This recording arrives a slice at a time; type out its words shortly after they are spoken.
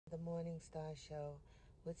The Morning Star Show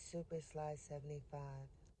with Super Sly 75.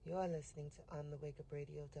 You're listening to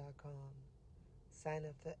onthewakeupradio.com. Sign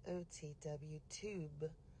up for OTWTube.com,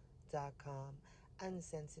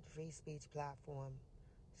 uncensored free speech platform.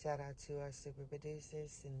 Shout out to our super producer,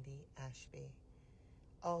 Cindy Ashby.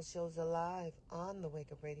 All shows are live on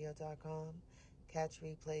thewakeupradio.com. Catch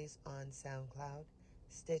replays on SoundCloud,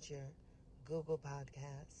 Stitcher, Google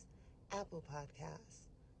Podcasts, Apple Podcasts,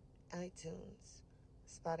 iTunes,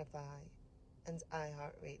 Spotify, and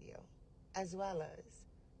iHeartRadio, as well as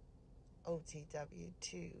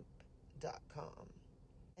OTWTube.com.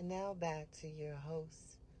 And now back to your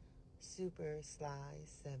host, Super Sly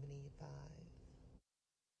 75.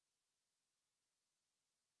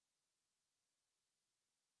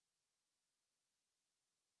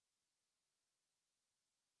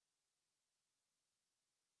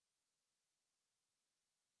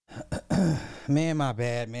 Man, my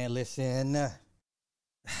bad, man. Listen,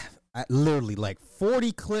 I literally like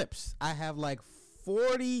 40 clips. I have like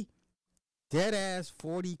 40 dead ass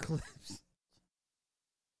 40 clips.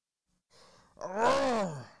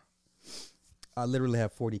 I literally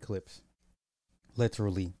have 40 clips.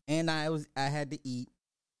 Literally. And I had to eat.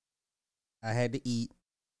 I had to eat.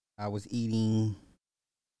 I was eating.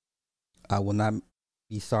 I will not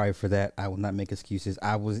be sorry for that. I will not make excuses.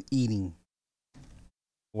 I was eating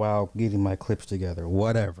while getting my clips together.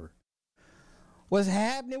 Whatever. What's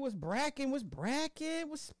happening? What's bracking? What's bracking?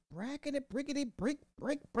 What's bracking it? Brickety brick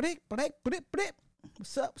brick brick brick brick brick.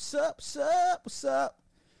 What's up? What's up? What's up? What's up?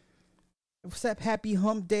 What's up? Happy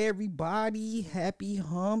hump day, everybody. Happy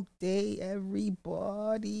hump day,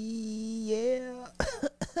 everybody. Yeah.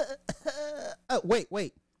 Oh,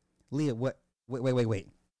 wait. Leah, what? Wait.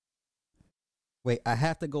 Wait, I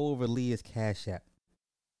have to go over Leah's Cash App.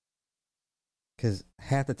 Because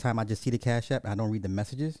half the time I just see the Cash App and I don't read the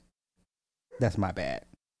messages. That's my bad.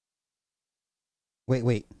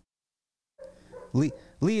 Wait.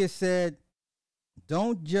 Leah said,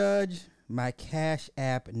 don't judge my Cash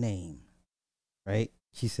App name. Right?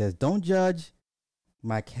 She says, don't judge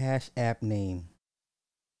my Cash App name.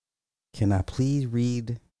 Can I please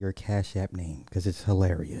read your Cash App name? Because it's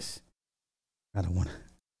hilarious. I don't want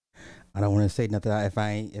to say nothing if I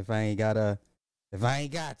ain't got to.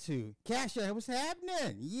 Cash App, what's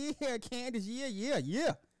happening? Yeah, Candace,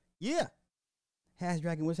 yeah. Hash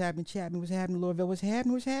Dragon, what's happening? Chapman, what's happening? Lorville, what's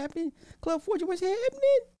happening? Club Fortune, what's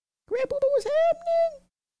happening? Grand Poopa, what's happening?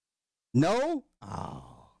 No? Oh,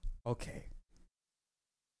 okay.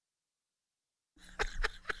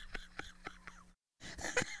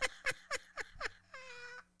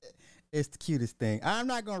 It's the cutest thing. I'm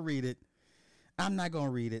not going to read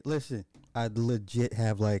it. Listen, I legit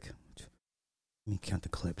have like, let me count the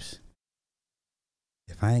clips.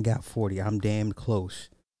 If I ain't got 40, I'm damn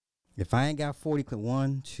close. If I ain't got 40 clips,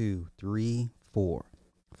 1, 2, 3, 4,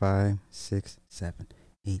 5, 6, 7,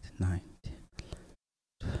 8, 9, 10,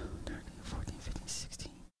 12, 13, 14, 15,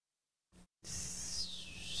 16,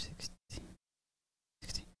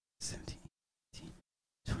 17, 18,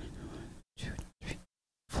 21, 2, 3,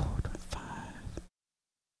 4, 25,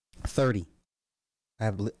 30.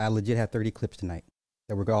 I legit have 30 clips tonight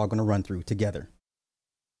that we're all going to run through together.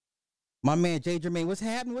 My man, J. Jermaine, what's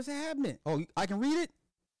happening? Oh, I can read it?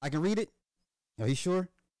 Are you sure?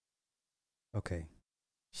 Okay.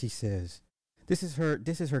 She says, this is her,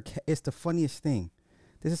 it's the funniest thing.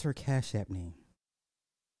 This is her Cash App name.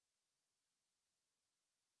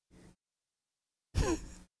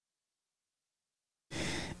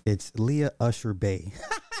 It's Leah Usher Bay.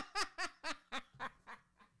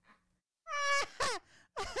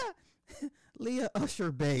 Leah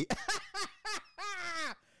Usher Bay.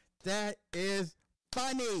 That is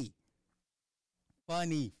funny.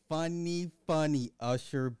 Funny.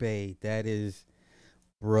 Usher Bay. That is,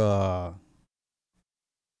 bruh.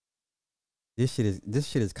 This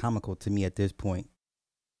shit is comical to me at this point.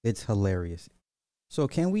 It's hilarious. So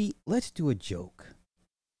let's do a joke.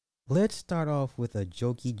 Let's start off with a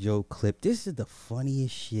jokey joke clip. This is the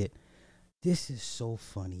funniest shit. This is so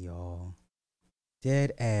funny, y'all.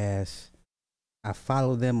 Dead ass. I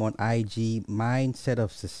follow them on IG, Mindset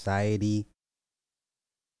of Society.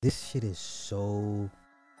 This shit is so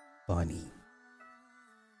funny.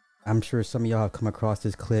 I'm sure some of y'all have come across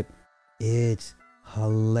this clip. It's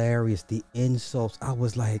hilarious. The insults. I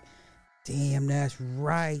was like, damn, that's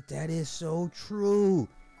right. That is so true.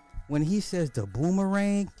 When he says the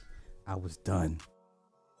boomerang, I was done.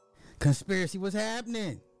 Conspiracy, what's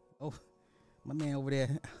happening? Oh, my man over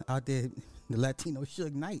there, out there, the Latino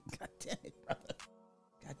Suge Knight. God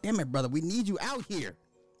damn it, brother. We need you out here.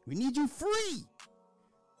 We need you free.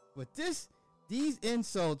 But these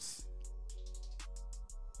insults,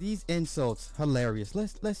 These insults, hilarious.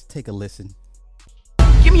 Let's take a listen.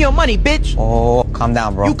 Give me your money, bitch. Oh, calm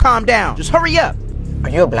down, bro. You calm down. Just hurry up. Are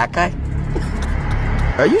you a black guy?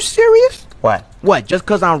 Are you serious? What? What, just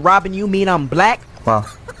because I'm robbing you mean I'm black?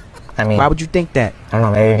 Well, I mean, Why would you think that? I don't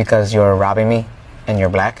know, maybe because you're robbing me and you're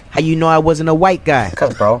black? How you know I wasn't a white guy?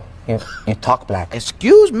 Because, bro, you talk black.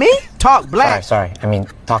 Excuse me? Talk black? Sorry. I mean,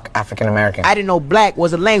 talk African American. I didn't know black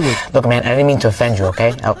was a language. Look, man, I didn't mean to offend you,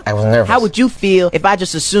 okay? I was nervous. How would you feel if I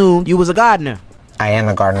just assumed you was a gardener? I am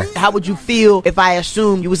a gardener. How would you feel if I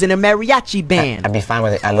assumed you was in a mariachi band? I'd be fine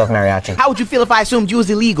with it. I love mariachi. How would you feel if I assumed you was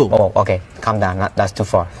illegal? Oh, okay. Calm down. That's too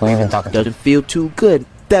far. Who you been talking to? Doesn't feel too good,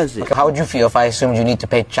 does it? How would you feel if I assumed you need to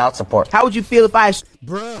pay child support? How would you feel if I...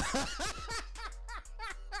 Bruh.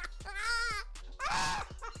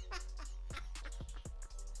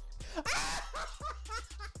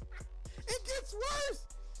 It gets worse.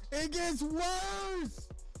 It gets worse.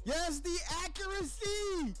 Yes, the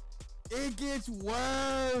accuracy. It gets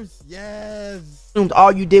worse. Yes. Assumed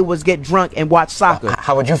all you did was get drunk and watch soccer.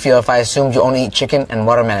 How would you feel if I assumed you only eat chicken and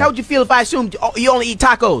watermelon? How would you feel if I assumed you only eat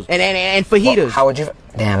tacos and fajitas? Well, how would you...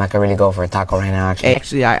 Damn, I could really go for a taco right now, actually.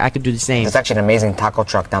 Actually, I could do the same. There's actually an amazing taco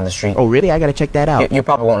truck down the street. Oh, really? I gotta check that out. You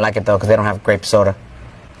probably won't like it, though, because they don't have grape soda.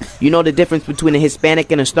 You know the difference between a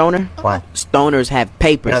Hispanic and a stoner? What? Stoners have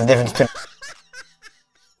papers. You know the difference between...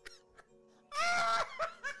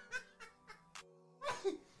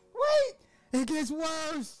 Wait, it gets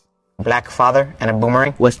worse. black father and a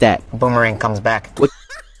boomerang? What's that? Boomerang comes back. What?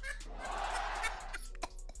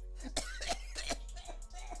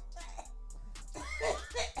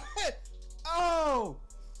 Oh,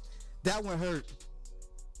 that one hurt.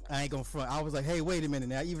 I ain't gonna front. I was like, hey, wait a minute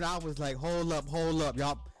now. Even I was like, hold up,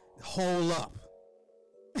 y'all, hold up.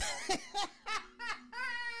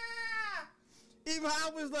 Even I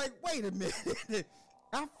was like, wait a minute.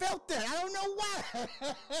 I felt that. I don't know why.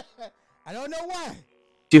 I don't know why.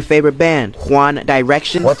 Your favorite band? One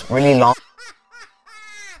Direction? What's really long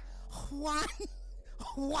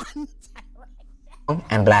One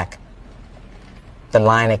and black? The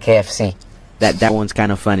line at KFC. That one's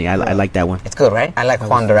kind of funny. I like that one. It's good, right? I like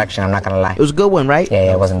One Direction, I'm not gonna lie. It was a good one, right?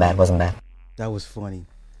 Yeah, it wasn't bad. That was funny.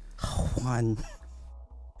 One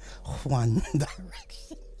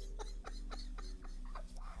Direction.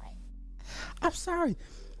 I'm sorry.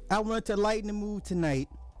 I wanted to lighten the mood tonight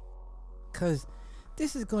because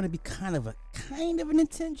this is going to be kind of an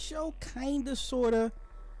intense show. Kind of, sort of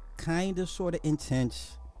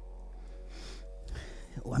intense.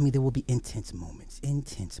 I mean, there will be intense moments.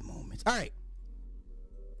 All right.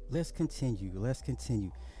 Let's continue.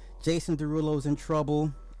 Jason Derulo's in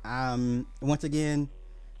trouble. Once again,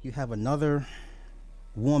 you have another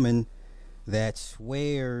woman that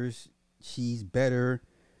swears she's better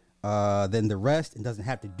than the rest and doesn't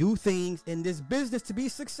have to do things in this business to be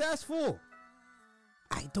successful.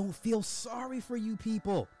 I don't feel sorry for you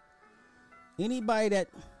people. Anybody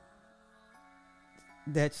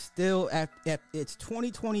that's still at it's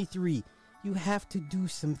 2023, you have to do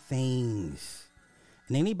some things.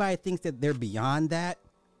 And anybody thinks that they're beyond that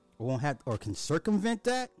or won't have or can circumvent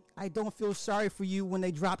that, I don't feel sorry for you when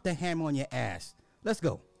they drop the hammer on your ass. Let's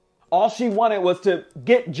go. All she wanted was to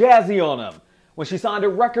get jazzy on him when she signed a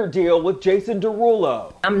record deal with Jason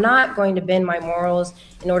Derulo. I'm not going to bend my morals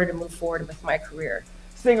in order to move forward with my career.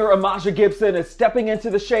 Singer Amaja Gibson is stepping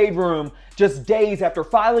into the shade room just days after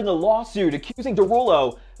filing a lawsuit accusing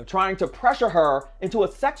Derulo of trying to pressure her into a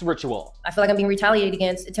sex ritual. I feel like I'm being retaliated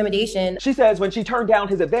against, intimidation. She says when she turned down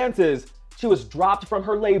his advances, she was dropped from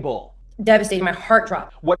her label. Devastating, my heart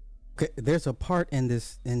dropped. What? Okay, there's a part in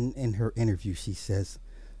this in her interview she says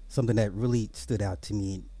something that really stood out to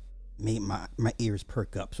me and made my ears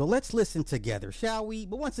perk up. So let's listen together, shall we?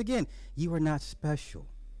 But once again, you are not special.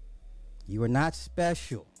 You are not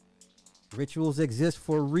special. Rituals exist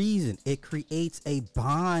for a reason. It creates a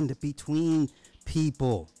bond between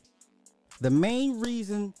people. The main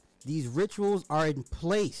reason these rituals are in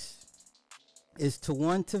place is to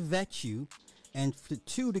one, to vet you, and for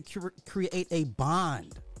two, to create a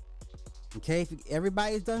bond. Okay, if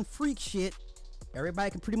everybody's done freak shit,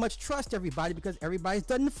 everybody can pretty much trust everybody because everybody's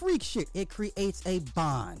done the freak shit. It creates a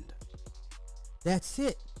bond. That's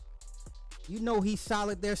it. You know he's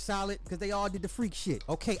solid, they're solid, because they all did the freak shit.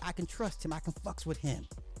 Okay, I can trust him. I can fucks with him.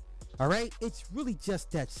 All right? It's really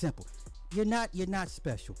just that simple. You're not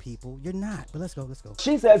special, people. You're not. But let's go.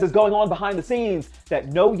 She says is going on behind the scenes that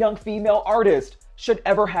no young female artist should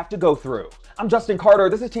ever have to go through. I'm Justin Carter.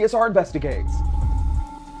 This is TSR Investigates.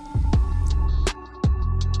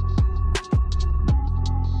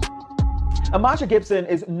 Amaja Gibson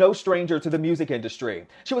is no stranger to the music industry.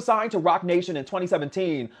 She was signed to Roc Nation in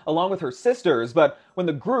 2017 along with her sisters, but when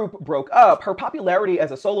the group broke up, her popularity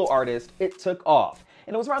as a solo artist, it took off.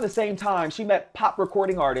 And it was around the same time she met pop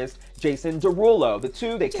recording artist Jason Derulo. The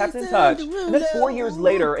two, they kept in touch. And then 4 years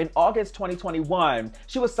later, in August 2021,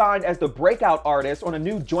 she was signed as the breakout artist on a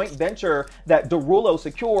new joint venture that Derulo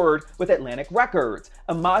secured with Atlantic Records.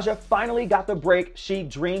 Amaja finally got the break she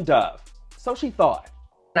dreamed of. So she thought.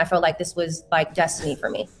 I felt like this was like destiny for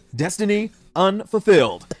me. Destiny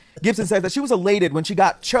unfulfilled. Gibson says that she was elated when she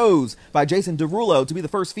got chose by Jason Derulo to be the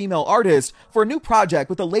first female artist for a new project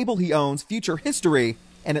with the label he owns, Future History,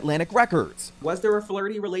 and Atlantic Records. Was there a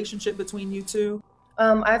flirty relationship between you two?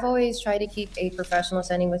 I've always tried to keep a professional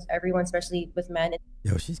setting with everyone, especially with men.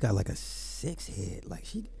 Yo, she's got like a 6 head. Like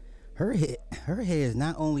her head is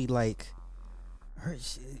not only like her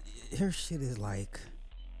shit is like.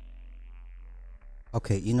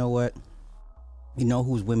 Okay, you know what? You know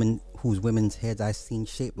whose women's heads I've seen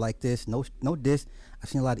shaped like this? No diss. I've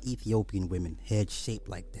seen a lot of Ethiopian women heads shaped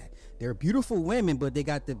like that. They're beautiful women, but they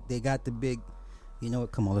got the big. You know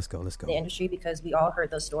what? Come on, let's go. The industry, because we all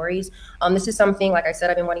heard those stories. This is something, like I said,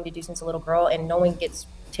 I've been wanting to do since a little girl, and no one gets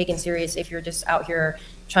taken serious if you're just out here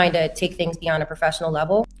trying to take things beyond a professional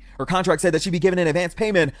level. Her contract said that she'd be given an advance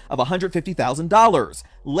payment of $150,000.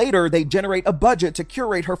 Later, they'd generate a budget to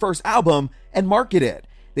curate her first album and market it.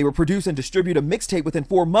 They would produce and distribute a mixtape within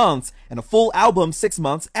 4 months and a full album 6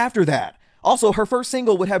 months after that. Also, her first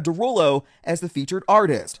single would have Derulo as the featured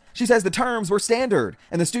artist. She says the terms were standard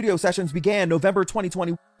and the studio sessions began November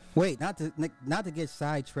 2020. Wait, not to get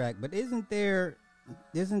sidetracked, but isn't there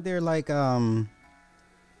like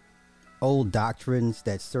old doctrines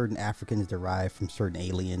that certain Africans derive from certain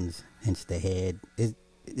aliens, hence the head?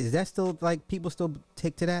 Is that still, like, people still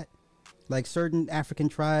take to that? Like certain African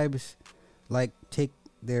tribes like take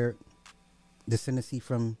their descendancy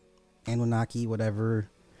from Anunnaki, whatever.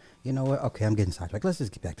 You know what? Okay, I'm getting sidetracked. Let's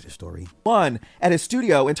just get back to the story. One at his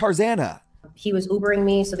studio in Tarzana. He was Ubering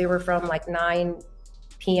me, so they were from like 9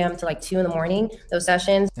 p.m. to like 2 in the morning, those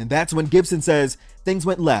sessions. And that's when Gibson says things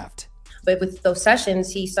went left. But with those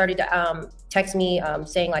sessions, he started to text me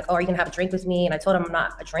saying like, oh, are you gonna have a drink with me? And I told him I'm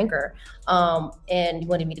not a drinker. And he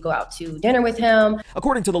wanted me to go out to dinner with him.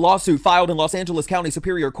 According to the lawsuit filed in Los Angeles County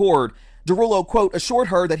Superior Court, Derulo, quote, assured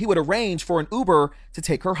her that he would arrange for an Uber to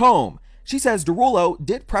take her home. She says Derulo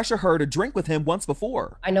did pressure her to drink with him once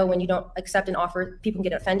before. I know when you don't accept an offer, people can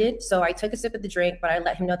get offended. So I took a sip of the drink, but I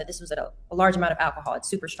let him know that this was a large amount of alcohol. It's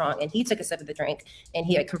super strong. And he took a sip of the drink and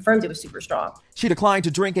he had confirmed it was super strong. She declined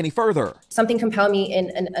to drink any further. Something compelled me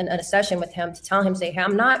in a session with him to tell him, say, hey,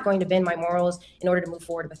 I'm not going to bend my morals in order to move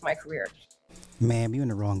forward with my career. Ma'am, you're in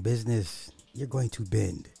the wrong business. You're going to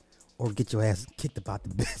bend or get your ass kicked about the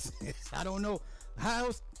business. I don't know how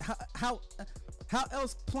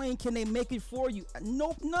else plain can they make it for you?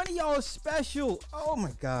 Nope, none of y'all is special. Oh my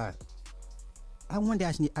God. I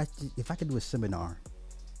wonder if I could do a seminar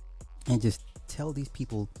and just tell these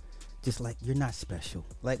people, just like, you're not special.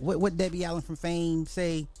 Like what Debbie Allen from Fame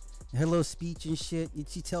say, her little speech and shit.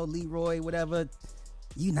 She tell Leroy, whatever,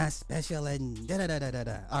 you not special and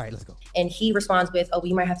da-da-da-da-da-da. All right, let's go. And he responds with, oh,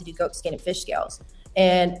 we might have to do goat skin and fish scales.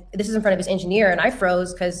 And this is in front of his engineer. And I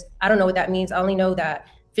froze because I don't know what that means. I only know that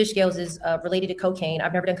fish scales is related to cocaine.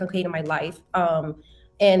 I've never done cocaine in my life.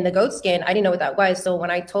 And the goat skin, I didn't know what that was. So when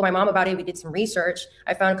I told my mom about it, we did some research.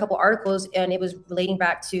 I found a couple articles and it was relating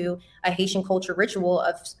back to a Haitian culture ritual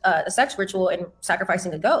of a sex ritual and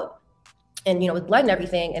sacrificing a goat. And, with blood and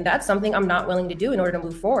everything. And that's something I'm not willing to do in order to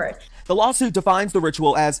move forward. The lawsuit defines the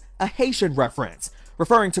ritual as a Haitian reference,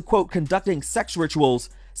 referring to, quote, conducting sex rituals,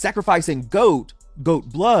 sacrificing goat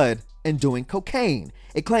blood, and doing cocaine.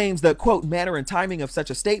 It claims the, quote, manner and timing of such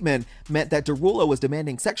a statement meant that Derulo was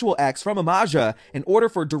demanding sexual acts from Amaja in order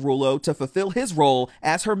for Derulo to fulfill his role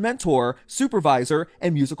as her mentor, supervisor,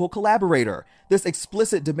 and musical collaborator. This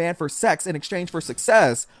explicit demand for sex in exchange for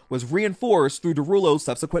success was reinforced through Derulo's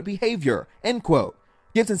subsequent behavior, end quote.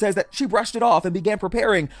 Gibson says that she brushed it off and began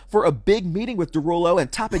preparing for a big meeting with Derulo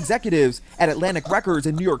and top executives at Atlantic Records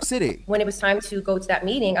in New York City. When it was time to go to that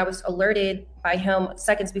meeting, I was alerted by him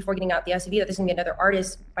seconds before getting out the SUV that there's going to be another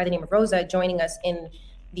artist by the name of Rosa joining us in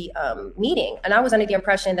the meeting. And I was under the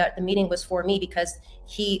impression that the meeting was for me because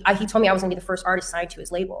he told me I was going to be the first artist signed to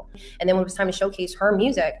his label. And then when it was time to showcase her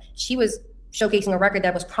music, she was showcasing a record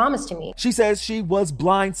that was promised to me. She says she was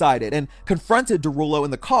blindsided and confronted Derulo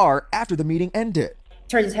in the car after the meeting ended.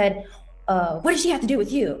 Turns his head, what does she have to do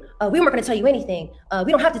with you? We weren't going to tell you anything.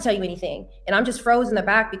 We don't have to tell you anything. And I'm just froze in the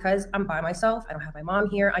back because I'm by myself. I don't have my mom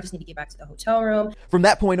here. I just need to get back to the hotel room. From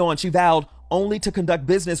that point on, she vowed only to conduct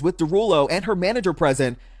business with Derulo and her manager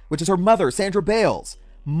present, which is her mother, Sandra Bales.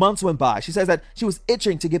 Months went by. She says that she was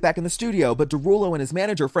itching to get back in the studio, but Derulo and his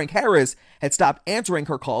manager, Frank Harris, had stopped answering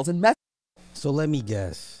her calls and messages. So let me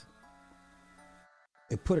guess.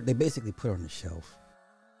 They basically put her on the shelf.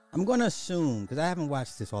 I'm going to assume, because I haven't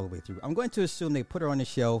watched this all the way through, I'm going to assume they put her on the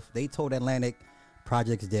shelf. They told Atlantic,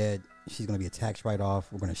 project's dead. She's going to be a tax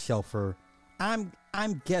write-off. We're going to shelf her. I'm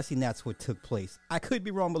guessing that's what took place. I could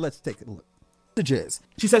be wrong, but let's take a look.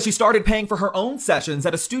 She says she started paying for her own sessions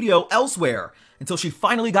at a studio elsewhere until she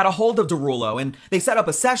finally got a hold of Derulo, and they set up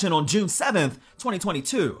a session on June 7th,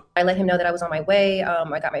 2022. I let him know that I was on my way.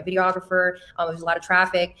 I got my videographer. There was a lot of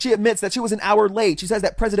traffic. She admits that she was an hour late. She says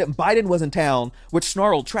that President Biden was in town, which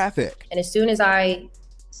snarled traffic. And as soon as I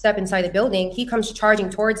step inside the building, he comes charging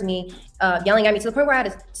towards me, yelling at me to the point where I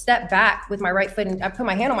had to step back with my right foot, and I put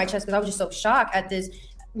my hand on my chest because I was just so shocked at this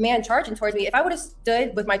man charging towards me. If I would have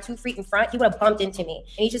stood with my 2 feet in front, he would have bumped into me.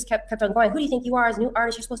 And he just kept on going, who do you think you are as a new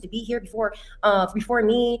artist? You're supposed to be here before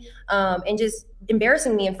me, and just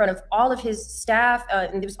embarrassing me in front of all of his staff.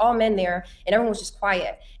 And there was all men there, and everyone was just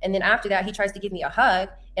quiet. And then after that, he tries to give me a hug,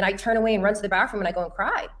 and I turn away and run to the bathroom, and I go and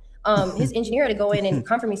cry. His engineer had to go in and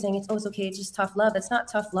comfort me, saying, it's okay, it's just tough love. That's not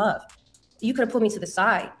tough love. You could have put me to the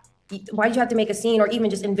side. Why did you have to make a scene or even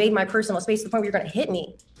just invade my personal space to the point where you're going to hit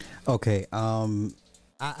me? Okay,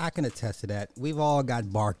 I can attest to that. We've all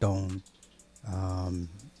got barked on.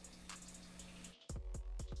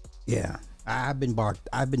 Yeah, I've been barked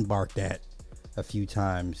at a few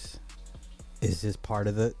times. It's just part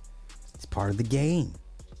of the game.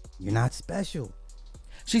 You're not special.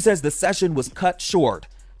 She says the session was cut short.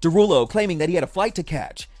 Derulo claiming that he had a flight to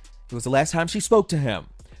catch. It was the last time she spoke to him.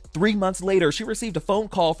 3 months later, she received a phone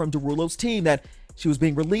call from Derulo's team that she was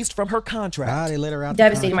being released from her contract. They let her out.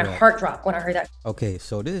 Devastated. My heart dropped when I heard that. Okay,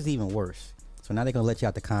 so this is even worse. So now they're gonna let you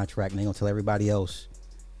out the contract, and they're gonna tell everybody else,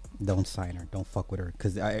 don't sign her, don't fuck with her,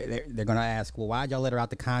 because they're gonna ask, well, why'd y'all let her out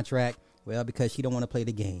the contract? Well, because she don't want to play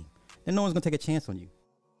the game. Then no one's gonna take a chance on you.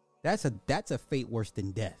 That's a fate worse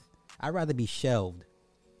than death. I'd rather be shelved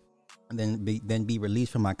than be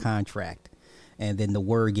released from my contract, and then the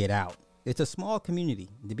word get out. It's a small community,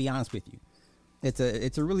 to be honest with you. It's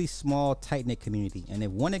a really small, tight-knit community. And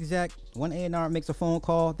if one A&R makes a phone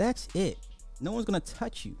call, that's it. No one's going to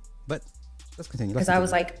touch you. But let's continue. Because I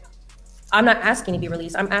was like, I'm not asking to be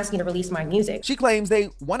released. I'm asking to release my music. She claims they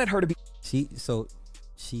wanted her to be... She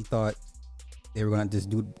thought they were going to just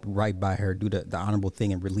do right by her, do the honorable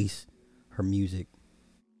thing and release her music.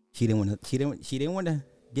 She didn't want to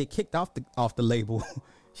get kicked off the label.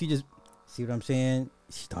 She just, see what I'm saying?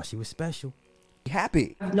 She thought she was special.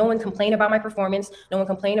 Happy. No one complained about my performance. No one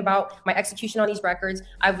complained about my execution on these records.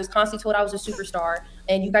 I was constantly told I was a superstar,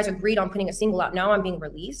 and you guys agreed on putting a single out. Now I'm being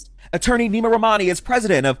released. Attorney Nima Rahmani is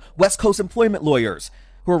president of West Coast Employment Lawyers,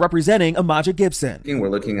 who are representing Amaja Gibson. We're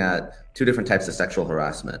looking at 2 different types of sexual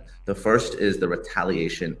harassment. The first is the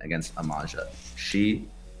retaliation against Amaja. She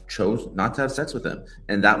chose not to have sex with him,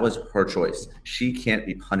 and that was her choice. She can't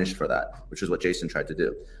be punished for that, which is what Jason tried to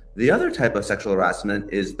do. The other type of sexual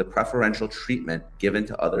harassment is the preferential treatment given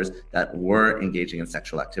to others that were engaging in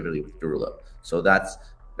sexual activity with Derulo. So that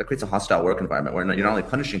creates a hostile work environment where you're not only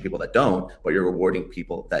punishing people that don't, but you're rewarding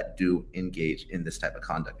people that do engage in this type of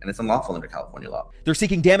conduct. And it's unlawful under California law. They're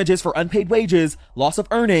seeking damages for unpaid wages, loss of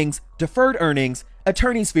earnings, deferred earnings,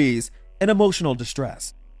 attorney's fees, and emotional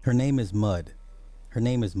distress. Her name is Mud.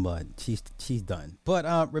 She's done.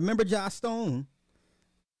 But remember Joss Stone?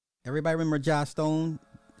 Everybody remember Joss Stone?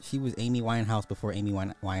 She was Amy Winehouse before Amy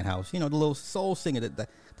Winehouse. You know, the little soul singer, the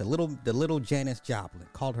little Janis Joplin.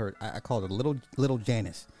 I called her little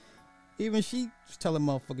Janice. Even she was telling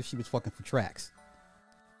motherfuckers she was fucking for tracks.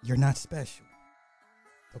 You're not special.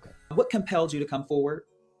 Okay. What compelled you to come forward?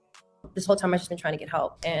 This whole time I've just been trying to get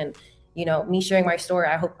help. And, me sharing my story,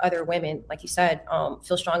 I hope other women, like you said,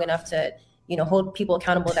 feel strong enough to hold people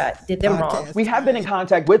accountable that did them wrong. We have been in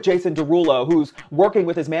contact with Jason Derulo, who's working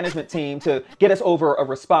with his management team to get us over a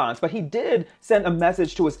response, but he did send a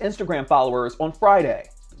message to his Instagram followers on Friday.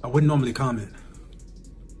 I wouldn't normally comment,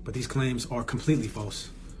 but these claims are completely false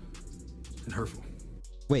and hurtful.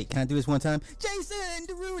 Wait, can I do this one time? Jason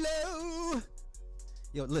Derulo!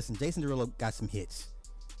 Yo, listen, Jason Derulo got some hits.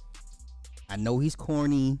 I know he's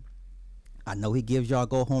corny. I know he gives y'all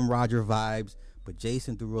Go Home Roger vibes. But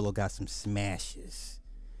Jason Derulo got some smashes.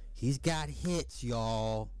 He's got hits,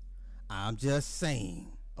 y'all. I'm just saying.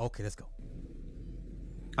 Okay, let's go.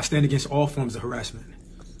 I stand against all forms of harassment.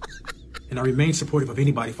 And I remain supportive of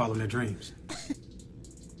anybody following their dreams.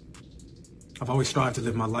 I've always strived to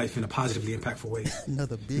live my life in a positively impactful way. And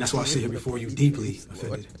that's why I sit here before you deeply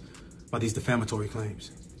offended by these defamatory claims.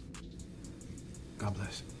 God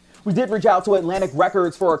bless. We did reach out to Atlantic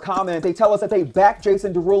Records for a comment. They tell us that they back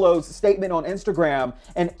Jason Derulo's statement on Instagram,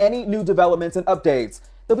 and any new developments and updates,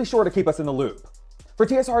 they'll be sure to keep us in the loop. For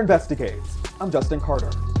TSR Investigates, I'm Justin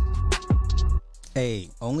Carter. Hey,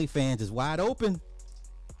 OnlyFans is wide open.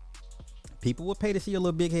 People will pay to see your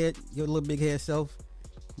little big head self.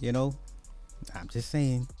 You know, I'm just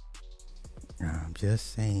saying. All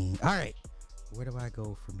right, where do I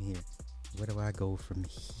go from here?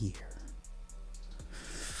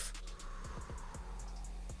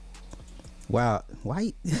 Wow,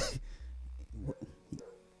 why?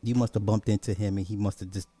 You must have bumped into him, and he must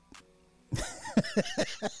have just.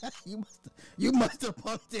 you must have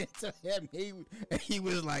bumped into him. He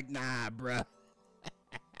was like, nah, bruh.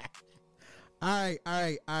 All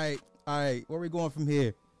right. Where we going from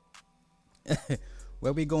here?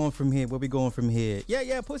 Where we going from here?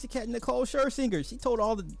 Yeah. Pussycat Nicole Scherzinger. She told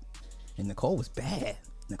all the, and Nicole was bad.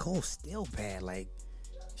 Nicole's still bad. Like,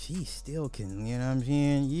 she still can. You know what I'm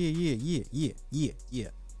saying? Yeah.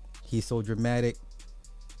 He's so dramatic.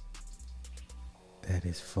 That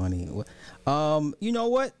is funny. You know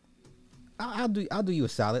what? I'll do you a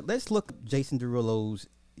solid. Let's look up Jason Derulo's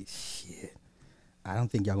shit. I don't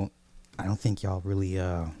think y'all really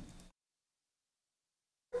y'all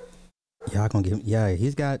gonna give. Yeah,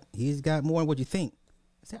 he's got more than what you think.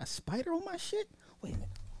 Is that a spider on my shit? Wait a minute.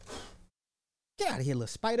 Get out of here, little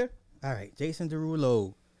spider. All right, Jason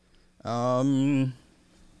Derulo.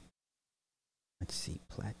 Let's see,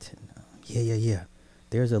 platinum. Yeah.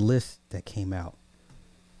 There's a list that came out.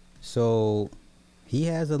 So he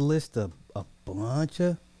has a list of a bunch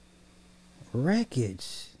of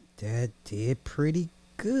records that did pretty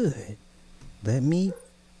good. Let me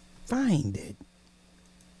find it.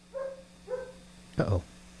 Uh-oh.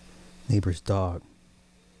 Neighbor's dog.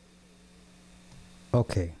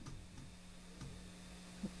 Okay.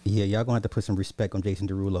 Yeah, y'all gonna have to put some respect on Jason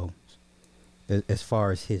Derulo as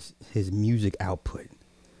far as his music output.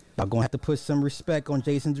 Y'all gonna have to put some respect on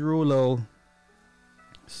Jason Derulo.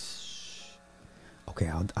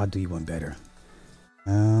 Okay, I'll do you one better.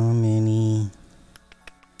 How many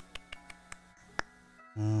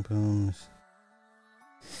albums?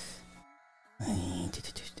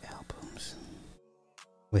 Albums.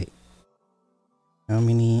 Wait. How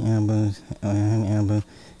many albums?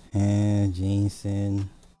 And Jason.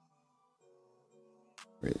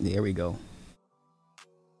 There we go.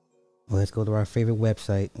 Let's go to our favorite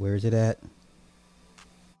website. Where is it at?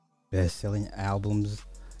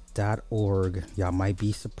 bestsellingalbums.org. Y'all might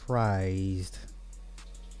be surprised.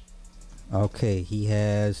 Okay, he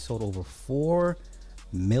has sold over 4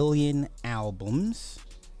 million albums.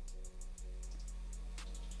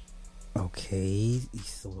 Okay, he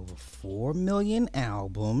sold over 4 million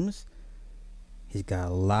albums. He's got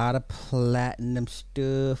a lot of platinum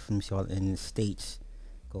stuff. Let me see all in the States.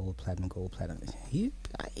 Gold, platinum.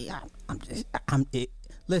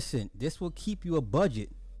 Listen, this will keep you a budget.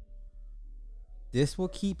 It'll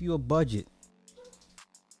keep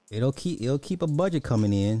a budget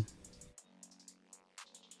coming in.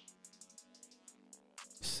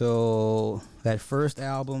 So that first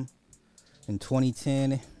album in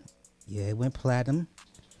 2010, yeah, it went platinum.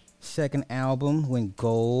 Second album went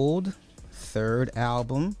gold. Third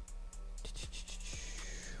album,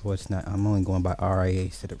 I'm only going by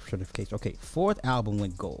RIA certification. Okay, fourth album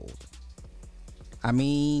went gold. I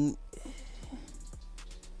mean,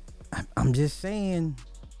 I'm just saying,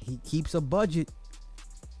 he keeps a budget.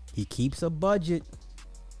 He keeps a budget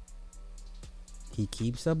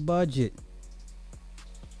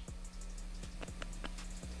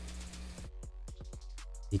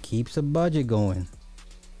going.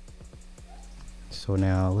 So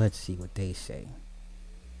now let's see what they say.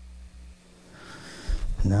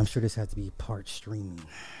 Now I'm sure this has to be part streaming.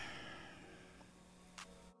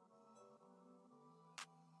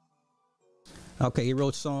 Okay, he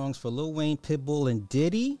wrote songs for Lil Wayne, Pitbull, and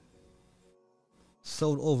Diddy.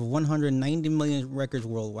 Sold over 190 million records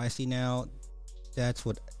worldwide. See, now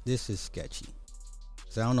this is sketchy.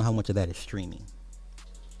 So I don't know how much of that is streaming.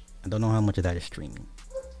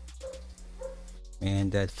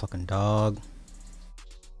 Man, that fucking dog.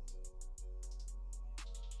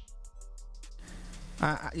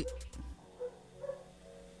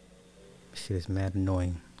 Shit is mad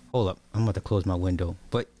annoying. Hold up, I'm about to close my window.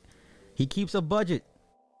 But he keeps a budget,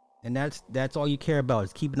 and that's all you care about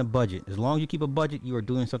is keeping a budget. As long as you keep a budget, you are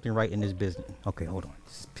doing something right in this business. Okay, hold on.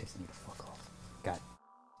 This is pissing me the fuck off. Got it.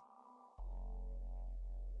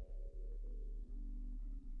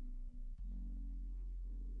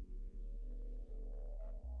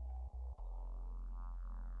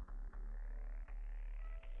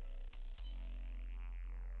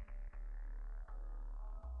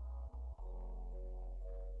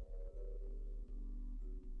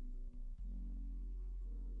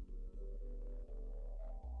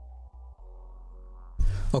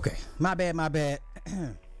 Okay, my bad.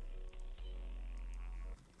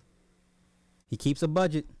 He keeps a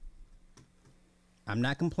budget. I'm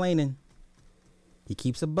not complaining. He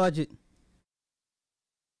keeps a budget.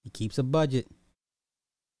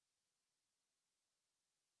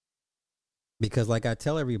 Because like I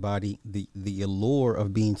tell everybody, the allure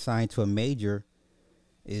of being signed to a major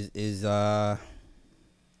is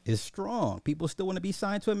strong. People still want to be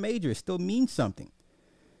signed to a major. It still means something.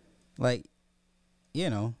 Like, you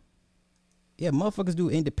know, yeah, motherfuckers do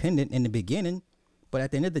independent in the beginning, but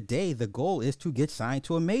at the end of the day, the goal is to get signed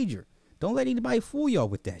to a major. Don't let anybody fool y'all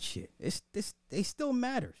with that shit. They still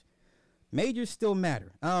matters. Majors still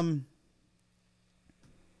matter.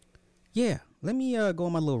 Yeah, let me go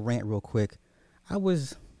on my little rant real quick. I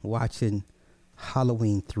was watching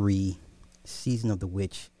Halloween 3, Season of the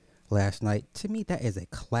Witch last night. To me, that is a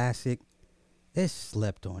classic. It's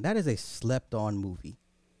slept on. That is a slept on movie.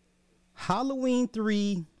 Halloween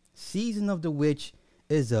 3, Season of the Witch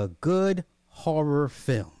is a good horror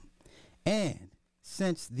film. And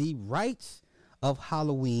since the rights of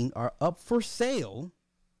Halloween are up for sale,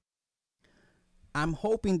 I'm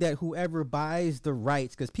hoping that whoever buys the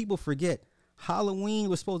rights, because people forget, Halloween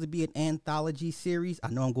was supposed to be an anthology series. I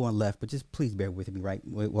know I'm going left, but just please bear with me, right,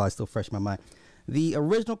 while I still fresh in my mind. The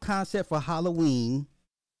original concept for Halloween,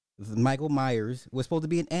 Michael Myers, was supposed to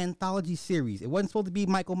be an anthology series. It wasn't supposed to be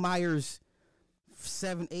Michael Myers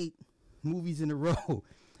 7-8 movies in a row.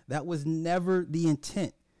 That was never the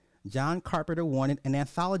intent. John Carpenter wanted an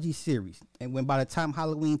anthology series. And when by the time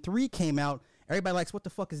Halloween 3 came out, everybody likes, what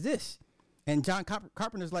the fuck is this? And John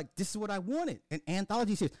Carpenter's like, this is what I wanted, an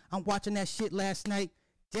anthology series. I'm watching that shit last night.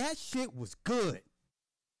 That shit was good.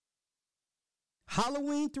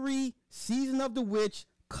 Halloween 3, Season of the Witch,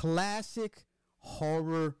 classic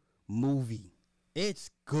horror movie. It's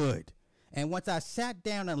good. And once I sat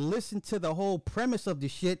down and listened to the whole premise of the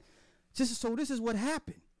shit, this is what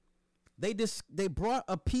happened. They brought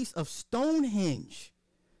a piece of Stonehenge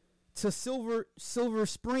to Silver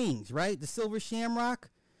Springs, right? The Silver Shamrock.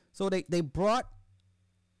 So they brought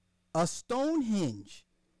a Stonehenge,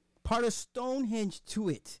 part of Stonehenge to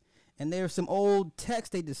it. And there's some old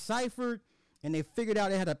text they deciphered, and they figured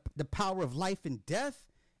out it had the power of life and death.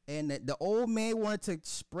 And that the old man wanted to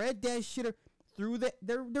spread that shit through the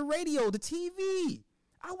radio, the TV.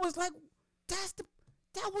 I was like,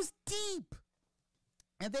 that was deep.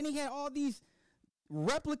 And then he had all these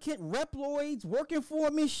reploids working for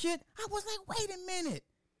him and shit. I was like, wait a minute.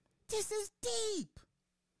 This is deep.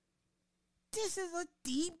 This is a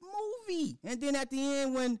deep movie. And then at the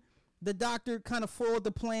end, when the doctor kind of foiled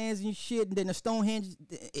the plans and shit, and then the Stonehenge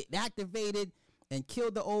it activated and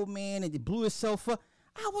killed the old man and it blew itself up,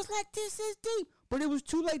 I was like, this is deep. But it was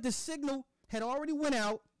too late. The signal had already went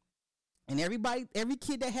out, and every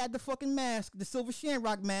kid that had the fucking mask, the Silver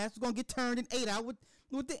Shamrock mask, was gonna get turned and ate out with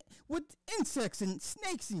insects and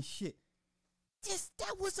snakes and shit.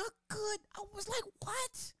 That was I was like,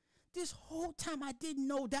 what? This whole time I didn't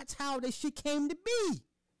know that's how this shit came to be.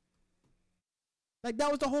 Like, that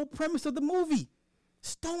was the whole premise of the movie.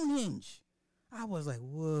 Stonehenge. I was like,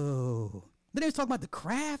 whoa. Then they was talking about the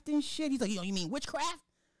craft and shit. He's like, you mean witchcraft?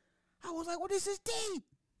 I was like, well, this is deep.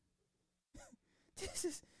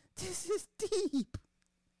 This is deep.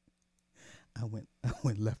 I went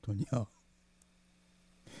left on y'all.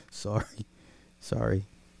 Sorry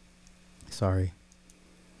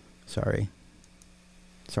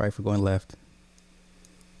for going left.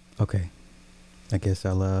 Okay, I guess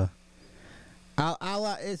I'll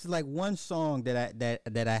it's like one song that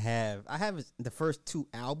I have. I have the first 2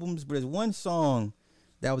 albums, but there's one song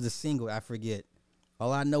that was a single. I forget.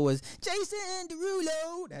 All I know is Jason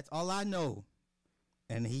Derulo. That's all I know.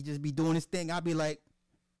 And he just be doing his thing. I'll be like,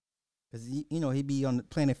 cause he'd be on the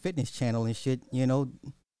Planet Fitness channel and shit. Doing.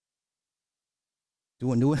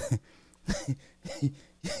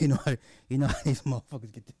 you know how these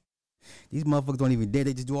motherfuckers get. These motherfuckers don't even dare.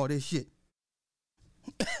 They just do all this shit.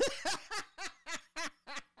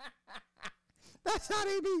 That's how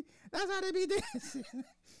they be dancing.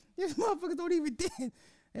 These motherfuckers don't even dance.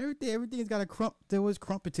 Everything's got a there was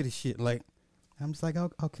crumpet to the shit. Like, I'm just like,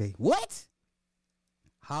 okay, what?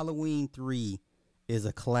 Halloween 3 is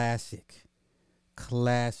a classic.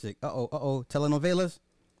 Telenovelas.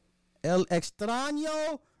 El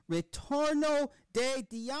extraño retorno de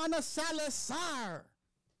Diana Salazar.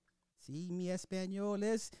 See, mi español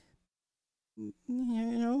es,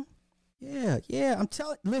 yeah.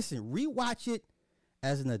 Listen, rewatch it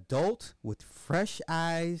as an adult with fresh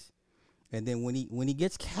eyes, and then when he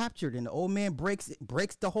gets captured and the old man breaks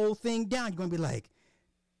the whole thing down, you're gonna be like,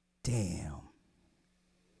 damn.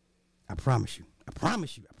 I promise you.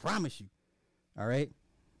 All right.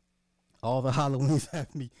 All the Halloweens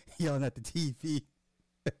have me yelling at the TV.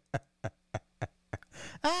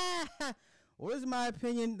 What is my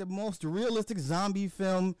opinion? The most realistic zombie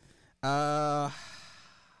film? I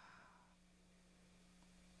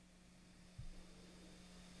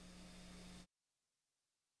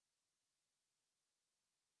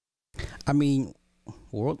mean,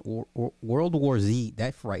 World War Z.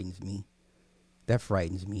 That frightens me. That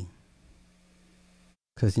frightens me.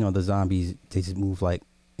 Because, you know, the zombies, they just move like,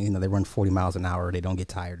 you know, they run 40 miles an hour. They don't get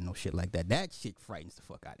tired and no shit like that. That shit frightens the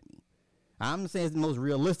fuck out of me. I'm saying it's the most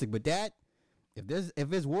realistic, but that, if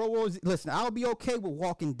it's World War Z, listen, I'll be okay with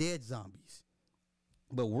Walking Dead zombies.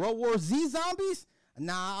 But World War Z zombies?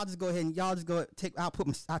 Nah, I'll just go ahead and y'all just go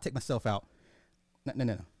I'll take myself out.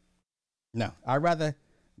 No. I'd rather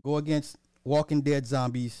go against Walking Dead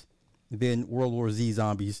zombies than World War Z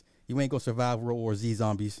zombies. You ain't gonna survive World War Z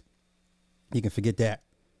zombies. You can forget that.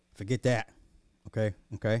 Forget that. Okay.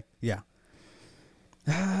 Yeah.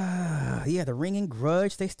 Yeah, The Ring and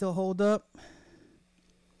Grudge, they still hold up.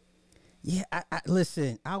 Yeah, I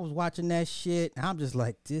listen, I was watching that shit, and I'm just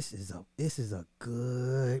like, this is a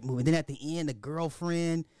good movie. And then at the end, the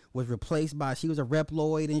girlfriend was replaced by, she was a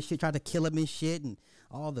Reploid and shit, tried to kill him and shit, and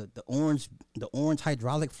all the orange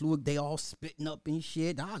hydraulic fluid, they all spitting up and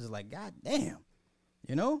shit. I was just like, God damn.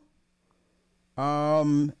 You know?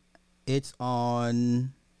 It's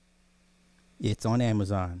on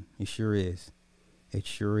Amazon. It sure is.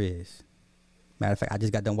 Matter of fact, I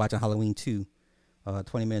just got done watching Halloween 2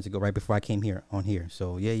 20 minutes ago, right before I came here on here.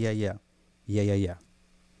 So yeah.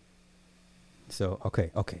 So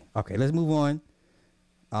okay. Let's move on.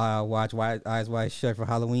 Watch Eyes Wide Shut for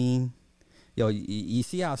Halloween. Yo, you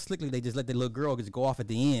see how slickly they just let the little girl just go off at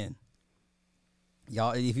the end.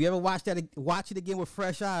 Y'all, if you ever watch it again with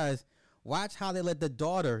fresh eyes. Watch how they let the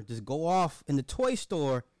daughter just go off in the toy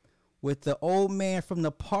store with the old man from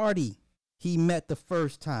the party he met the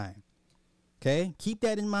first time. Okay? Keep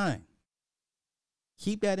that in mind.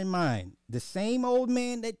 The same old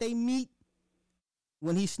man that they meet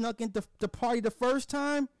when he snuck into the party the first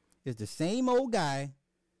time is the same old guy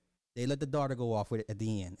they let the daughter go off with at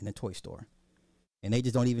the end in the toy store. And they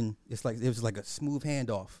just don't even, it was like a smooth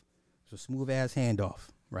handoff. It's a smooth ass handoff,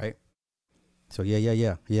 right? So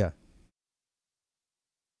yeah.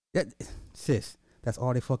 Sis, that's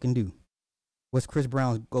all they fucking do. What's Chris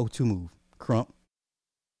Brown's go-to move? Crump.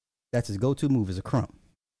 That's his go-to move, is a crump.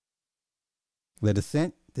 The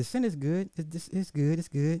Descent is good. It's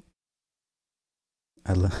good.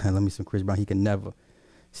 I love me some Chris Brown. He can never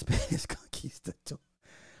spin his conquistador.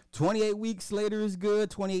 28 weeks later is good.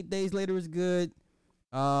 28 days later is good.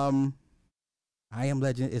 I Am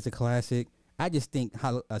Legend is a classic. I just think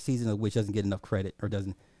A Season of Witch doesn't get enough credit, or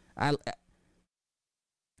doesn't.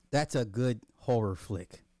 That's a good horror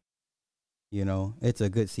flick. You know, it's a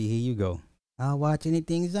good, see, here you go. I'll watch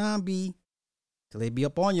anything zombie till they be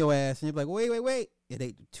up on your ass. And you're like, wait. Yeah,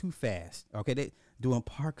 they too fast. Okay, they doing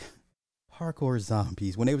parkour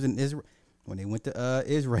zombies. When they was in Israel, when they went to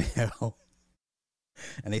Israel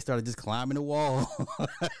and they started just climbing the wall.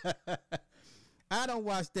 I don't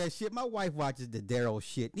watch that shit. My wife watches the Daryl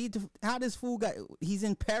shit. How this fool he's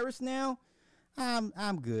in Paris now?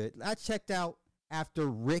 I'm good. I checked out after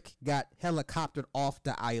Rick got helicoptered off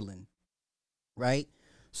the island, right?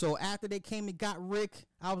 So after they came and got Rick,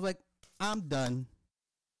 I was like, I'm done.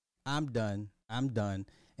 And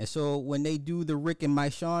so when they do the Rick and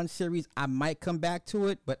Michonne series, I might come back to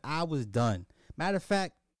it, but I was done. Matter of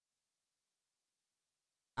fact,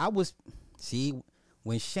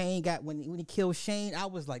 when Shane when he killed Shane, I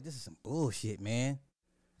was like, this is some bullshit, man.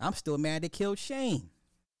 I'm still mad they killed Shane.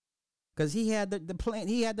 Because he had the plan,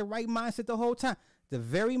 he had the right mindset the whole time. The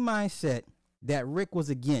very mindset that Rick was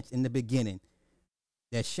against in the beginning.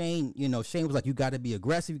 That Shane was like, you got to be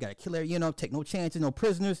aggressive, you got to kill her, take no chances, no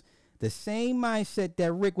prisoners. The same mindset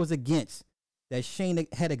that Rick was against, that Shane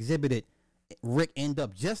had exhibited, Rick end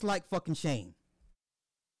up just like fucking Shane.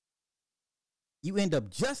 You end up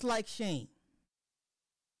just like Shane.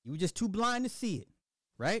 You were just too blind to see it,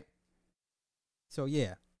 right? So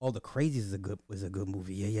yeah. Oh, The Crazies is a good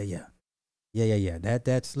movie. Yeah.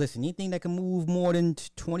 That's listen. Anything that can move more than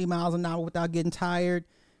 20 miles an hour without getting tired,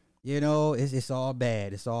 it's all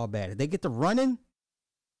bad. It's all bad. If they get to running,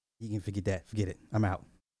 you can forget that. Forget it. I'm out.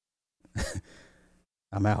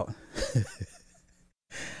 I'm out.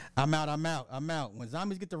 I'm out. When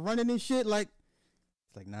zombies get to running and shit, it's like,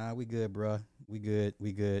 nah, we good, bro. We good.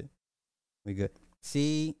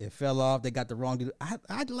 See, it fell off. They got the wrong dude. I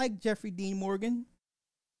like Jeffrey Dean Morgan.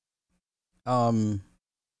 I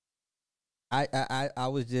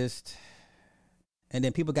was just, and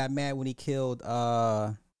then people got mad when he killed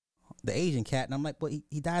the Asian cat, and I'm like, but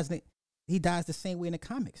he dies in it. he dies the same way in the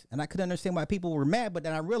comics. And I could understand why people were mad, but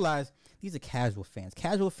then I realized these are casual fans.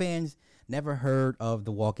 Casual fans never heard of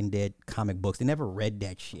the Walking Dead comic books. They never read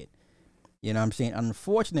that shit. You know what I'm saying?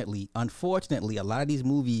 Unfortunately, a lot of these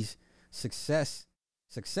movies' successes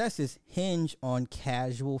hinge on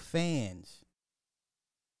casual fans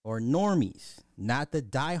or normies, not the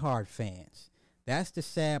diehard fans. That's the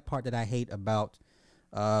sad part that I hate about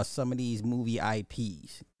some of these movie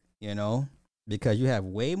IPs, you know? Because you have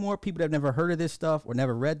way more people that have never heard of this stuff or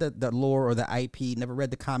never read the lore or the IP, never read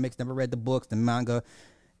the comics, never read the books, the manga,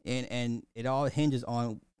 and it all hinges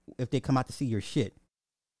on if they come out to see your shit,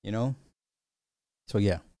 you know? So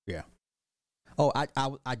yeah. Oh,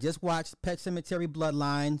 I just watched Pet Sematary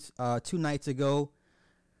Bloodlines 2 nights ago.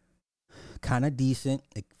 Kind of decent.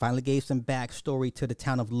 It finally gave some backstory to the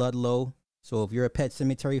town of Ludlow. So if you're a Pet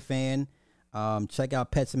Sematary fan, check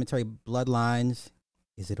out Pet Sematary Bloodlines.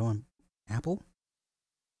 Is it on Apple?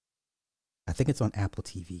 I think it's on Apple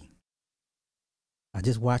TV. I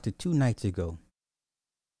just watched it 2 nights ago.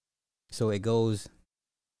 So it goes,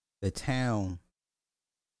 the town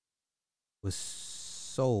was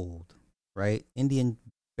sold, right? Indian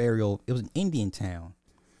burial. It was an Indian town.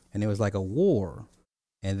 And there was like a war.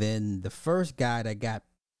 And then the first guy that got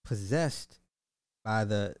possessed by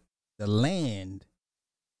the land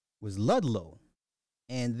was Ludlow.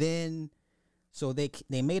 And then so they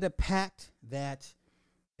made a pact that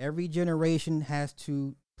every generation has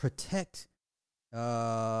to protect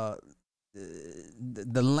the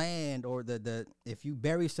land, or the if you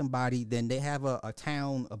bury somebody, then they have a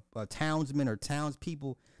townsman or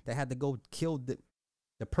townspeople that had to go kill the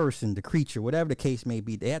person, the creature, whatever the case may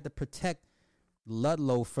be. They had to protect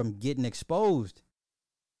Ludlow from getting exposed.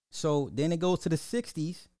 So then it goes to the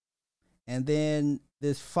 60s, and then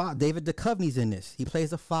this David Duchovny's in this. He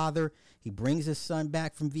plays a father. He brings his son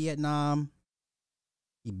back from Vietnam.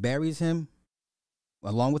 He buries him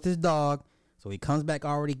along with his dog. So he comes back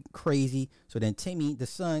already crazy. So then Timmy, the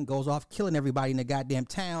son, goes off killing everybody in the goddamn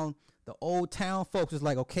town. The old town folks is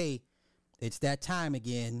like, okay, it's that time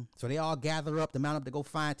again. So they all gather up to mount up to go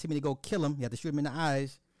find Timmy to go kill him. You have to shoot him in the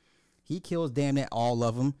eyes. He kills damn near all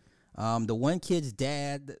of them. The one kid's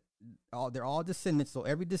dad, they're all descendants. So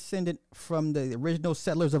every descendant from the original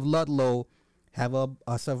settlers of Ludlow have a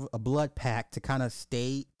blood pact to kind of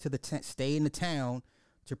stay in the town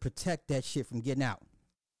to protect that shit from getting out.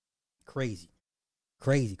 Crazy,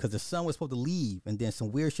 because the son was supposed to leave, and then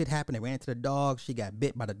some weird shit happened. They ran into the dog. She got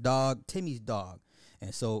bit by the dog, Timmy's dog,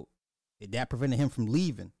 and so that prevented him from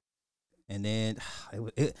leaving. And then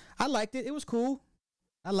I liked it. It was cool.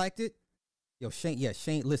 I liked it. Yo, Shane.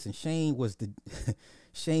 Listen, Shane was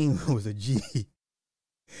Shane was a G.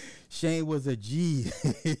 Shane was a G.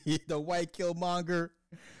 The white Killmonger.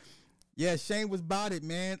 Yeah, Shane was about it,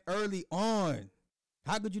 man. Early on.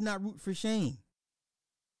 How could you not root for Shane?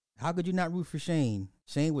 How could you not root for Shane?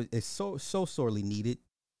 Shane is so sorely needed.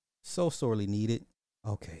 So sorely needed.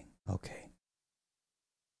 Okay.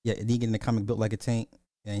 Yeah, and he get in the comic built like a tank.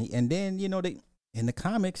 And then, you know, in the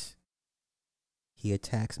comics, he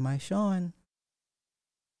attacks my Sean.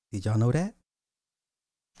 Did y'all know that?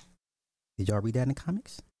 Did y'all read that in the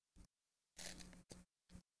comics?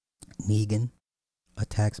 Negan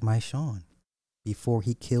attacks my Sean before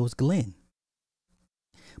he kills Glenn.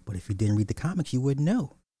 But if you didn't read the comics, you wouldn't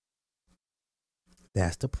know.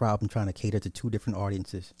 That's the problem, trying to cater to 2 different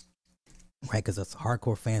audiences. Right? Because us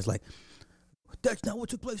hardcore fans like, that's not what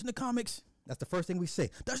took place in the comics. That's the first thing we say.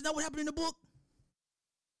 That's not what happened in the book.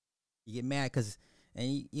 You get mad because,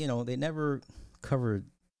 and you know, they never covered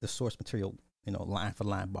the source material, you know, line for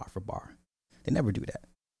line, bar for bar. They never do that.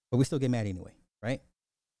 But we still get mad anyway, right?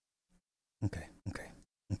 Okay.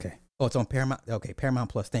 Oh, it's on Paramount. Okay, Paramount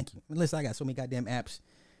Plus. Thank you. Listen, I got so many goddamn apps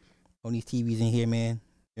on these TVs in here, man.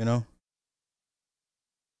 You know?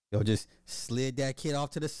 Yo, just slid that kid off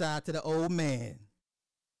to the side to the old man.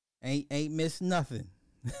 Ain't missed nothing.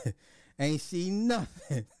 Ain't seen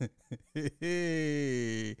nothing.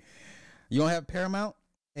 You don't have Paramount?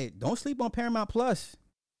 Hey, don't sleep on Paramount Plus.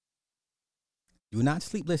 Do not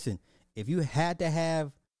sleep. Listen, if you had to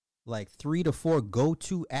have like 3 to 4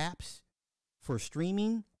 go-to apps for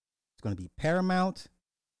streaming, it's going to be Paramount,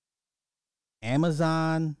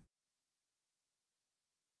 Amazon,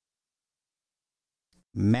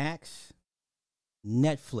 Max,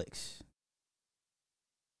 Netflix,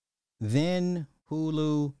 then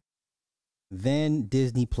Hulu, then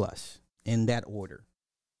Disney Plus, in that order.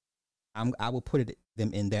 I will put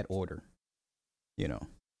them in that order. You know.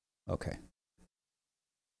 Okay.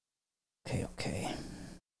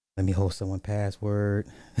 Let me hold someone's password.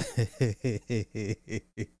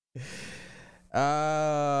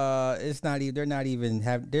 It's not even. They're not even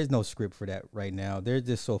have. There's no script for that right now. They're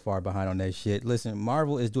just so far behind on that shit. Listen,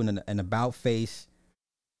 Marvel is doing an about face.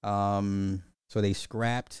 So they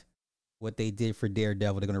scrapped what they did for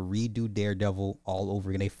Daredevil. They're gonna redo Daredevil all over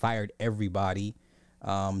again. They fired everybody.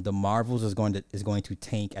 The Marvels is going to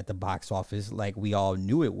tank at the box office like we all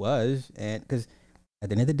knew it was, and because at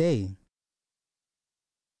the end of the day,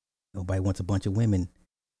 nobody wants a bunch of women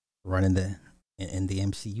running in the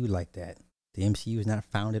MCU like that. The MCU is not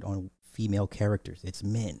founded on female characters. It's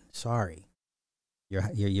men. Sorry.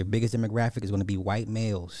 Your biggest demographic is going to be white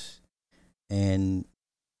males. And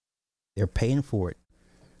they're paying for it.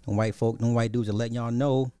 And white dudes are letting y'all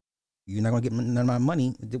know you're not going to get none of my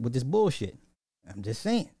money with this bullshit. I'm just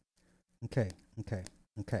saying. Okay.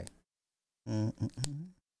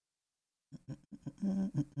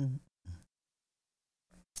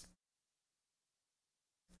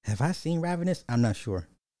 Have I seen Ravenous? I'm not sure.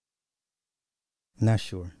 Not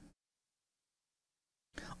sure.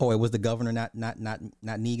 Oh, it was the governor, not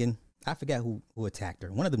Negan. I forgot who attacked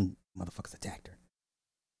her. One of them motherfuckers attacked her.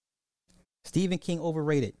 Stephen King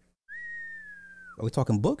overrated. Are we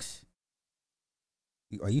talking books?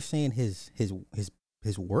 Are you saying his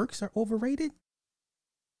works are overrated?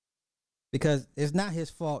 Because it's not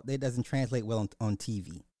his fault that it doesn't translate well on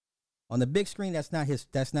TV. On the big screen, it's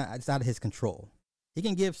out of his control. He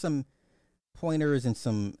can give some pointers and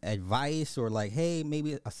some advice or like, hey,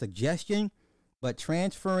 maybe a suggestion, but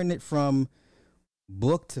transferring it from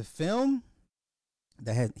book to film,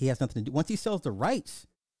 he has nothing to do. Once he sells the rights,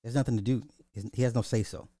 there's nothing to do. He has no say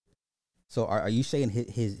so. So are you saying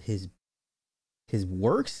his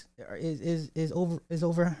works is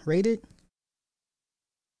overrated?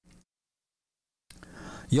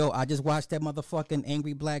 Yo, I just watched that motherfucking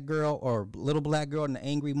Angry Black Girl or Little Black Girl and the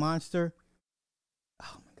Angry Monster.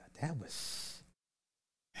 Oh my god, that was.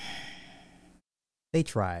 They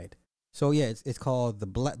tried. So yeah, it's called the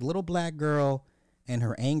Little Black Girl and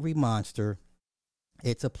Her Angry Monster.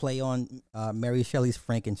 It's a play on Mary Shelley's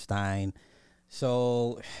Frankenstein.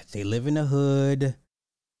 So they live in the hood.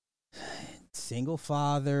 Single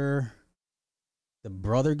father. The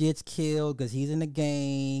brother gets killed because he's in a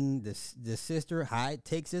gang. The sister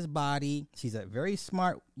takes his body. She's a very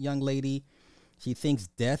smart young lady. She thinks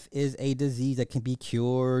death is a disease that can be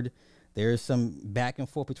cured. There's some back and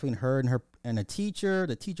forth between her and a teacher.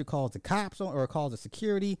 The teacher calls the cops or calls the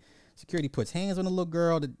security. Security puts hands on the little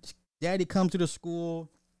girl. The daddy comes to the school.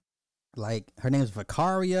 Like, her name's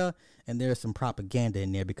Vicaria, and there's some propaganda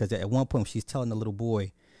in there because at one point she's telling the little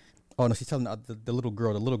boy, oh no, she's telling the little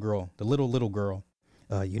girl, the little girl,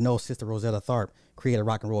 Sister Rosetta Tharpe created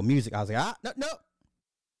rock and roll music. I was like, no.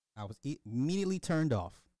 I was immediately turned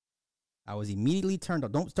off.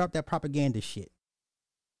 Don't start that propaganda shit.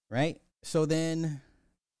 Right? So then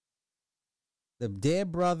the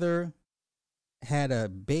dead brother had a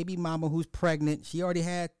baby mama who's pregnant. She already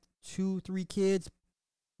had 2-3 kids,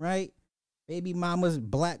 right? Baby mama's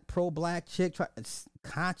pro-black chick,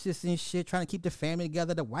 conscious and shit, trying to keep the family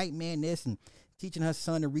together. The white man this and teaching her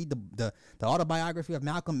son to read the autobiography of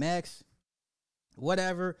Malcolm X.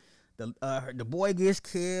 Whatever. The boy gets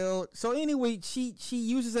killed. So anyway, she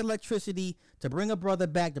uses electricity to bring her brother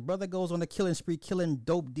back. The brother goes on a killing spree, killing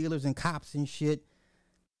dope dealers and cops and shit.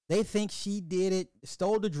 They think she did it,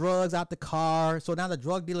 stole the drugs out the car. So now the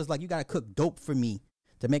drug dealer's like, you gotta cook dope for me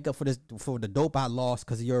to make up for the dope I lost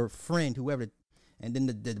because of your friend, whoever. And then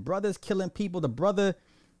the brother's killing people. The brother,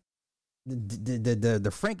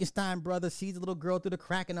 the Frankenstein brother sees the little girl through the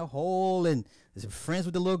crack in a hole and is friends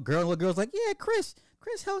with the little girl. The little girl's like, yeah, Chris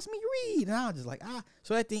helps me read. And I was just like,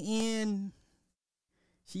 So at the end,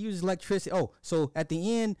 she uses electricity. Oh, so at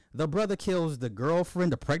the end, the brother kills the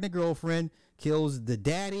girlfriend, the pregnant girlfriend, kills the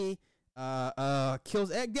daddy,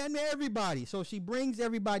 kills everybody. So she brings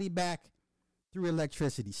everybody back through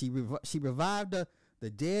electricity. She revived the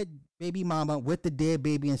dead baby mama with the dead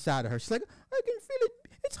baby inside of her. She's like, I can feel it.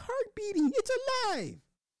 It's heart beating. It's alive.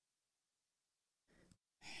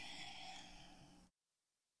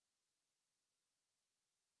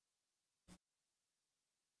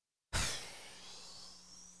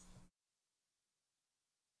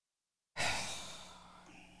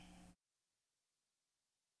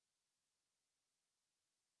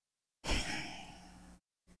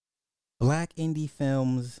 Black indie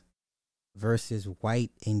films versus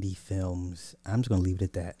white indie films. I'm just going to leave it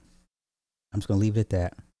at that. I'm just going to leave it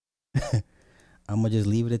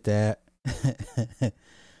at that.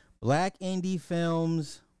 Black indie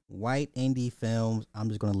films, white indie films. I'm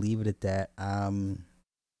just going to leave it at that.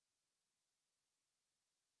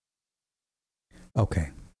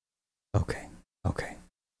 Okay.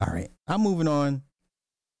 All right. I'm moving on.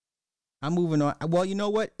 I'm moving on. Well, you know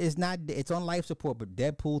what? It's not. It's on life support, but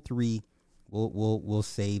Deadpool 3 will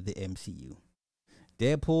save the MCU.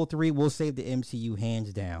 Deadpool 3 will save the MCU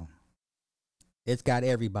hands down. It's got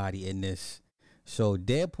everybody in this. So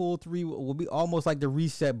Deadpool 3 will be almost like the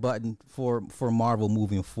reset button for Marvel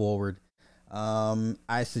moving forward.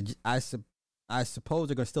 I suppose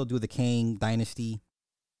they're gonna still do the Kang Dynasty.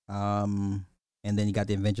 And then you got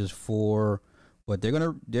the Avengers 4, but they're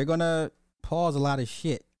gonna pause a lot of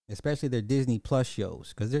shit, especially their Disney Plus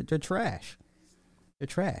shows, because they're trash. They're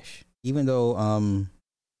trash. Even though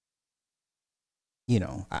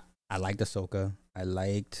I liked Ahsoka. I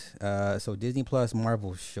liked so Disney Plus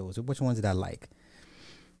Marvel shows. Which ones did I like?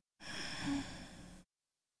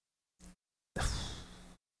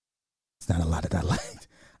 It's not a lot that I liked.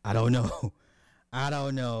 I don't know.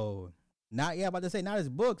 Not about to say not his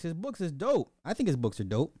books. His books is dope. I think his books are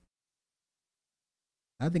dope.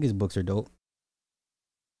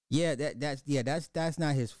 Yeah, that's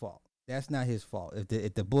not his fault. That's not his fault.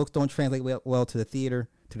 If the books don't translate well to the theater,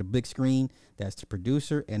 to the big screen, that's the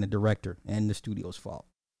producer and the director and the studio's fault.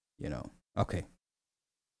 Okay.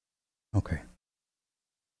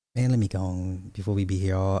 Man, let me go on before we be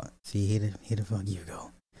here all. See, here the fuck you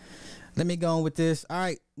go. Let me go on with this. All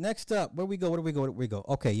right, next up, where we go?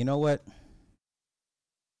 Okay, you know what?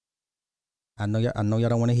 I know y'all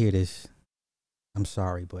don't want to hear this. I'm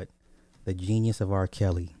sorry, but the genius of R.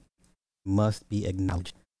 Kelly must be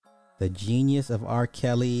acknowledged. The genius of R.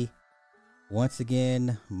 Kelly, once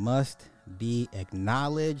again, must be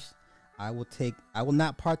acknowledged. I will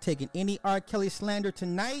not partake in any R. Kelly slander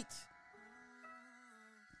tonight.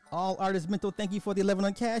 All artists mental, thank you for the 11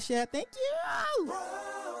 on Cash App. Thank you.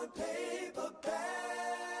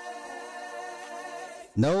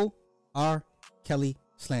 No R. Kelly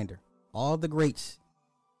slander. All the greats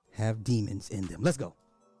have demons in them. Let's go.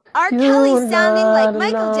 R. Kelly sounding like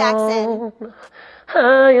Michael Jackson.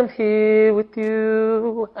 I am here with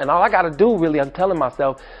you. And all I got to do, really, I'm telling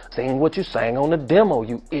myself, sing what you sang on the demo,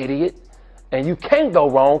 you idiot. And you can't go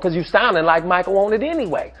wrong because you sounding like Michael on it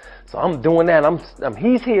anyway. So I'm doing that.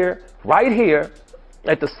 He's here, right here,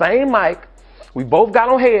 at the same mic. We both got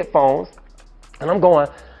on headphones. And I'm going,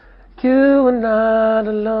 you are not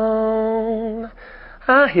alone.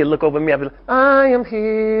 He'll look over at me. I'll be like, I am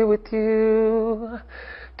here with you.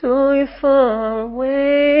 Do you far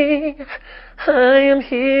away? I am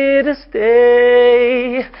here to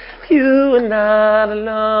stay. You are not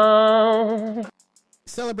alone.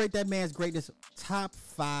 Celebrate that man's greatness. Top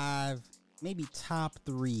 5, maybe top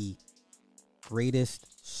 3 greatest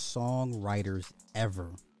songwriters ever.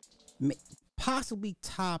 Possibly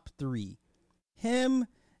top 3. Him,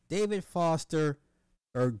 David Foster,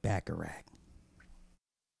 Burt Bacharach.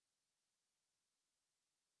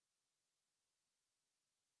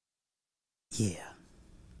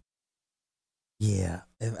 Yeah.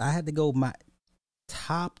 If I had to go my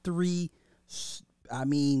top 3, I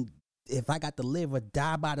mean, if I got to live or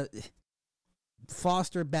die by the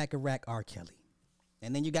Foster, Bacharach, R. Kelly.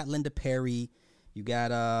 And then you got Linda Perry. You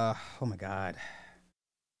got, oh my God.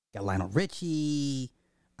 Got Lionel Richie.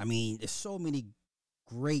 I mean, there's so many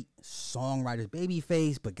great songwriters.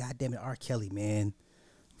 Babyface, but goddamn it, R. Kelly, man.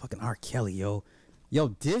 Fucking R. Kelly, yo. Yo,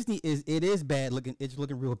 Disney is bad looking. It's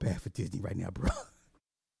looking real bad for Disney right now, bro.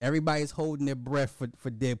 Everybody's holding their breath for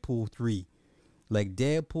Deadpool 3. Like,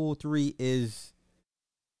 Deadpool 3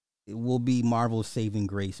 it will be Marvel's saving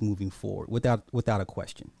grace moving forward without a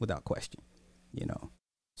question.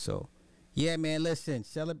 So, yeah, man, listen,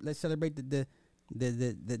 let's celebrate the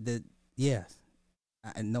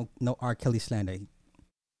no R. Kelly slander.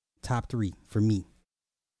 Top 3 for me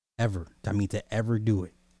ever. I mean, to ever do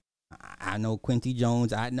it. I know Quincy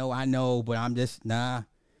Jones. I know, but I'm just nah.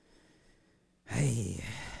 Hey,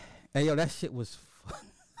 yo, that shit was fun.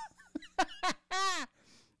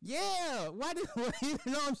 Yeah, you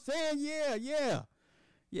know what I'm saying? Yeah.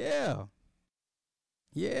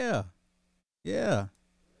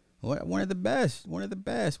 One of the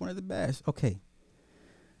best. Okay.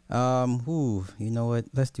 You know what?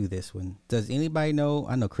 Let's do this one. Does anybody know?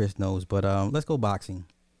 I know Chris knows, but let's go boxing.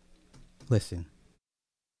 Listen.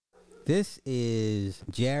 This is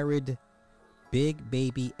Jared Big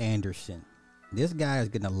Baby Anderson. This guy is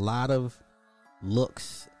getting a lot of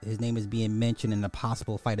looks. His name is being mentioned in a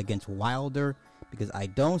possible fight against Wilder, because I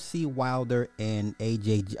don't see Wilder and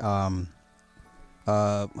AJ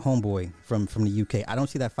homeboy from the UK. I don't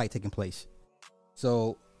see that fight taking place.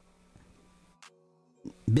 So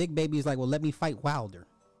Big Baby is like, well, let me fight Wilder.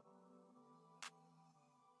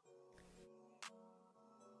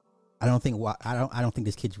 I don't think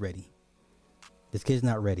this kid's ready. This kid's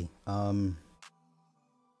not ready.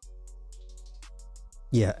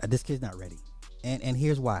 Yeah, this kid's not ready. And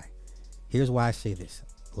here's why. Here's why I say this.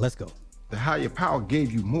 Let's go. The higher power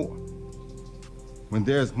gave you more. When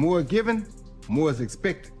there's more given, more is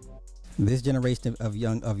expected. This generation of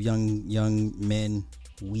young men,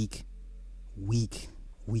 weak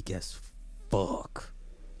as fuck.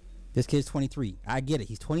 This kid's 23. I get it.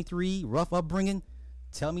 He's 23, rough upbringing.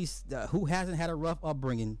 Tell me who hasn't had a rough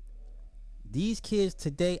upbringing. These kids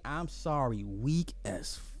today, I'm sorry, weak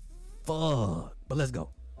as fuck. But let's go.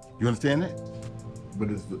 You understand that? But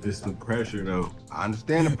it's the pressure, though. I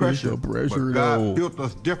understand the pressure. It's the pressure, but God though. built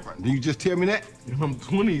us different. Did you just tell me that? I'm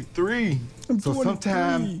 23. So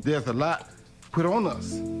sometimes there's a lot put on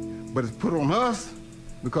us. But it's put on us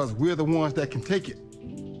because we're the ones that can take it.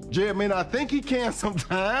 Jared may not think he can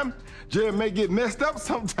sometime. Jared may get messed up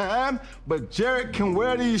sometime, but Jared can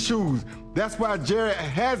wear these shoes. That's why Jared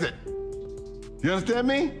has it. You understand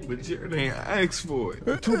me? But Jared ain't asked for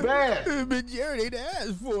it. Too bad. But Jared ain't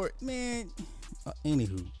asked for it, man.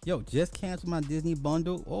 Anywho, yo, just canceled my Disney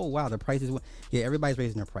bundle. Oh wow, the prices went. Yeah, everybody's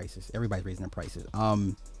raising their prices.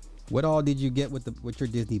 What all did you get with your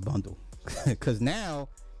Disney bundle? Because now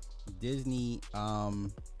Disney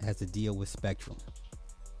has a deal with Spectrum.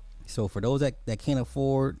 So for those that can't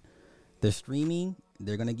afford the streaming,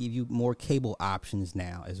 they're gonna give you more cable options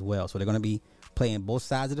now as well. So they're gonna be playing both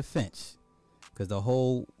sides of the fence. Because the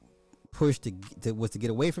whole push was to get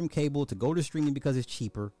away from cable to go to streaming because it's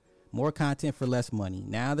cheaper, more content for less money.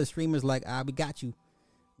 Now the streamers like, we got you.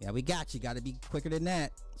 Yeah, we got you. Got to be quicker than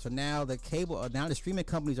that. So now the streaming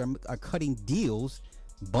companies are cutting deals,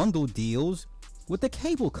 bundle deals with the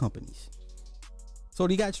cable companies. So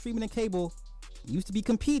you got streaming and cable used to be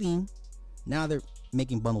competing. Now they're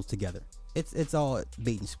making bundles together. It's all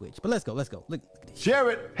bait and switch. But let's go. Look at this.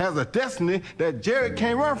 Jared has a destiny that Jared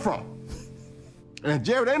can't run from. And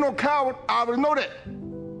Jared ain't no coward. I already know that.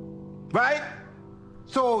 Right?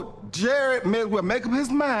 So Jared may as well make up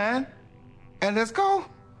his mind and let's go.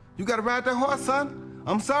 You gotta ride that horse, son.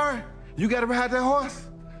 I'm sorry. You gotta ride that horse.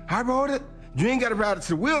 I rode it. You ain't gotta ride it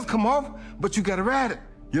till the wheels come off, but you gotta ride it.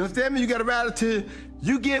 You understand me? You gotta ride it till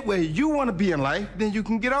you get where you wanna be in life, then you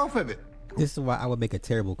can get off of it. This is why I would make a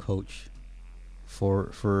terrible coach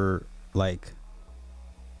for like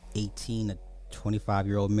 18 to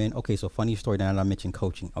 25-year-old men. Okay, so funny story now that I mentioned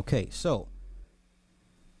coaching. Okay, so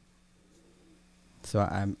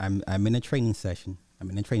I'm in a training session. I'm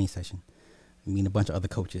meeting a bunch of other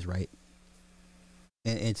coaches, right?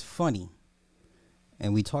 And it's funny.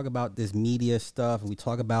 And we talk about this media stuff, and we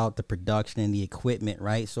talk about the production and the equipment,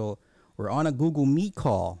 right? So we're on a Google Meet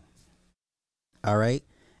call. All right?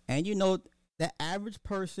 And you know, the average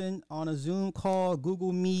person on a Zoom call,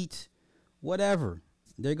 Google Meet, whatever,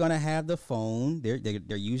 they're gonna have the phone.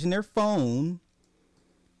 They're using their phone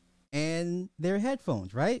and their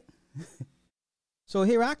headphones, right? So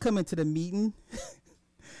here I come into the meeting,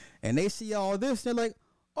 and they see all this. They're like,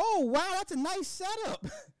 "Oh wow, that's a nice setup."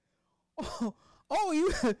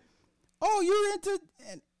 You're into,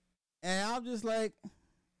 and I'm just like,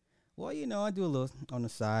 well, you know, I do a little on the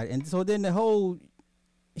side, and so then the whole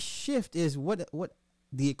shift is what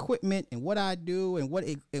the equipment and what I do and what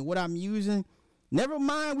I'm using. Never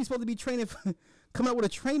mind, we supposed to be training, come up with a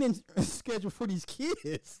training schedule for these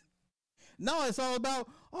kids. No, it's all about,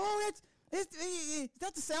 that's the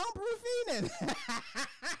soundproofing. And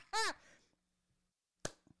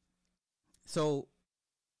so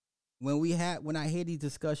when I hear these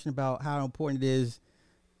discussions about how important it is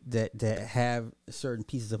that have certain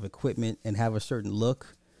pieces of equipment and have a certain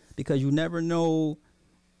look, because you never know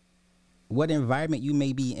what environment you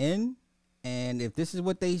may be in, and if this is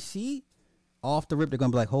what they see, off the rip, they're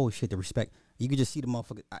gonna be like, "Holy shit!" The respect. You could just see the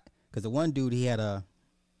motherfucker. Because the one dude, he had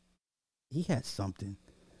something,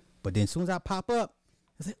 but then as soon as I pop up,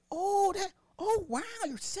 I say, "Oh wow,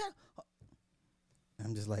 you're set."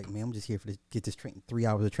 I'm just like, man, I'm just here for get this train. 3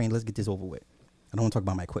 hours of training. Let's get this over with. I don't want to talk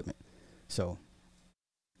about my equipment. So,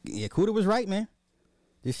 yeah, Kuda was right, man.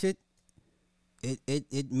 This shit,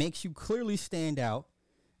 it makes you clearly stand out,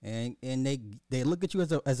 and they look at you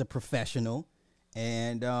as a professional,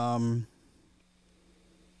 and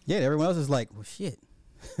yeah, everyone else is like, well, shit.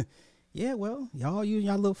 Yeah, well, y'all use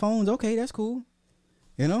y'all little phones. Okay, that's cool.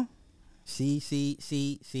 You know? See.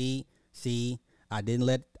 I didn't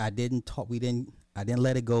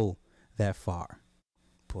let it go that far.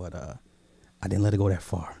 But I didn't let it go that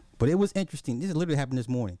far. But it was interesting. This literally happened this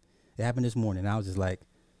morning. It happened this morning. I was just like,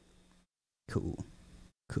 cool.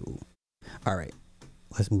 All right,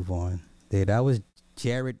 let's move on. There, that was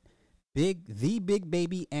Jared, the big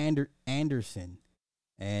baby Anderson.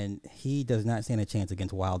 And he does not stand a chance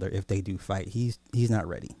against Wilder if they do fight. He's not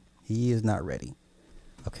ready. He is not ready.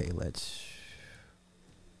 Okay, let's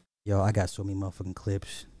Yo, I got so many motherfucking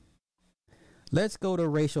clips. Let's go to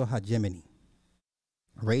racial hegemony.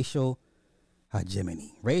 Racial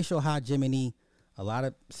hegemony. Racial hegemony, a lot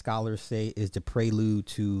of scholars say, is the prelude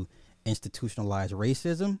to institutionalized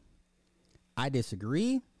racism. I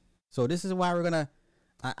disagree. So this is why we're gonna.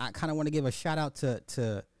 I kind of want to give a shout out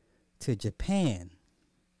to Japan,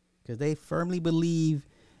 because they firmly believe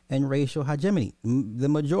in racial hegemony. The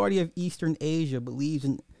majority of Eastern Asia believes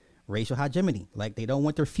in racial hegemony. Like, they don't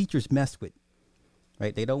want their features messed with.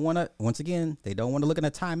 Right? They don't want to. Once again, they don't want to look in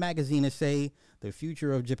a Time magazine and say the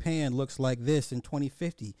future of Japan looks like this in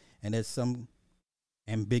 2050, and it's some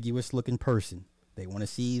ambiguous looking person. They want to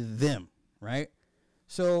see them, right?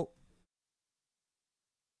 So,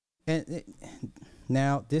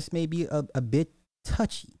 now this may be a bit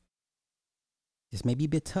touchy. This may be a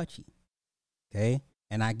bit touchy, okay?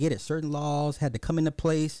 And I get it. Certain laws had to come into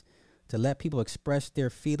place to let people express their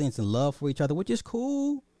feelings and love for each other, which is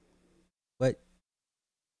cool. But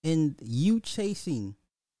in you chasing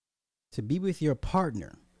to be with your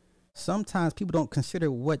partner, sometimes people don't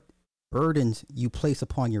consider what burdens you place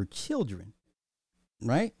upon your children,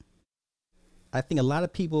 right? I think a lot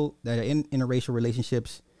of people that are in interracial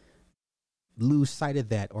relationships lose sight of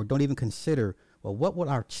that, or don't even consider, well, what would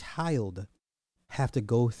our child have to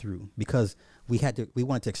go through, because we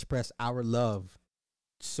wanted to express our love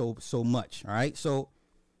so much. All right. So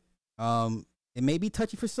it may be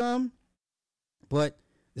touchy for some, but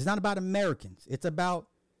it's not about Americans. It's about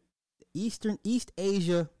East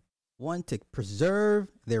Asia want to preserve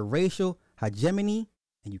their racial hegemony,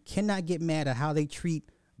 and you cannot get mad at how they treat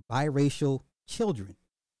biracial children.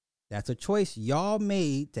 That's a choice y'all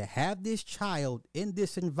made to have this child in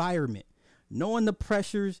this environment, knowing the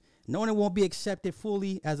pressures, knowing it won't be accepted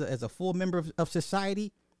fully as a full member of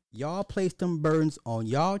society. Y'all placed them burdens on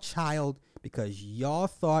y'all child because y'all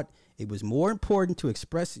thought it was more important to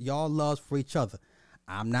express y'all loves for each other.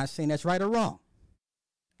 I'm not saying that's right or wrong.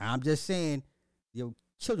 I'm just saying your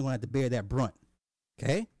children gonna have to bear that brunt.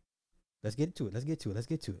 Okay? Let's get to it. Let's get to it.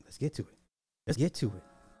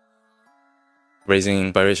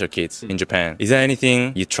 Raising biracial kids in Japan. Is there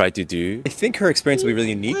anything you try to do? I think her experience will be really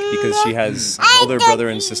unique because she has an older brother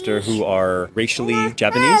and sister who are racially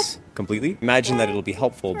Japanese completely. Imagine that it'll be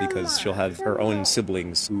helpful because she'll have her own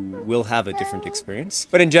siblings who will have a different experience.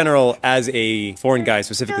 But in general, as a foreign guy,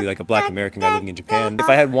 specifically like a Black American guy living in Japan, if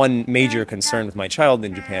I had one major concern with my child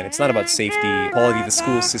in Japan, it's not about safety, quality of the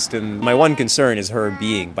school system. My one concern is her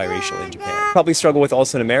being biracial in Japan. Probably struggle with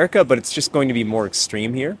also in America, but it's just going to be more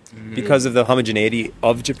extreme here because of the homogeneity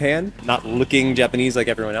of Japan, not looking Japanese like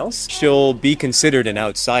everyone else. She'll be considered an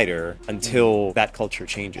outsider until that culture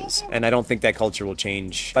changes. And I don't think that culture will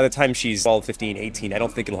change. By the time she's 12, 15, 18, I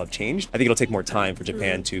don't think it'll have changed. I think it'll take more time for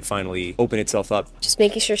Japan to finally open itself up. Just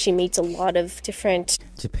making sure she meets a lot of different...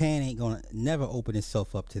 Japan ain't gonna never open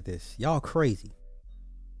itself up to this. Y'all crazy.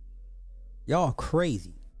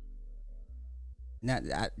 Now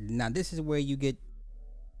this is where you get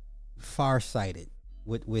farsighted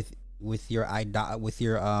with your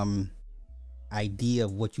idea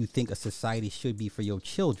of what you think a society should be for your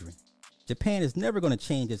children. Japan is never going to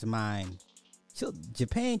change its mind.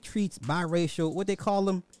 Japan treats biracial, what they call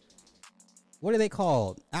them? What are they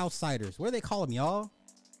called? Outsiders. What do they call them, y'all?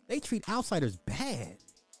 They treat outsiders bad.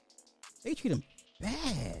 They treat them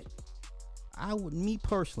bad. Me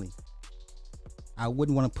personally, I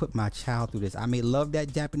wouldn't want to put my child through this. I may love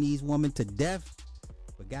that Japanese woman to death,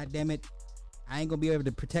 but goddamn it, I ain't gonna be able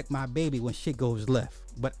to protect my baby when shit goes left.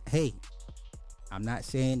 But hey, I'm not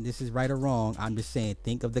saying this is right or wrong. I'm just saying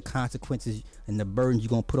think of the consequences and the burdens you're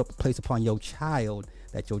gonna place upon your child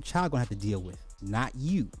that your child gonna have to deal with, not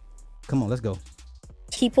you. Come on, let's go.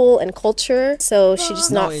 People and culture, so she's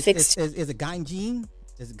just not fixed. It's a gaijin.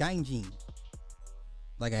 It's a gaijin.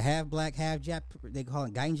 Like a half black, half Jap. They call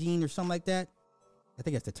it gaijin or something like that. I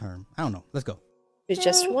think that's the term. I don't know. Let's go. It's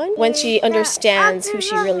just one. When she understands who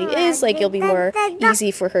she really is, like, it'll be more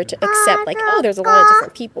easy for her to accept, like, oh, there's a lot of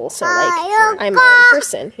different people, so like I'm my own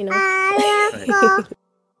person, you know.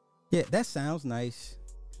 Yeah, that sounds nice.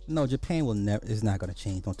 No, Japan is not going to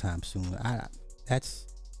change no time soon. That's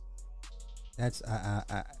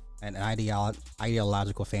an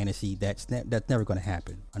ideological fantasy that's never going to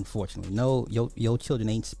happen. Unfortunately, no, your children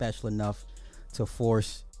ain't special enough to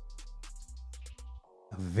force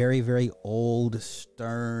a very, very old,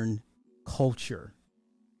 stern culture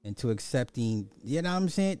into accepting, you know what I'm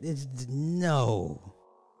saying? No.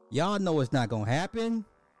 Y'all know it's not gonna happen.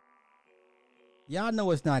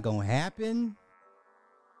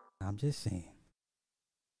 I'm just saying.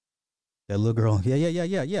 That little girl, yeah.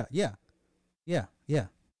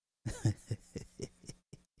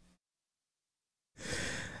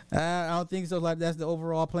 I don't think so. Like that's the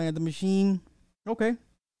overall plan of the machine. Okay.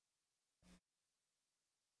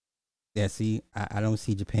 Yeah. See, I don't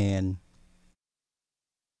see Japan.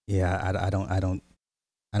 Yeah, I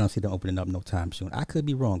don't see them opening up no time soon. I could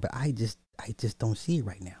be wrong, but I just don't see it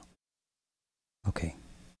right now. Okay.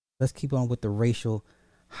 Let's keep on with the racial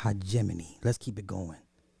hegemony. Let's keep it going.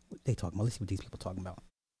 What they talking about?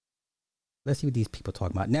 Let's see what these people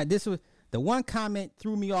talking about. Now, this was the one comment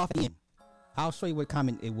threw me off. I'll show you what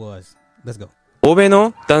comment it was. Let's go. 欧米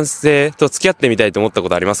の男性と付き合ってみたいと思ったこ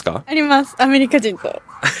とありますか？あります。アメリカ人と。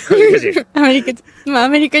アメリカ人。ア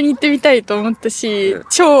メリカに行ってみたいと思ったし、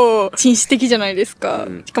超紳士的じゃないですか。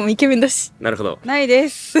しかもイケメンだし。なるほど。ないで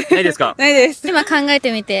す。ないですか？ないです。今考え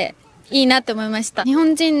てみていいなって思いました。日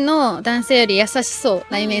本人の男性より優しそう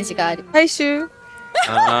なイメージがある。大衆。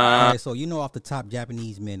Okay, so you know off the top,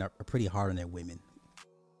 Japanese men are pretty hard on their women.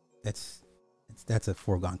 That's a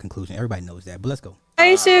foregone conclusion. Everybody knows that. But let's go.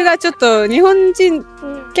 大衆がちょっと日本人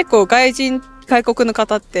結構外国の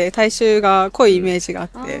方って大衆が濃いイメージがあ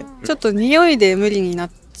ってちょっと匂いで無理にな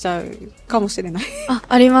っちゃうかもしれない。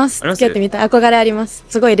あります。付き合ってみたい。憧れあります。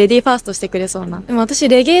すごいレディーファーストしてくれそうな。でも私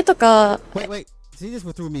レゲエとか。Wait. See, this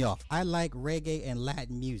what threw me off. I like reggae and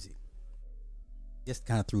Latin music. Just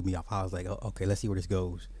kind of threw me off. I was like, oh, okay, let's see where this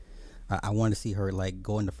goes. I wanted to see her like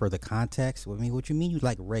go into further context. I mean, what you mean you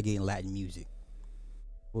like reggae and Latin music?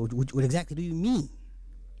 What exactly do you mean?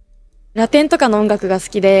 ラテンとかの音楽が好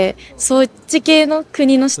きで、そっち系の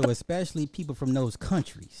国の人。So especially people from those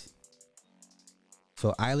countries.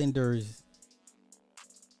 So islanders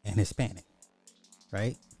and Hispanic,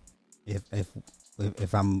 right?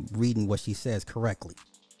 If I'm reading what she says correctly,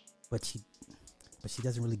 but she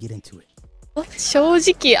doesn't really get into it. 正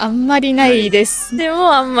直あんまりないです。で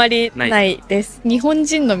もあんまりないです。日本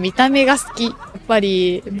人の見た目が好き。やっぱ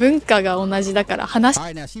り文化が同じだから話。All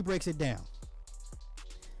right, now she breaks it down.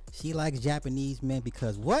 She likes Japanese men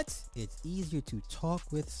because what? It's easier to talk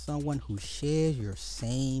with someone who shares your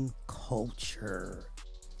same culture.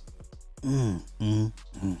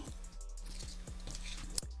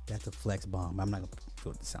 That's a flex bomb. I'm not gonna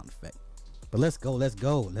put the sound effect. But let's go.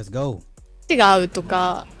 違うと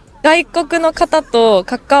か。外国の方と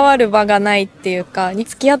関わる場がないっていうか、に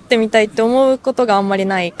付き合ってみたいって思うことがあんまり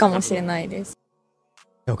ないかもしれないです。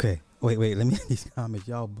Okay, wait, let me read these comments.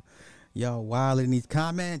 Y'all wild in these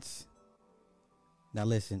comments. Now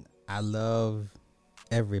listen, I love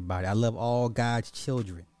everybody. I love all God's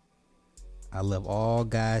children.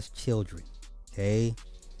 Okay?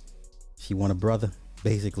 She want a brother,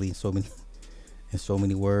 basically, in so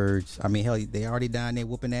many words. I mean, hell, they already down there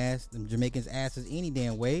whooping ass. Them Jamaicans' asses any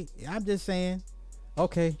damn way. I'm just saying.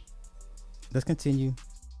 Okay. Let's continue.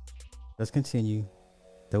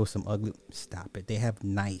 There was some ugly. Stop it. They have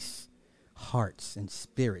nice hearts and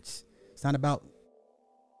spirits. It's not about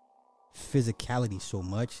physicality so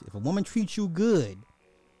much. If a woman treats you good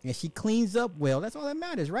and she cleans up well, that's all that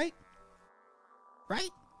matters, right?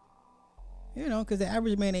 Right? You know, because the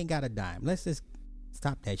average man ain't got a dime. Let's just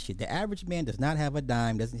stop that shit. The average man does not have a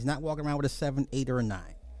dime. He's not walking around with a 7, 8, or a 9.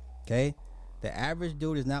 Okay? The average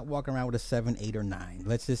dude is not walking around with a 7, 8, or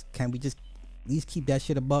 9. Can we just at least keep that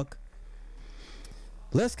shit a buck?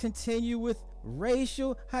 Let's continue with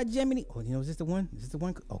racial hegemony. Oh, you know, is this the one?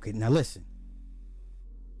 Okay, now listen.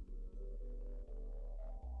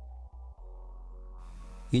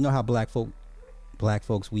 You know how black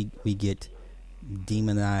folks we get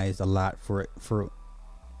demonized a lot for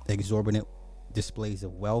exorbitant displays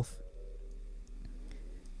of wealth.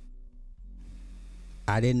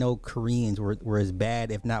 I didn't know Koreans were as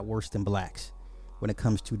bad, if not worse, than blacks when it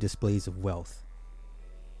comes to displays of wealth.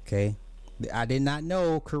 Okay? I did not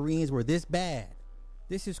know Koreans were this bad.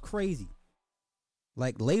 This is crazy.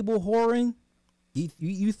 Like label whoring.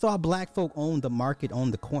 You thought black folk owned the market,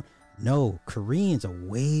 owned the corn. No, Koreans are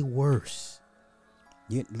way worse.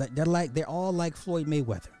 They're all like Floyd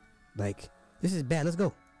Mayweather. Like, this is bad. Let's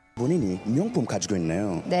go. 본인이 명품 가지고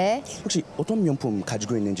있나요? 네. 혹시 어떤 명품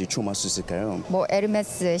가지고 있는지 추모할 수 있을까요? 뭐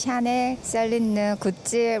에르메스, 샤넬, 셀린느,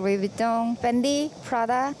 구찌, 루이비통, 밴디,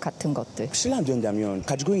 프라다 같은 것들. 실례 안 된다면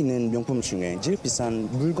가지고 있는 명품 중에 제일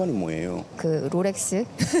비싼 물건이 뭐예요? 그 롤렉스.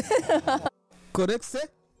 롤렉스?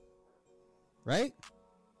 Right?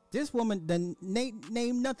 This woman done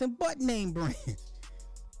name nothing but name brands.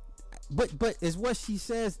 But it's what she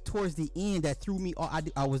says towards the end that threw me off.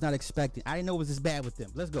 I was not expecting. I didn't know it was this bad with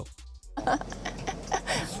them. Let's go.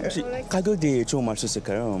 혹시 가격대 좀 알 수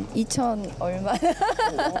있을까요? 2,000 얼마?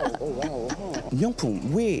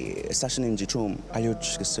 명품 왜 사시는지 좀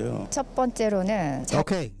알려주시겠어요? 첫 번째로는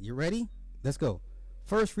Okay, you ready? Let's go.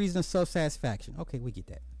 First reason of self-satisfaction. Okay, we get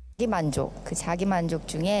that. 자기 만족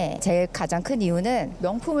중에 제일 가장 큰 이유는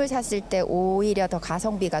명품을 샀을 때 오히려 더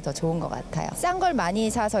가성비가 더 좋은 것 같아요. 싼 걸 많이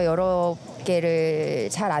사서 여러 개를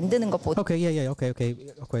잘 안 드는 것보다. Okay, yeah,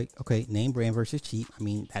 okay. Name brand versus cheap. I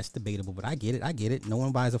mean, that's debatable, but I get it. No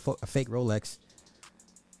one buys a fake Rolex.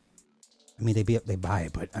 I mean, they buy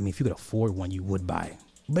it, but I mean, if you could afford one, you would buy it.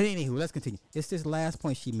 But anywho, let's continue. It's this last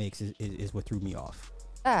point she makes is what threw me off.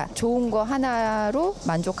 좋은 거 하나로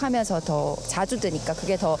만족하면서 더 자주 드니까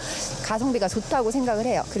그게 더 가성비가 좋다고 생각을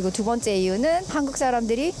해요. 그리고 두 번째 이유는 한국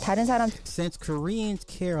사람들이 다른 사람 Since Koreans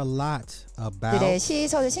care a lot about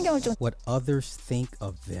시선을 신경을 좀 what others think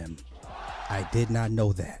of them. I did not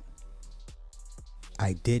know that.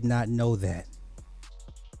 I did not know that.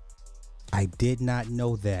 I did not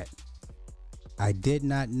know that. I did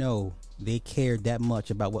not know they cared that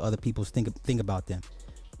much about what other people think about them.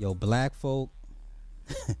 Yo, black folk,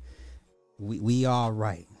 we all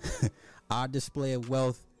right. Our display of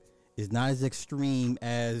wealth is not as extreme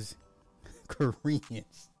as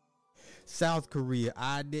Koreans. South Korea,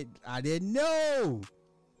 I didn't know.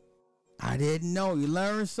 I didn't know. You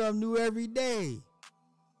learn something new every day,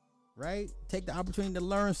 right? Take the opportunity to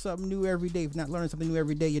learn something new every day. If you're not learning something new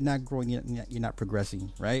every day, you're not growing. You're not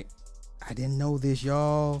progressing, right? I didn't know this,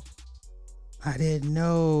 y'all. I didn't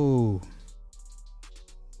know.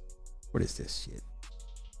 What is this shit?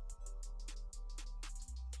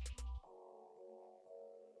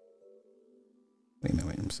 Wait a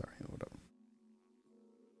minute, I'm sorry. Hold up.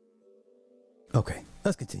 Okay,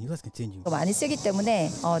 let's continue. 많이 쓰기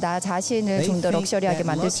때문에 나 자신을 좀 더 럭셔리하게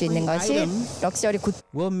만들 수 있는 것이 럭셔리 굿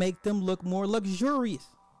will make them look more luxurious.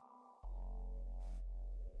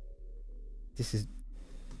 This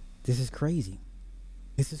is crazy.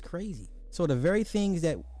 This is crazy. So the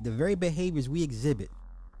very behaviors we exhibit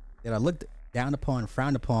that are looked down upon,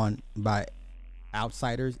 frowned upon by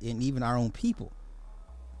outsiders and even our own people,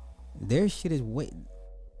 their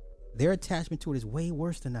attachment to it is way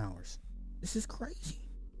worse than ours. This is crazy.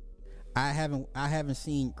 I haven't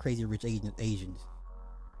seen Crazy Rich Asians.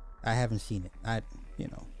 I haven't seen it.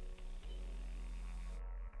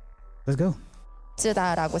 Let's go.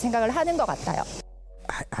 쓰다라고 생각을 하는 것 같아요.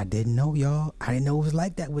 I didn't know, y'all. I didn't know it was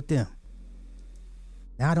like that with them.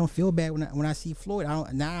 Now I don't feel bad when I see Floyd.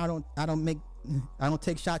 I don't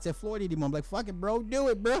take shots at Floyd anymore. I'm like, fuck it, bro. Do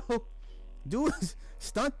it, bro. Do it.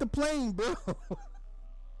 Stunt the plane, bro.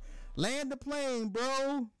 Land the plane,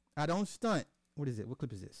 bro. I don't stunt. What is it? What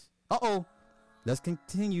clip is this? Uh-oh. Let's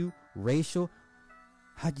continue. Racial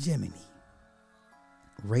hegemony.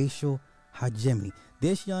 Racial hegemony.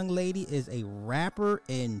 This young lady is a rapper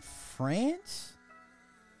in France.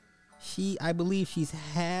 I believe she's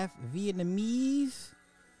half Vietnamese.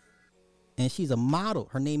 And she's a model.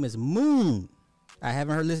 Her name is Moon. I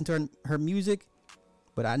haven't listened to her music,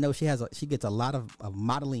 but I know she gets a lot of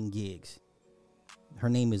modeling gigs. Her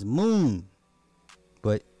name is Moon.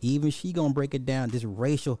 But even she gonna break it down, this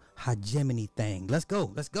racial hegemony thing. Let's go.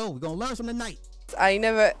 We're gonna learn something tonight. I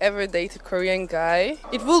never ever date a Korean guy.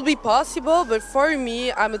 It will be possible, but for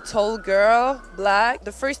me, I'm a tall girl, black.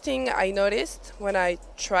 The first thing I noticed when I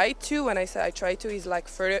said I tried to, is like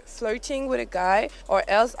flirting with a guy, or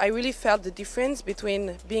else I really felt the difference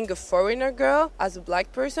between being a foreigner girl as a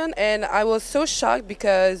black person. And I was so shocked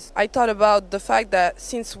because I thought about the fact that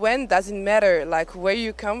since when doesn't matter, like where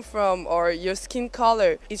you come from or your skin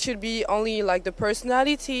color. It should be only like the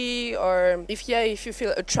personality, or if you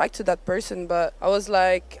feel attracted to that person. But I was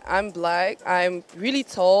like, I'm black, I'm really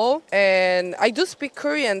tall, and I do speak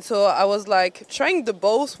Korean, so I was like trying the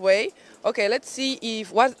both way. Okay, let's see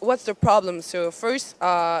if what's the problem. So first,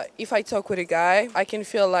 if I talk with a guy, I can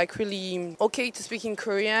feel like really okay to speak in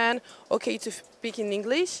Korean, okay to speak in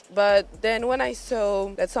English. But then when I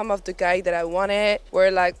saw that some of the guys that I wanted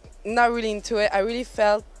were like not really into it, I really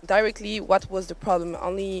felt directly what was the problem,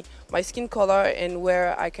 only my skin color and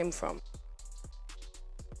where I came from.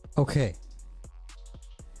 Okay.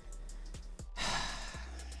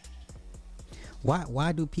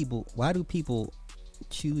 Why do people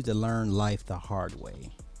choose to learn life the hard way?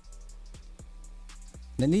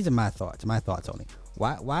 And these are my thoughts only.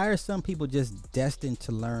 Why are some people just destined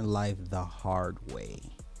to learn life the hard way?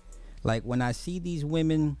 Like when I see these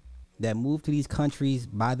women that move to these countries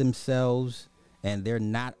by themselves and they're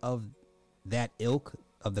not of that ilk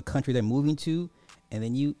of the country they're moving to, and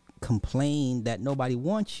then you complain that nobody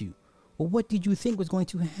wants you. Well, what did you think was going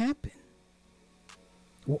to happen?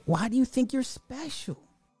 Why do you think you're special?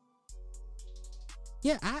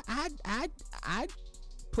 Yeah, I'd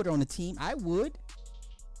put her on the team. I would.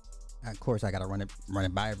 Of course, I gotta run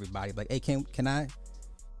it by everybody. Like, hey, can I?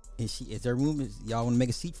 Is there room? Y'all want to make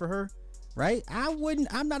a seat for her? Right? I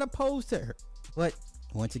wouldn't. I'm not opposed to her. But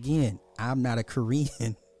Once again, I'm not a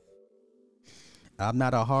Korean. I'm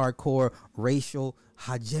not a hardcore racial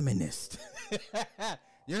hegemonist.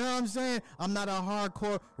 You know what I'm saying? I'm not a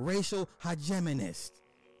hardcore racial hegemonist.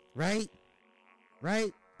 Right?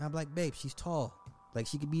 I'm like, babe, she's tall. Like,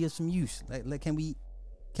 she could be of some use. Like,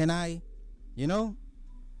 can I, you know?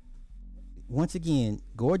 Once again,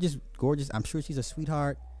 gorgeous. I'm sure she's a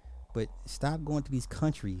sweetheart, but stop going to these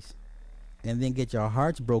countries and then get your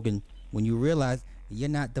hearts broken when you realize you're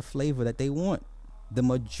not the flavor that they want. The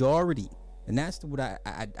majority, and that's what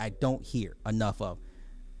I don't hear enough of.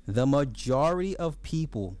 The majority of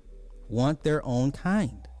people want their own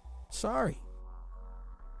kind. Sorry.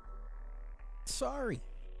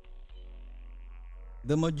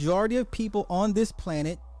 The majority of people on this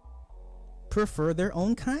planet prefer their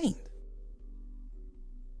own kind.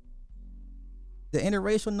 The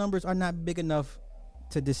interracial numbers are not big enough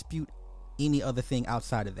to dispute any other thing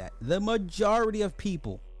outside of that. The majority of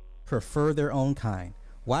people prefer their own kind.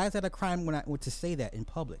 Why is that a crime when I were to say that in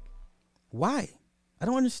public? Why? I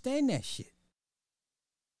don't understand that shit.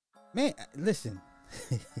 Man, listen.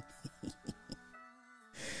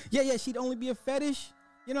 Yeah, she'd only be a fetish.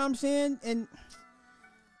 You know what I'm saying? And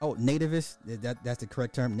nativist. That's the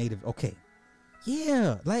correct term. Native. Okay.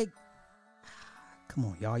 Yeah, like, come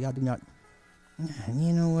on, y'all do not.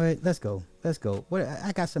 You know what? Let's go. What?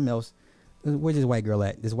 I got something else. Where's this white girl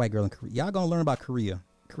at? This white girl in Korea. Y'all gonna learn about Korea.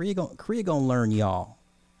 Korea gonna learn y'all.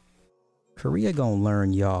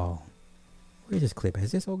 Where's this clip?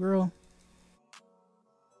 Is this old girl?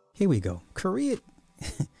 Here we go. Korea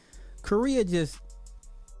just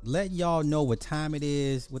let y'all know what time it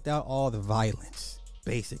is without all the violence.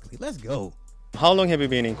 Basically, let's go. How long have you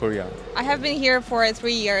been in Korea? I have been here for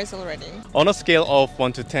 3 years already. On a scale of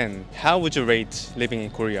 1 to 10, how would you rate living in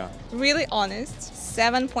Korea? Really honest,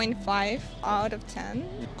 7.5 out of 10.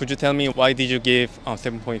 Could you tell me why did you give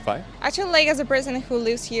 7.5? Actually, like, as a person who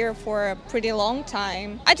lives here for a pretty long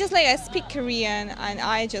time, I speak Korean and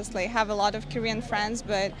I just like have a lot of Korean friends,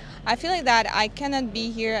 but I feel like that I cannot be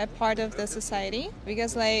here a part of the society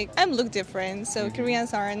because like I'm look different, so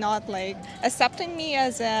Koreans are not like accepting me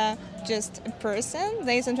as a just a person.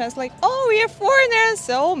 They sometimes like, oh, we are foreigners,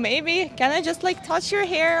 so maybe can I just like touch your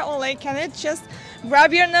hair or like can I just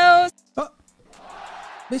grab your nose?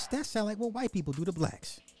 Bitch, that sound like what white people do to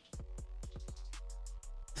blacks.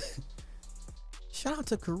 Shout out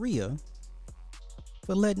to Korea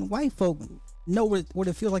for letting white folk know what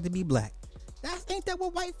it feels like to be black. Ain't that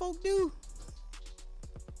what white folk do?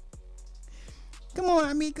 Come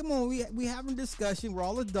on. We having a discussion. We're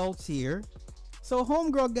all adults here. So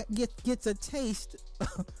homegirl gets a taste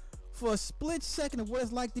for a split second of what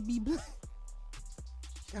it's like to be black.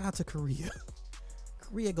 Shout out to Korea.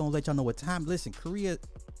 Korea gonna let y'all know what time. Listen, Korea,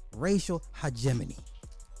 racial hegemony.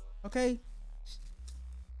 Okay?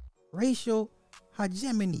 Racial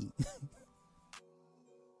hegemony.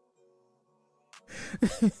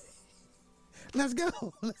 Let's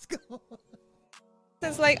go.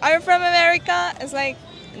 It's like, are you from America? It's like,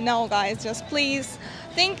 no guys, just please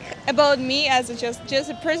think about me as just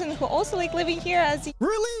a person who also like living here as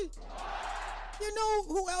Really? You know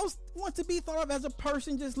who else wants to be thought of as a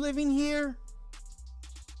person just living here?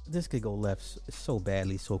 This could go left so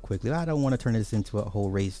badly so quickly. I don't want to turn this into a whole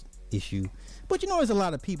race issue. But you know, there's a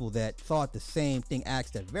lot of people that thought the same thing,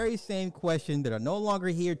 asked that very same question, that are no longer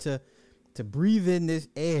here to breathe in this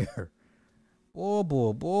air. Boy,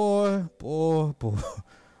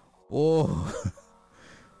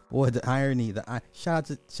 the irony.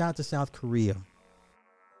 Shout out to South Korea,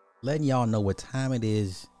 letting y'all know what time it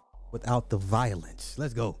is without the violence.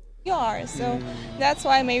 Let's go. you are. So that's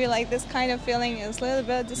why maybe like this kind of feeling is a little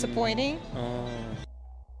bit disappointing.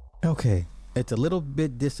 Okay, it's a little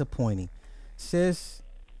bit disappointing. Sis,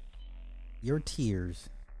 your tears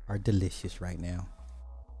are delicious right now.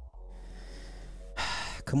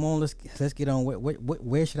 Come on, let's get on.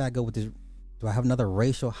 Where should I go with this? Do I have another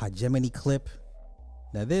racial hegemony clip?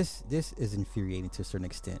 Now this is infuriating to a certain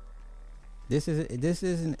extent. This is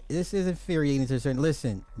infuriating to a certain.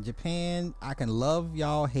 Listen, Japan, I can love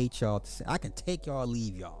y'all, hate y'all. I can take y'all,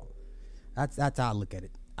 leave y'all. That's how I look at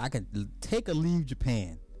it. I can take or leave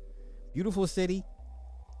Japan. Beautiful city,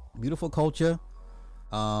 beautiful culture,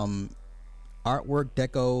 artwork,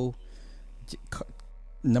 deco,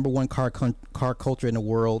 number one car culture in the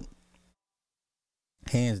world,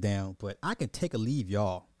 hands down. But I could take or leave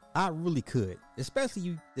y'all. I really could, especially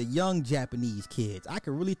you, the young Japanese kids. I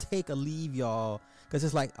could really take or leave y'all, because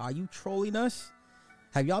it's like, are you trolling us?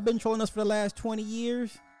 Have y'all been trolling us for the last 20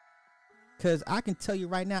 years? Because I can tell you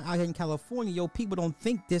right now, out here in California, people don't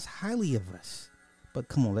think this highly of us. But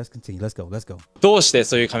come on, let's continue. Let's go. どうして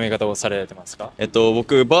そういう髪型をされてますか？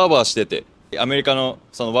僕バーバーしてて、アメリカの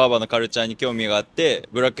そのバーバーのカルチャーに興味があって、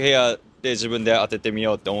ブラックヘアで自分で当ててみ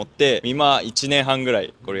ようって思って、今1年半ぐら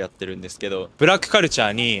いこれやってるんですけど。ブラックカルチャ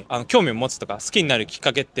ーに興味を持つとか好きになるきっ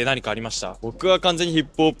かけって何かありました？僕は完全にヒッ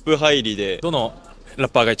プホップ入りで。どのラッ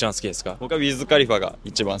パーが一番好きですか？僕はウィズ・カリファが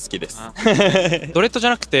一番好きです。ドレッドじゃ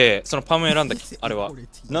なくてそのパーム選んだあれは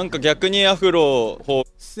なんか逆にアフロを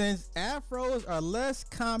Since afros are less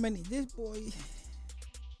common, this boy.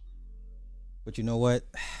 But you know what?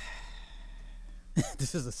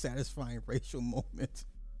 This is a satisfying racial moment.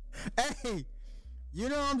 Hey, you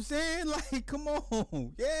know what I'm saying? Like, come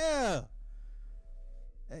on, yeah.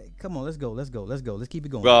 Hey, come on, let's go. Let's keep it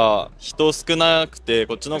going. が人少なくて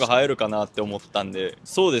こっちの方が映えるかなって思ったんで、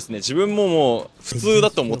そうですね。自分ももう普通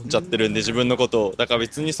だと思っちゃってるんで、自分のことを。だから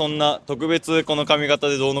別にそんな特別この髪型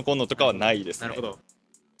でどうのこうのとかはないですね。なるほど。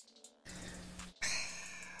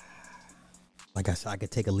Like I said, I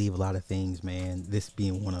could take a leave a lot of things, man. This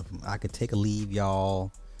being one of them. I could take a leave, y'all.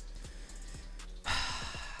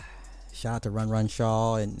 Shout out to Run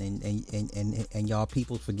Shaw and y'all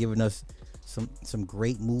people for giving us some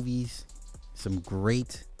great movies, some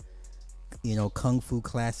great, kung fu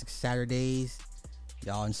classic Saturdays.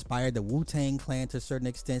 Y'all inspired the Wu-Tang Clan to a certain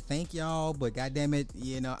extent. Thank y'all, but goddamn it,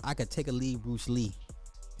 I could take a leave Bruce Lee.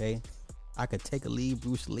 Okay, I could take a leave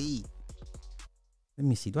Bruce Lee. Let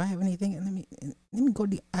me see. Do I have anything? Let me go.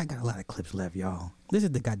 I got a lot of clips left, y'all. This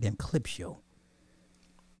is the goddamn clip show.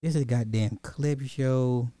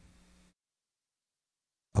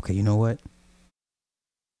 Okay, you know what?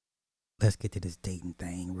 Let's get to this dating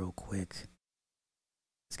thing real quick.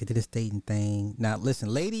 Now, listen,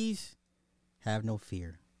 ladies, have no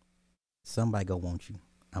fear. Somebody gonna want you.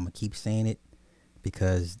 I'm gonna keep saying it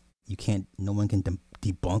because no one can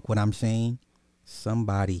debunk what I'm saying.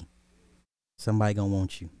 Somebody gonna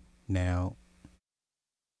want you. Now,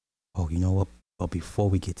 oh, you know what? But before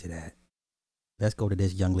we get to that, let's go to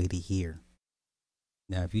this young lady here.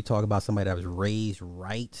 Now, if you talk about somebody that was raised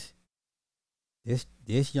right,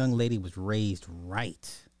 this young lady was raised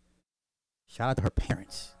right. Shout out to her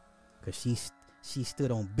parents, because she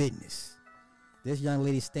stood on business. This young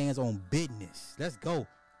lady stands on business. Let's go.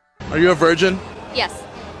 Are you a virgin? Yes.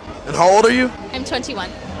 And how old are you? I'm 21.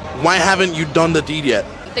 Why haven't you done the deed yet?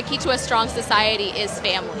 The key to a strong society is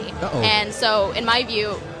family. And so, in my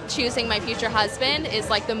view, choosing my future husband is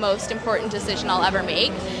like the most important decision I'll ever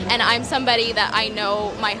make. And I'm somebody that I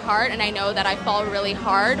know my heart, and I know that I fall really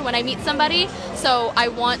hard when I meet somebody. So I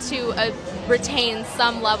want to retain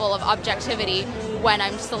some level of objectivity when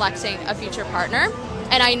I'm selecting a future partner.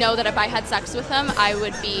 And I know that if I had sex with them, I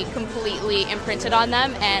would be completely imprinted on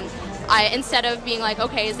them. And instead of being like,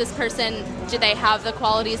 okay, is this person, do they have the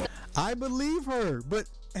qualities? I believe her, but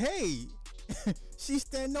hey, she's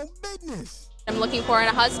standing on business. I'm looking for in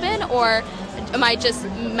a husband, or am I just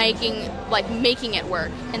making it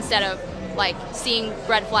work instead of like seeing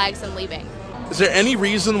red flags and leaving? Is there any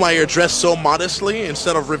reason why you're dressed so modestly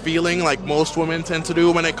instead of revealing like most women tend to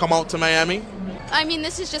do when they come out to Miami? I mean,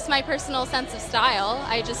 this is just my personal sense of style.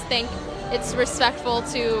 I just think it's respectful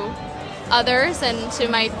to others and to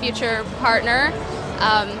my future partner,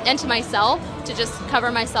 and to myself, to just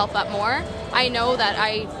cover myself up more. I know that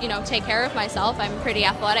I, take care of myself. I'm pretty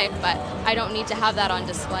athletic, but I don't need to have that on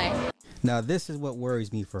display. Now, this is what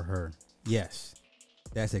worries me for her. Yes,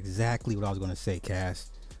 that's exactly what I was going to say,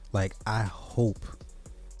 Cass. Like, I hope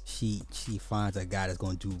she finds a guy that's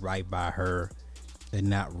going to do right by her and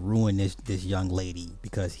not ruin this young lady,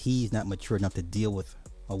 because he's not mature enough to deal with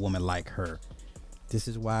a woman like her. This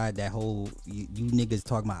is why that whole you niggas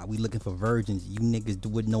talking about we looking for virgins. You niggas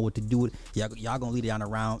wouldn't know what to do with y'all gonna lead it down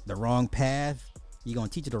around the wrong path. You're gonna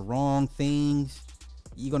teach her the wrong things.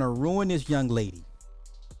 You're gonna ruin this young lady.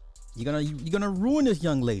 You're gonna ruin this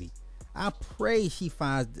young lady. I pray she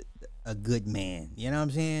finds a good man. You know what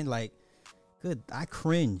I'm saying? Like, good. I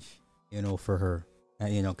cringe, for her.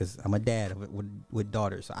 Because I'm a dad with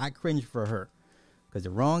daughters, so I cringe for her. Because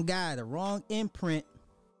the wrong guy, the wrong imprint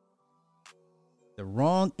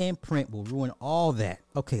will ruin all that.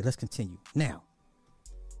 Okay, let's continue. Now,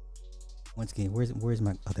 once again, where's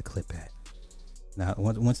my other clip at? Now,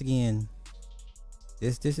 once again,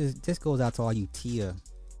 this goes out to all you Tia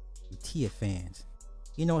fans.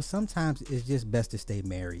 Sometimes it's just best to stay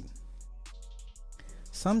married.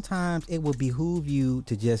 Sometimes it will behoove you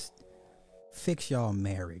to just fix y'all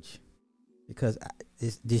marriage, because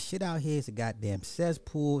this shit out here is a goddamn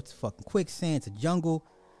cesspool. It's fucking quicksand. It's a jungle.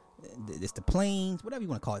 It's the plains, whatever you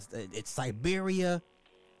want to call it. It's Siberia.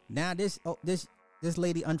 Now this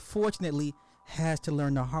lady unfortunately has to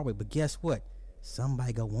learn the hard way. But guess what?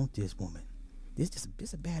 Somebody gonna want this woman.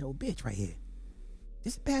 This a bad old bitch right here.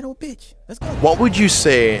 This is a bad old bitch. Let's go. What would you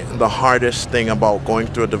say the hardest thing about going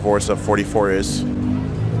through a divorce at 44 is?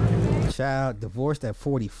 Child, divorced at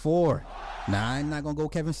 44. Nah, I'm not gonna go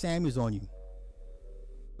Kevin Samuels on you.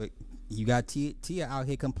 But you got Tia out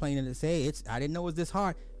here complaining and say, I didn't know it was this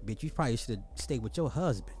hard. Bitch, you probably should have stayed with your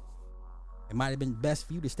husband. It might have been best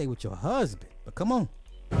for you to stay with your husband. But come on.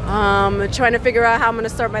 Trying to figure out how I'm gonna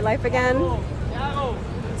start my life again.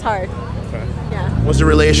 It's hard. Okay. Yeah. Was the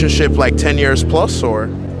relationship like 10 years plus, or?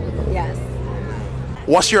 Yes.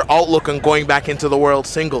 What's your outlook on going back into the world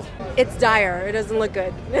single? It's dire. It doesn't look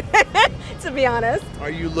good, to be honest. Are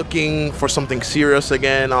you looking for something serious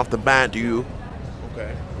again off the bat? Do you?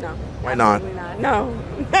 Okay. No. Why not? Not. No.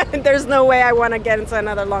 There's no way I want to get into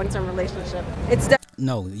another long-term relationship. It's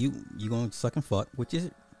no. You gonna suck and fuck, which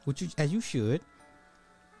as you should,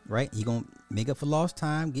 right? You gonna make up for lost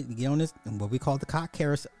time, get on this what we call the cock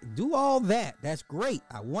carousel. Do all that. That's great.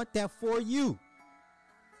 I want that for you.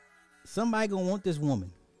 Somebody gonna want this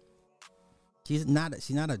woman. She's not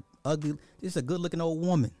a ugly. This is a good looking old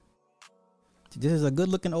woman. This is a good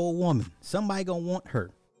looking old woman. Somebody gonna want her.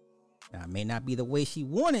 Now, it may not be the way she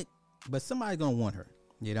wanted, but somebody's gonna want her.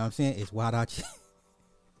 You know what I'm saying? It's wild out here.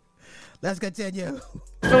 Let's continue.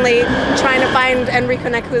 definitely trying to find and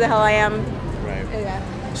reconnect who the hell I am. Right.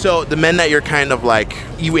 Yeah. So the men that you're kind of like,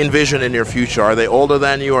 you envision in your future, are they older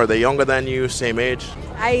than you? Are they younger than you? Same age?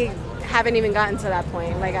 I haven't even gotten to that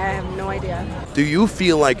point. Like, I have no idea. Do you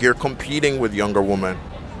feel like you're competing with younger women?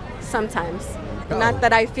 Sometimes. Not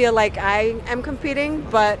that I feel like I am competing,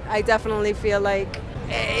 but I definitely feel like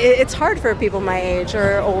it's hard for people my age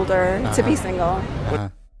or older to be single.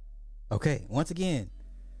 Okay, once again,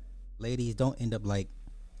 ladies, don't end up like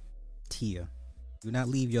Tia. Do not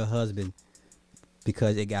leave your husband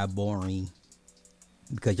because it got boring,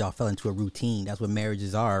 because y'all fell into a routine. That's what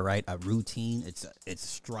marriages are, right? A routine. It's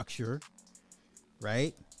structure,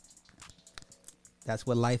 right? That's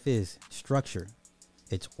what life is. Structure.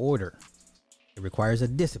 It's order. It requires a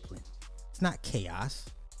discipline. It's not chaos.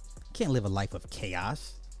 You can't live a life of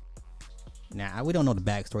chaos. Now, we don't know the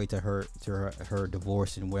backstory to her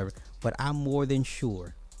divorce and whatever, but I'm more than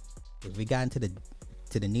sure if we got into the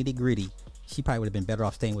nitty gritty, she probably would have been better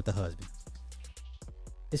off staying with the husband.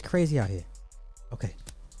 It's crazy out here. Okay.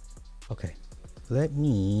 Let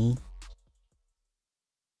me.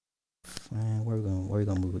 Where we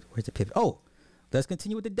gonna move? Where's the pivot? Oh, let's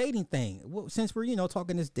continue with the dating thing. Well, since we're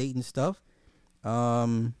talking this dating stuff,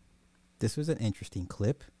 this was an interesting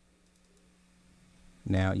clip.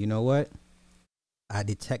 Now, you know what? I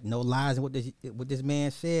detect no lies in what this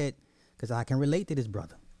man said, because I can relate to this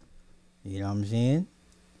brother. You know what I'm saying?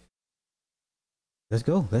 Let's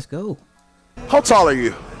go. How tall are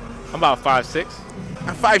you? I'm about 5'6".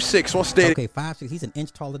 I'm 5'6". What's dating? Okay, 5'6". He's an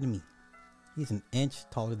inch taller than me. Let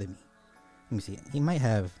me see. He might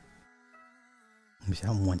have. Let me see.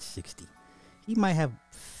 I'm 160. He might have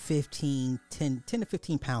 10 to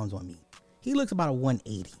 15 pounds on me. He looks about a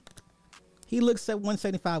 180. He looks at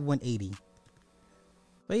 175, 180.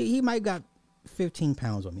 But he might got 15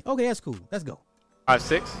 pounds on me. Okay, that's cool. Let's go.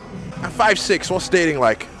 5'6". I'm 5'6". What's dating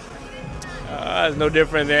like? It's no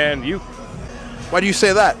different than you. Why do you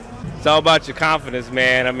say that? It's all about your confidence,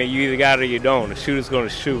 man. I mean, you either got it or you don't. The shooter's going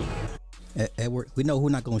to shoot. Edward, we know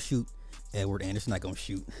who's not going to shoot. Edward Anderson not going to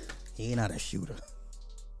shoot. He ain't not a shooter.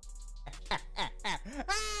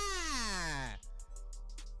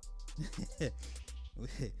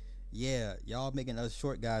 Yeah, y'all making us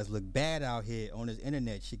short guys look bad out here on this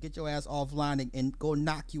internet. Shit, get your ass offline and go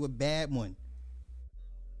knock you a bad one.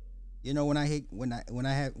 You know, when I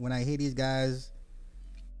hear these guys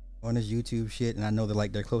on this YouTube shit, and I know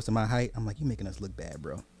they're close to my height, I'm like, you making us look bad,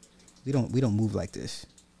 bro. We don't move like this.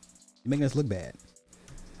 You're making us look bad.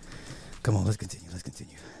 Come on, let's continue.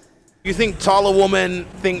 You think taller women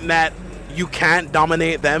think that you can't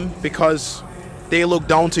dominate them because they look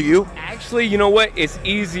down to you? Actually, you know what? It's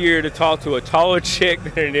easier to talk to a taller chick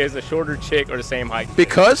than it is a shorter chick or the same height.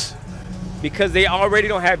 Because? Because they already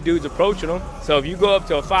don't have dudes approaching them. So if you go up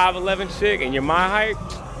to a 5'11" chick and you're my height,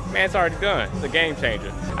 man, it's already done. It's a game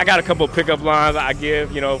changer. I got a couple of pickup lines I give,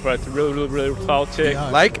 for a really tall chick.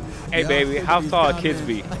 Like? Hey, baby, how tall kids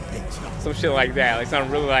be? Some shit like that. Like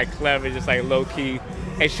something really clever, just low key.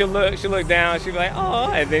 And she'll look down, she'll be like,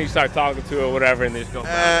 oh, and then you start talking to her or whatever, and then just go.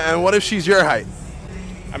 And what if she's your height?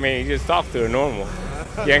 I mean, you just talk to her normal.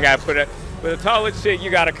 You ain't got to put it. With a taller chick, you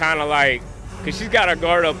got to kind of because she's got her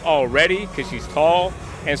guard up already because she's tall.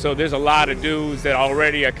 And so there's a lot of dudes that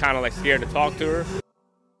already are kind of scared to talk to her.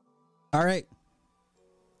 All right.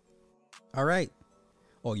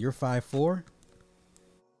 Oh, you're 5'4"?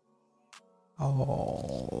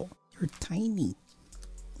 Oh, You're tiny.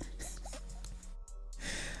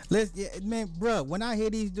 Man, bro, when I hear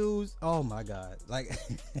these dudes, oh my God. Like,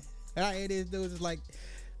 when I hear these dudes, it's like,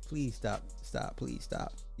 please stop, please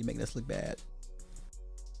stop. You're making us look bad.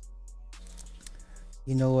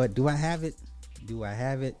 You know what? Do I have it? You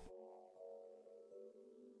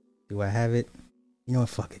know what?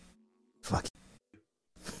 Fuck it.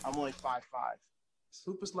 I'm only 5'5".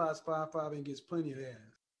 Super slides 5'5" and gets plenty of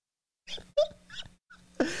ass.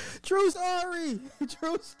 True story.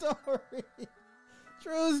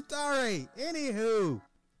 Anywho,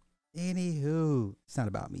 it's not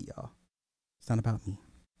about me, y'all. It's not about me.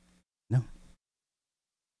 No.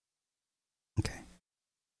 Okay.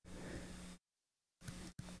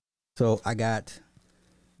 So we got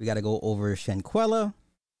to go over Shanquella,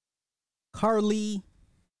 Carlee,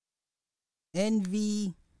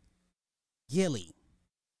 Envy, Gillie.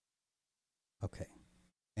 Okay.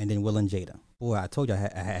 And then Will and Jada. Boy, I told you I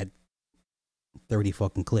had 30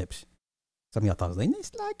 fucking clips. Some of y'all thought I was like, they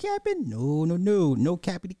slide capping. No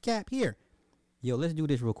cappity cap here. Yo, let's do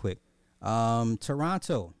this real quick.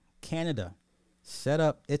 Toronto, Canada. It's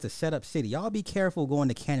a setup city. Y'all be careful going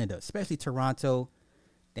to Canada, especially Toronto.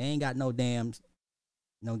 They ain't got no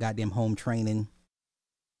goddamn home training.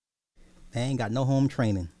 They ain't got no home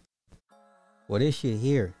training. Well, this shit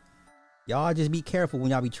here. Y'all just be careful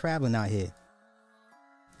when y'all be traveling out here.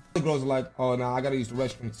 The girls are like, oh, nah, I gotta use the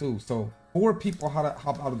restroom too. So 4 people how to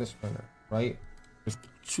hop out of the sprinter, right?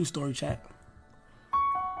 True story, chat.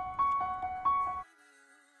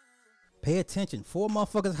 Pay attention. 4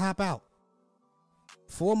 motherfuckers hop out.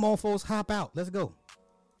 4 mofos hop out. Let's go.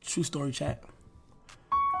 True story, chat.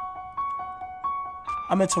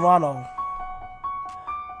 I'm in Toronto.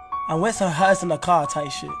 I'm with her husband in the car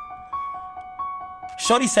type shit.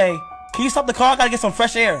 Shorty say, can you stop the car? I gotta get some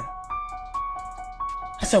fresh air.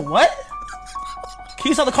 I said, what? Can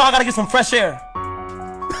you stop the car? I gotta get some fresh air.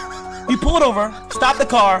 We pulled over, stopped the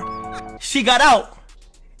car. She got out,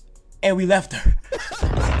 and we left her.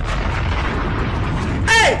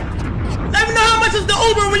 Hey, let me know how much is the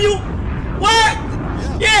Uber when you what?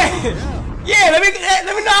 Yeah. Let me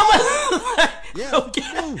know how much. Okay.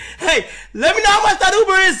 Hey, let me know how much that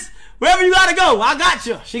Uber is. Wherever you gotta go, I got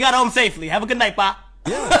you. She got home safely. Have a good night, Pop.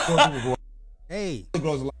 Yeah. Hey,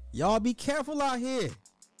 y'all be careful out here.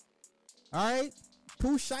 All right,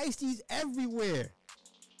 poo shiesties everywhere.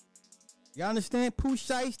 Y'all understand? Poo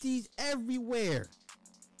shiesties everywhere.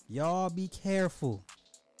 Y'all be careful.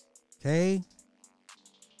 Okay?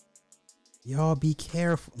 Y'all be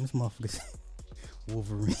careful. This motherfucker said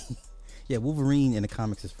Wolverine. Yeah, Wolverine in the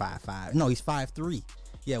comics is 5'5". No, he's 5'3".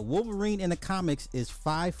 Yeah, Wolverine in the comics is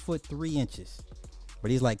 5'3".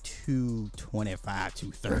 But he's like 225,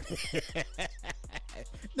 230.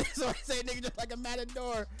 That's what I say, nigga, just like a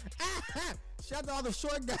matador. Shout out to all the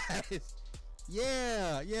short guys.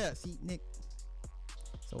 Yeah. See, Nick.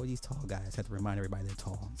 It's always these tall guys. Have to remind everybody they're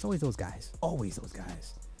tall. It's always those guys. Always those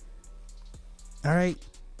guys. All right.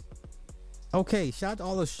 Okay, shout out to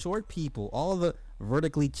all the short people. All the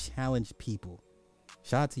vertically challenged people.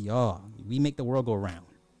 Shout out to y'all. We make the world go round.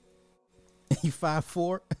 You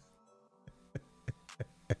 5'4"?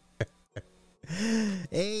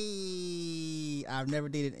 Hey, I've never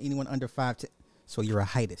dated anyone under 5'10". So you're a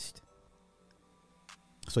heightist.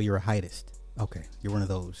 Okay, you're one of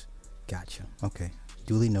those. Gotcha. Okay,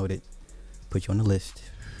 duly noted. Put you on the list.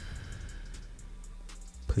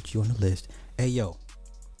 Hey, yo,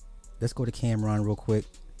 let's go to Cameron real quick.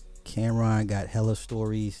 Cameron got hella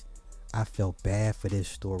stories. I felt bad for this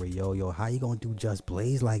story, yo. How you gonna do Just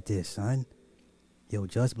Blaze like this, son? Yo,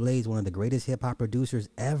 Just Blaze, one of the greatest hip hop producers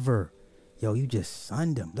ever. Yo, you just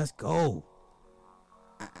sunned him. Let's go.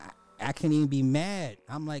 I can't even be mad.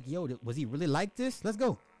 I'm like, yo, was he really like this? Let's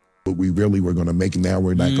go. But we really were going to make it now.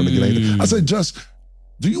 We're not going to get anything. I said, Just,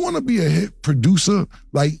 do you want to be a hit producer?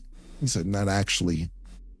 Like, he said, not actually.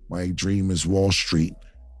 My dream is Wall Street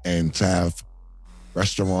and to have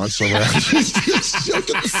restaurants around. Yo,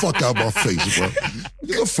 get the fuck out of my face, bro.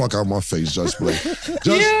 Get the fuck out of my face, Just Blaze.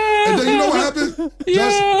 And then you know what happened? You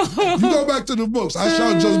go back to the books. I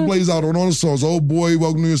shout Just Blaze out on all the songs. Oh boy,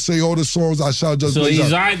 welcome to say all the songs. I shout Just Blaze out. So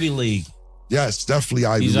he's Ivy League. Yes, definitely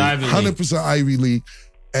Ivy League. 100% Ivy League.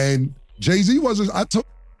 And Jay-Z wasn't.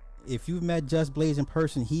 If you've met Just Blaze in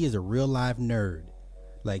person, he is a real live nerd.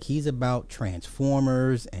 Like, he's about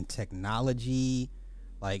Transformers and technology.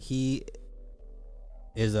 Like, he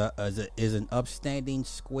is an upstanding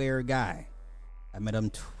square guy. I met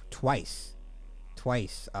him twice.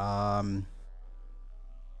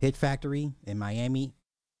 Hit Factory in Miami,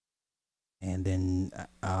 and then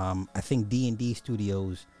I think D&D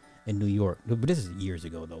Studios in New York. But this is years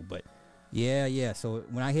ago though. But Yeah. So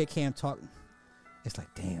when I hear Cam talk, it's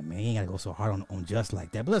like, damn, man, you ain't gotta go so hard on Just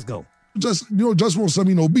like that. But let's go. Just won't send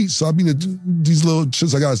me no beats. So I mean, these little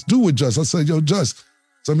shits I got to do with Just. I said, yo, Just,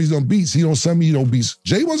 send me some beats. He don't send me no beats.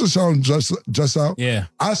 Jay wasn't shouting Just out. Yeah.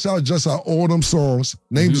 I shout Just out all them songs.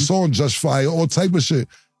 Named the song Just Fire, all type of shit.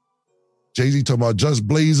 Jay-Z talking about Just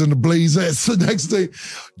Blaze and the Blazettes. The next day,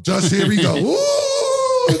 Just here we go.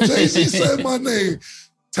 Ooh, Jay-Z said my name.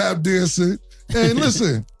 Tap dancing. And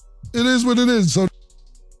listen, it is what it is. So,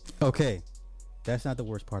 okay, that's not the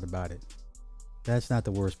worst part about it. That's not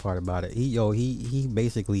the worst part about it. He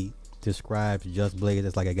basically describes Just Blaze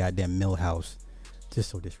as like a goddamn mill house. Just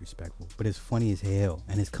so disrespectful. But it's funny as hell.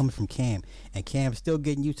 And it's coming from Cam. And Cam's still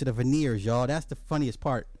getting used to the veneers, y'all. That's the funniest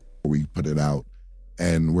part. We put it out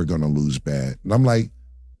and we're going to lose bad. And I'm like,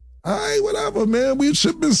 all right, whatever, man. We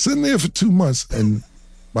should have been sitting there for 2 months. And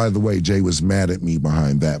by the way, Jay was mad at me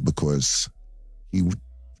behind that because he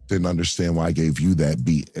didn't understand why I gave you that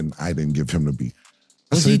beat and I didn't give him the beat.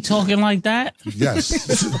 Was he talking like that? Yes.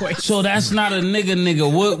 So that's not a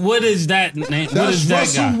nigga. What is that name? What That's is that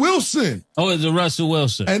Russell guy? Wilson. Oh, it's a Russell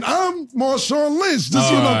Wilson. And I'm Marshawn Lynch. This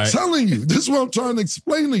is what I'm telling you. This is what I'm trying to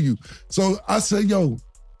explain to you. So I said, yo,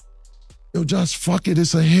 just fuck it.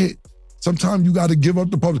 It's a hit. Sometimes you got to give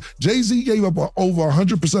up the public. Jay-Z gave up over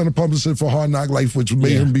 100% of publishing for Hard Knock Life, which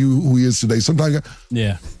made him be who he is today. Sometimes,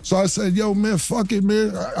 So I said, yo, man, fuck it,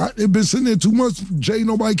 man. It been sitting there 2 months. Jay,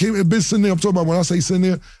 nobody came. It been sitting there. I'm talking about when I say sitting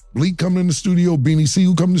there, Bleak coming in the studio, Beanie C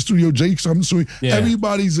who come in the studio, Jake coming in the studio. Yeah.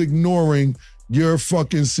 Everybody's ignoring your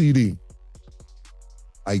fucking CD.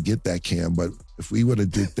 I get that, Cam, but if we would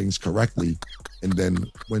have did things correctly and then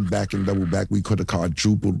went back and double back, we could have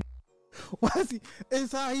quadrupled. Why is he?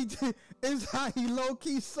 It's how he low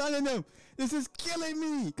key sunning him. This is killing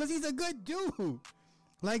me because he's a good dude.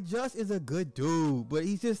 Like Just is a good dude, but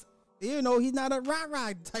he's just he's not a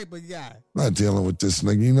rah type of guy. Not dealing with this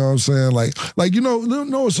nigga, you know what I'm saying? Like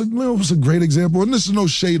it's a great example, and this is no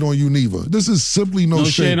shade on you neither. This is simply no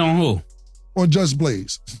shade on who? On Just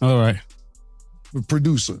Blaze. All right. The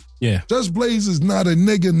producer. Yeah. Just Blaze is not a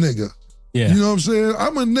nigga. Yeah. You know what I'm saying?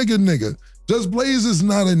 I'm a nigga. Just Blaze is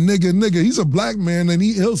not a nigga. He's a black man and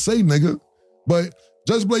he'll say nigga. But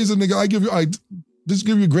Just Blaze a nigga. I just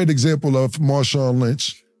give you a great example of Marshawn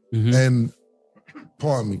Lynch and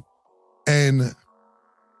pardon me. And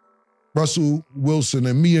Russell Wilson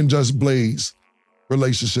and me and Just Blaze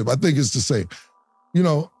relationship. I think it's the same. You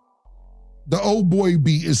know, the old boy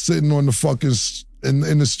beat is sitting on the fucking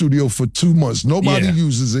in the studio for 2 months. Nobody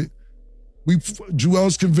uses it.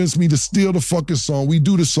 Joel's convinced me to steal the fucking song. We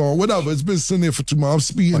do the song, whatever. It's been sitting there for 2 months.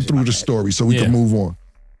 I'm speeding through the story so we can move on.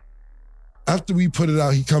 After we put it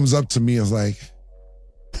out, he comes up to me and is like,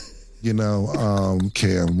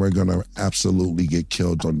 Cam, we're going to absolutely get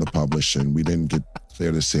killed on the publishing. We didn't get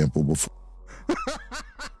clear the sample before.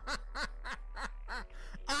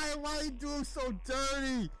 Why you do him so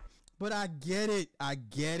dirty? But I get it.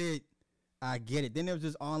 Then there was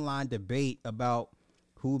this online debate about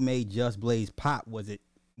who made Just Blaze pop. Was it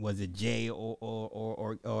Jay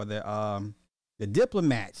or the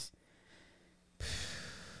Diplomats?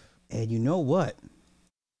 And you know what?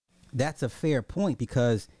 That's a fair point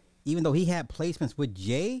because even though he had placements with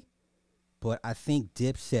Jay, but I think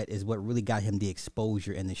Dipset is what really got him the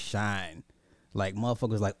exposure and the shine. Like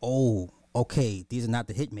motherfuckers like, oh, okay, these are not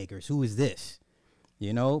the hit makers. Who is this?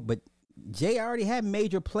 You know, but Jay already had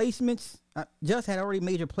major placements. Just had already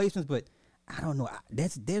major placements, but I don't know.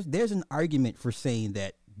 There's an argument for saying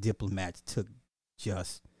that Diplomats took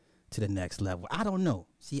Just to the next level. I don't know.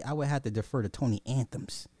 See, I would have to defer to Tony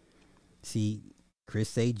Anthems. See, Chris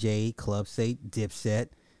say Jay, Club say Dipset.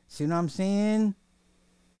 See what I'm saying?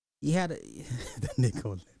 He had the Nigga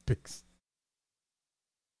Olympics.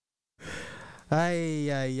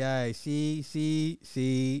 Ay.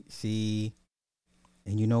 See.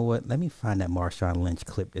 And you know what? Let me find that Marshawn Lynch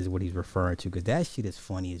clip is what he's referring to because that shit is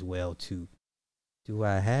funny as well too. Do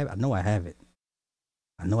I have? I know I have it.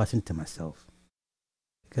 I know I sent it to myself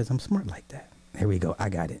because I'm smart like that. Here we go. I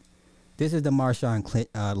got it. This is the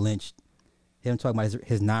Marshawn Lynch. Him talking about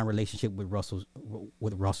his non-relationship with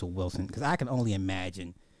Russell Wilson because I can only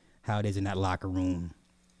imagine how it is in that locker room.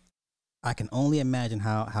 I can only imagine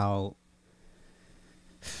how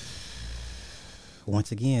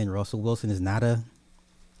once again Russell Wilson is not a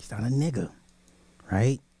nigga,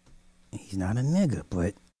 right? He's not a nigga,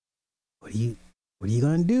 but what are you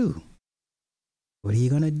gonna do? What are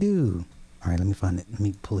you gonna do? All right, let me find it. Let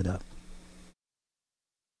me pull it up.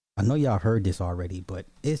 I know y'all heard this already, but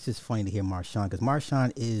it's just funny to hear Marshawn because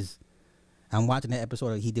Marshawn is. I'm watching that episode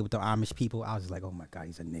that he did with the Amish people. I was just like, oh my God,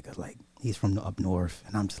 he's a nigga. Like he's from the up north,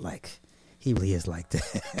 and I'm just like, he really is like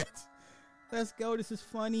that. Let's go. This is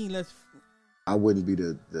funny. I wouldn't be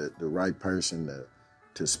the right person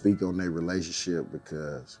to speak on their relationship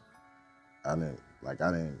because I didn't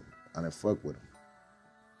fuck with him.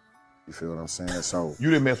 You feel what I'm saying? So you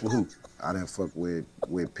didn't mess with who? I didn't fuck with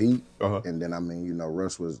Pete, and then I mean, you know,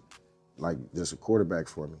 Russ was like just a quarterback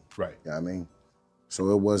for me. Right. You know what I mean? So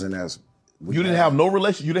it wasn't as you didn't have no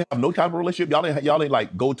relationship. You didn't have no type of relationship. Y'all didn't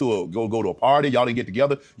like go to a party. Y'all didn't get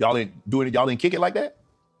together. Y'all didn't do it. Y'all didn't kick it like that.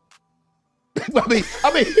 I mean.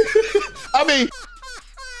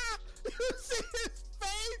 You see his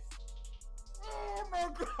face? Oh my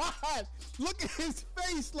God! Look at his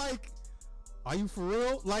face. Like, are you for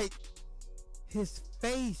real? Like, his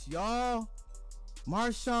face, y'all.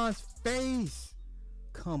 Marshawn's face.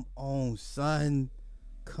 Come on, son.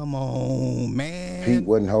 Come on, man. Pete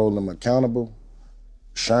wasn't holding him accountable.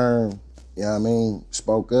 Sherm, you know what I mean,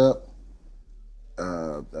 spoke up.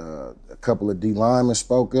 A couple of D linemen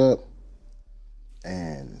spoke up.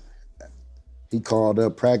 And he called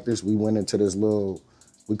up practice. We went into this little,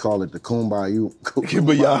 we call it the Kumbaya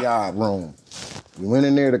room. We went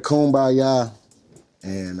in there to Kumbaya,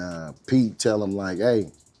 and Pete tell him like,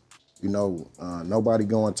 hey, you know, nobody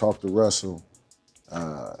go and talk to Russell.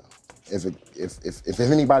 If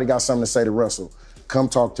anybody got something to say to Russell, come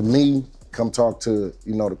talk to me, come talk to,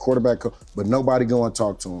 you know, the quarterback, but nobody go and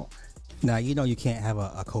talk to him. Now, you know you can't have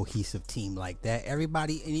a cohesive team like that.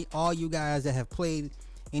 Everybody, all you guys that have played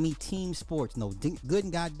any team sports know good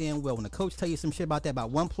and goddamn well when the coach tell you some shit about that,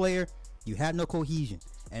 about one player, you have no cohesion.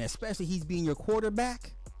 And especially he's being your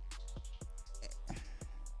quarterback.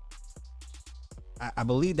 I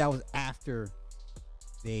believe that was after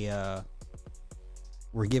they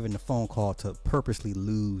were given the phone call to purposely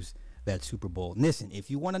lose that Super Bowl. Listen,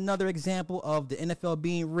 if you want another example of the NFL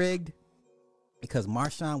being rigged, because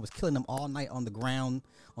Marshawn was killing them all night on the ground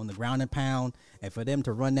and pound, and for them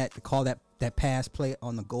to run that, to call that pass play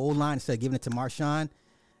on the goal line instead of giving it to Marshawn.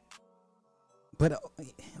 But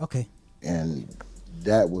okay. And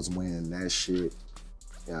that was when that shit,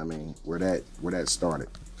 you know what I mean, where that started.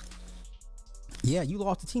 Yeah, you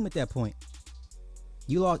lost the team at that point.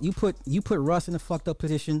 You put Russ in a fucked up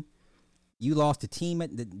position. You lost the team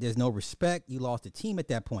there's no respect. You lost the team at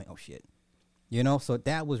that point. Oh shit. You know, so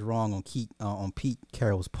that was wrong on Pete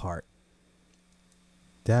Carroll's part.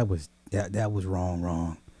 That was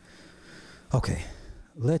wrong. Okay,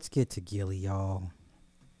 let's get to Gillie, y'all.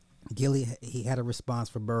 Gillie, he had a response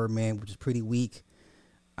for Birdman, which is pretty weak.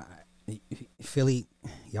 Philly,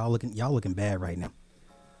 y'all looking bad right now.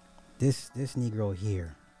 This Negro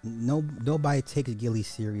here, nobody takes Gillie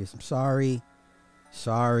serious. I'm sorry.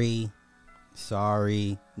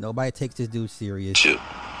 Nobody takes this dude serious. Shit.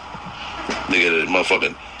 Nigga, the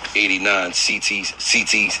motherfucking 89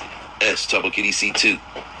 CTs S Trouble Kitty C2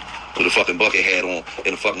 with a fucking bucket hat on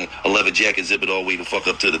and a fucking 11 jacket, zip it all the way the fuck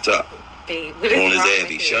up to the top. Babe, on his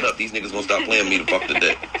Abby. Shut up. These niggas gonna stop playing me the fuck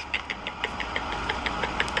today.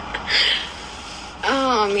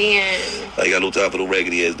 Oh man. I ain't got no time for no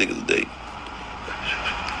raggedy ass niggas today.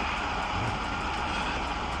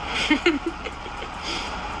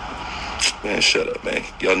 Man, shut up, man.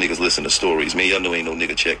 Y'all niggas listen to stories. Man, y'all know ain't no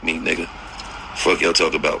nigga check me, nigga. Fuck y'all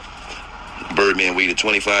talk about. Birdman waited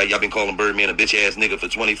 25. Y'all been calling Birdman a bitch ass nigga for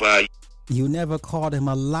 25. You never called him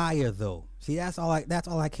a liar though. See, that's all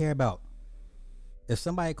I care about. If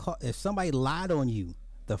somebody lied on you,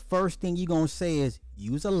 the first thing you gonna say is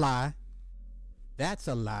use a lie. That's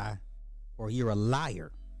a lie, or you're a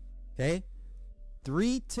liar. Okay?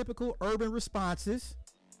 3 typical urban responses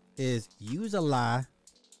is use a lie.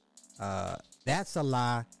 That's a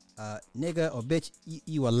lie, nigga or bitch,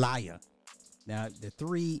 you a liar. Now, the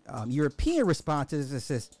 3 European responses, it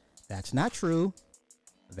says, that's not true,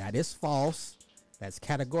 that is false, that's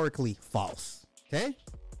categorically false. Okay?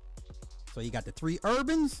 So you got the 3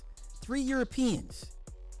 urbans, 3 Europeans.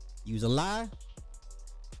 Use a lie.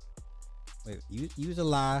 Wait, use a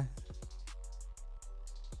lie.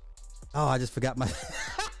 Oh, I just forgot my...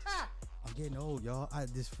 I'm getting old, y'all. I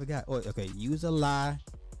just forgot. Oh, okay, use a lie.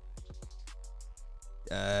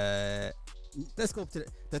 Let's go to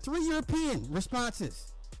the 3 European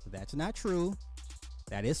responses. That's not true.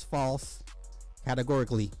 That is false.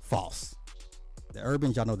 Categorically false. The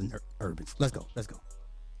urbans, y'all know the urbans. Let's go.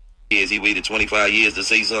 Years he waited 25 years to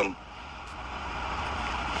say something.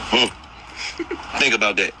 Think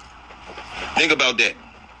about that.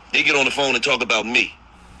 They get on the phone and talk about me.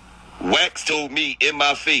 Wax told me in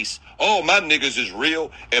my face, all my niggas is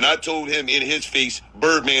real, and I told him in his face,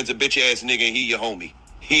 Birdman's a bitch ass nigga and he your homie.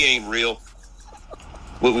 He ain't real.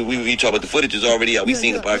 We talk about the footage is already out. We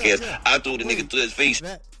seen the podcast. Yeah. I told the nigga to his face.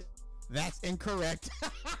 That's incorrect.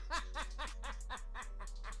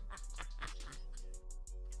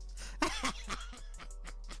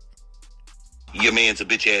 your man's a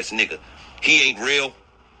bitch ass nigga. He ain't real.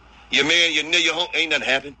 Your man, your home, ain't nothing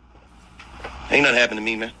happen. Ain't nothing happened to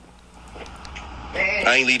me, man.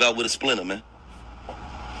 I ain't leave out with a splinter, man.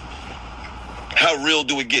 How real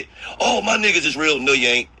do it get? Oh, my niggas is real. No, you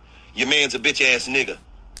ain't. Your man's a bitch ass nigga.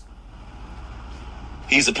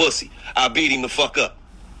 He's a pussy. I beat him the fuck up.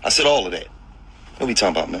 I said all of that. What we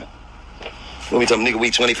talking about, man? What we talking, nigga?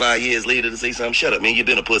 We 25 years later to say something. Shut up, man. You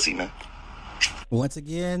been a pussy, man. Once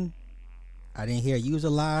again, I didn't hear use a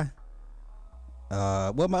lie.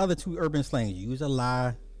 What my other two urban slangs? Use a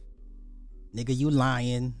lie. Nigga, you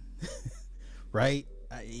lying. Right?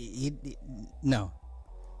 No.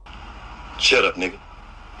 Shut up, nigga.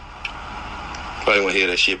 Probably want to hear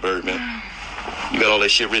that shit, Bird, man. You got all that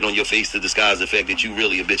shit written on your face to disguise the fact that you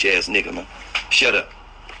really a bitch ass nigga, man. Shut up.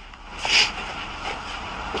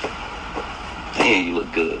 Damn, you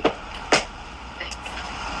look good.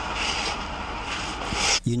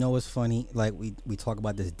 You know what's funny? Like we talk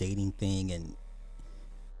about this dating thing, and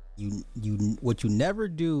you what you never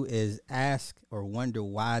do is ask or wonder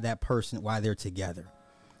why they're together.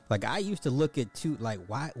 Like I used to look at Toot like,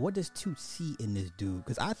 what does Toot see in this dude?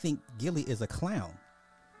 Because I think Gillie is a clown,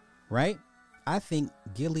 right? I think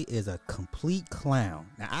Gillie is a complete clown.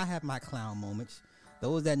 Now I have my clown moments.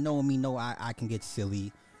 Those that know me know I can get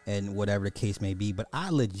silly and whatever the case may be, but I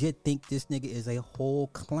legit think this nigga is a whole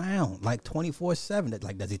clown, like 24/7.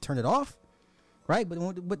 Like, does he turn it off? Right?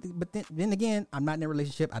 But then again, I'm not in a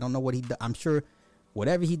relationship. I don't know what he does. I'm sure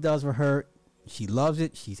whatever he does for her, she loves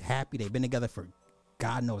it. She's happy. They've been together for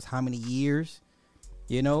God knows how many years,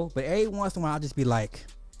 you know? But every once in a while, I'll just be like,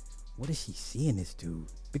 what does she see in this dude?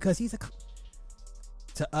 Because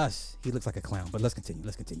to us, he looks like a clown. But let's continue.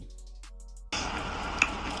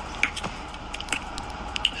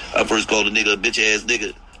 I first called a nigga a bitch ass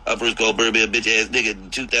nigga. I first called Birdman a bitch ass nigga in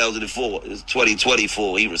 2004. It's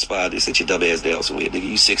 2024. He responded, sit your dumb ass down somewhere, nigga.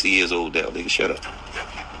 You 60 years old now, nigga. Shut up.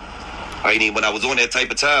 I ain't even, when I was on that type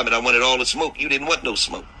of time and I wanted all the smoke, you didn't want no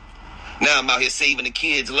smoke. Now I'm out here saving the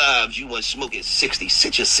kids' lives. You want smoke at 60.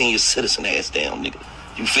 Sit your senior citizen ass down, nigga.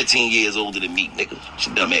 You 15 years older than me, nigga. Sit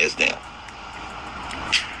your dumb ass down.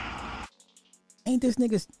 Ain't this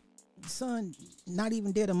nigga's son not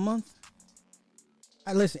even dead a month?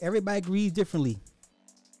 Listen, everybody agrees differently.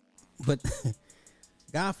 But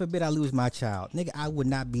God forbid I lose my child. Nigga, I would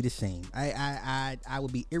not be the same. I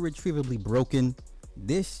would be irretrievably broken.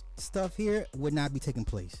 This stuff here would not be taking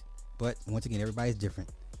place. But once again, everybody's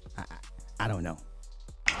different. I don't know.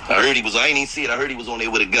 I heard he was, I ain't even see it. I heard he was on there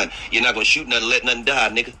with a gun. You're not gonna shoot nothing, let nothing die,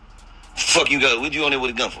 nigga. Fuck you got, what you on there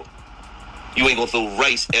with a gun for? You ain't gonna throw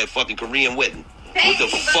rice at fucking Korean wedding. What the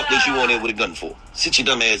fuck was you on there with a gun for? Sit your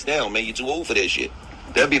dumb ass down, man. You too old for that shit.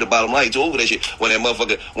 That'd be the bottom line. You too old for that shit. When that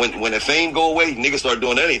motherfucker, when the fame go away, niggas start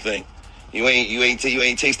doing anything. You ain't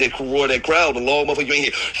taste that roar, that crowd, the long motherfucker. You ain't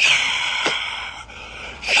hear.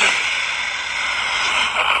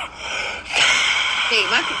 Hey,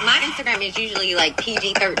 my Instagram is usually like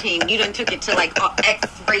PG-13. You done took it to like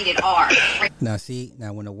X-rated R. Now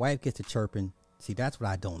when the wife gets to chirping, see, that's what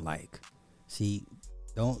I don't like. See,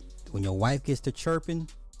 when your wife gets to chirping,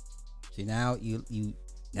 see, now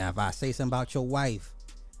now if I say something about your wife,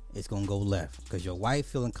 it's gonna go left because your wife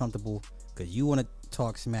feeling comfortable because you want to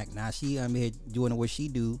talk smack. Now she here doing what she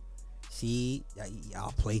do. See,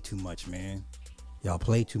 y'all play too much, man. Y'all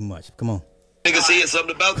play too much. Come on. Nigga said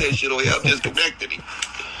something about that shit on here. I'm just connecting it.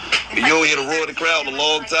 You don't hear the roar of the crowd in a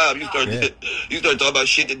long time. You start talking about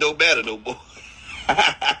shit that don't matter no more.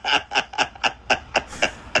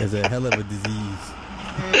 It's a hell of a disease.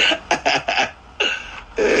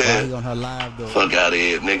 Why he on her live though? Fuck out of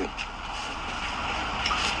here, nigga.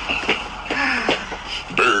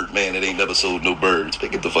 Birdman, it ain't never sold no birds.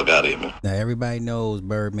 Get the fuck out of here, man. Now everybody knows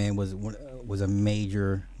Birdman was a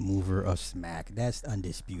major mover of smack. That's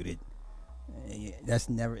undisputed. That's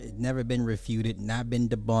never been refuted, not been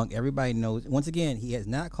debunked. Everybody knows. Once again, he has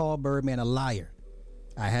not called Birdman a liar.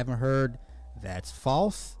 I haven't heard that's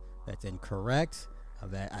false, that's incorrect,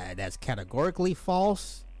 that's categorically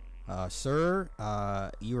false. Sir,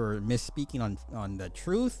 you were misspeaking on the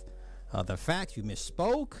truth, the facts. You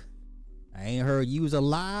misspoke. I ain't heard use a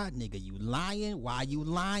lie, nigga. You lying? Why you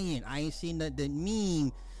lying? I ain't seen the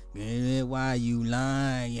meme. Why you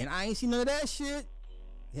lying? I ain't seen none of that shit.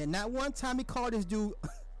 And not one time he called this dude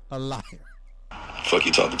a liar. Fuck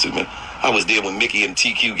you talking to, man? I was there when Mickey and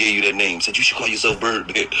TQ gave you that name. Said you should call yourself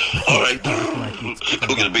Birdman. All right,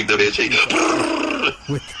 go get a big dumb ass shake.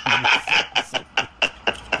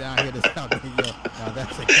 Down here to stop me, yo.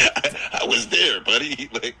 I was there, buddy.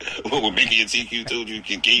 Like when Mickey and TQ told you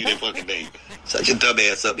can give you that fucking name. Such a dumb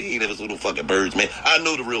ass up. He ain't never saw no fucking birds, man. I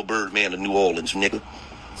know the real Birdman of New Orleans, nigga.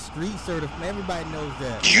 Street certified. Everybody knows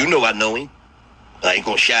that. You know I know him. I ain't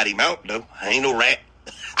gonna shout him out though. I ain't no rat.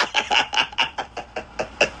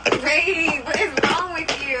 Wait, what is wrong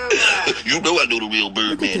with you? You know I know the real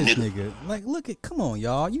Birdman, This nigga. nigga. Like, come on,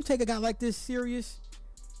 y'all. You take a guy like this serious?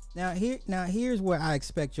 Now here's where I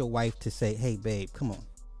expect your wife to say, "Hey, babe, come on."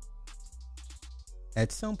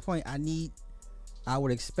 At some point, I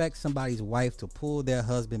would expect somebody's wife to pull their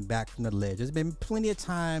husband back from the ledge. There's been plenty of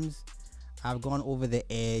times I've gone over the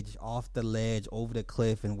edge, off the ledge, over the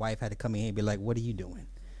cliff, and wife had to come in here and be like, "What are you doing?"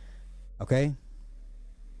 Okay?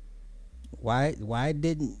 Why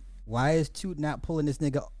is Toot not pulling this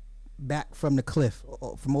nigga back from the cliff,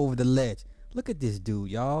 from over the ledge? Look at this dude,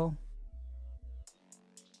 y'all.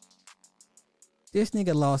 This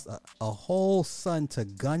nigga lost a whole son to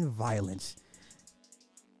gun violence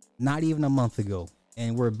not even a month ago.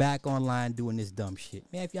 And we're back online doing this dumb shit.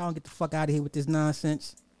 Man, if y'all don't get the fuck out of here with this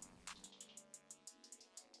nonsense.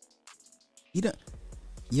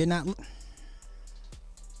 You're not.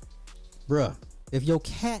 Bruh, if your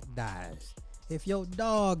cat dies, if your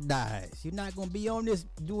dog dies, you're not gonna be on this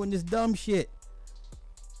doing this dumb shit.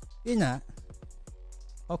 You're not.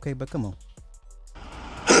 Okay, but come on.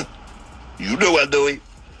 You know I know him.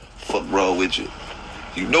 Fuck wrong with you?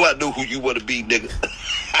 You know I know who you want to be, nigga.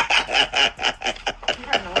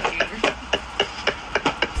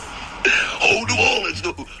 Whole New Orleans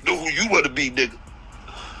know who you want to be, nigga.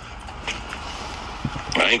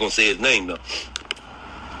 I ain't gonna say his name though.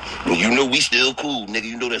 But you know we still cool, nigga.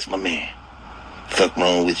 You know that's my man. Fuck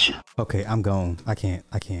wrong with you? Okay, I'm gone. I cannot.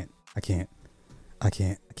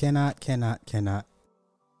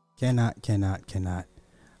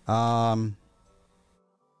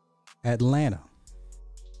 Atlanta.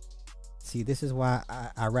 See, this is why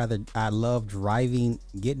I love driving,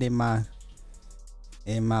 getting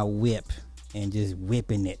in my whip and just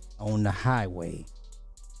whipping it on the highway.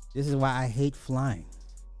 This is why I hate flying.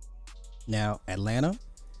 Now, Atlanta,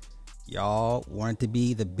 y'all want it to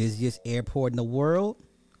be the busiest airport in the world?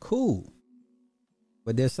 Cool.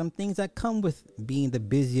 But there's some things that come with being the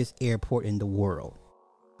busiest airport in the world.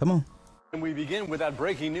 Come on. And we begin with that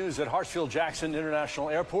breaking news at Hartsfield-Jackson International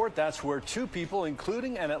Airport. That's where two people,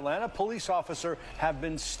 including an Atlanta police officer, have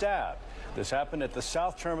been stabbed. This happened at the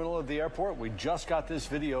south terminal of the airport. We just got this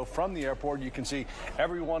video from the airport. You can see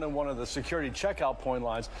everyone in one of the security checkout point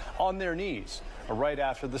lines on their knees right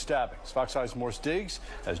after the stabbings. Fox Eye's Morse Diggs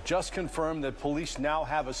has just confirmed that police now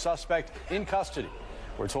have a suspect in custody.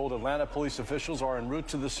 We're told Atlanta police officials are en route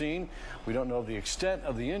to the scene. We don't know the extent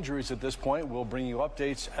of the injuries at this point. We'll bring you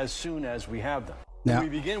updates as soon as we have them. Now, we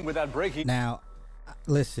begin with that breaking. Now,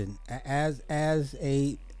 listen, as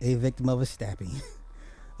a victim of a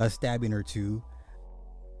stabbing or two,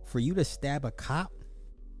 for you to stab a cop,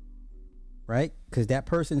 right? Because that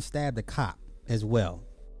person stabbed a cop as well,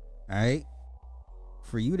 all right?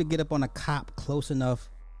 For you to get up on a cop close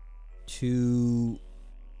enough to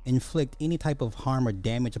inflict any type of harm or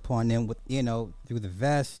damage upon them with, through the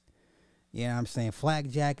vest, you know what I'm saying, flak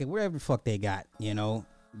jacket, whatever the fuck they got,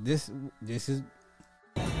 that's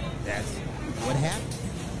what happened.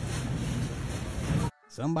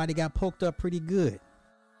 Somebody got poked up pretty good.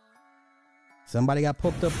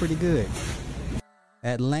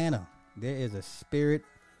 Atlanta, there is a spirit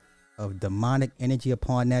of demonic energy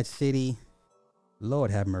upon that city. Lord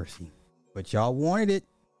have mercy. But y'all wanted it.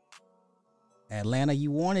 Atlanta,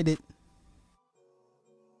 you wanted it.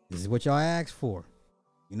 This is what y'all asked for.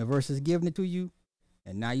 Universe is giving it to you,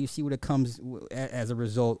 and now you see what it comes as a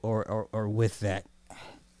result, or with that.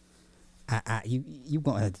 You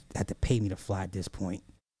gonna have to pay me to fly at this point.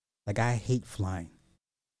 Like, I hate flying.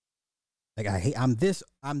 Like, I'm this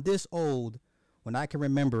old when I can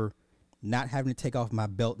remember not having to take off my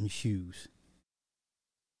belt and shoes.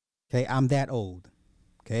 Okay, I'm that old.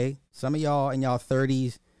 Okay, some of y'all in y'all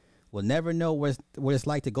 30s will never know what it's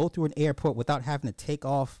like to go through an airport without having to take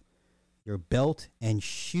off your belt and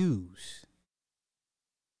shoes.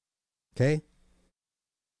 Okay?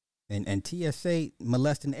 And TSA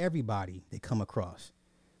molesting everybody they come across.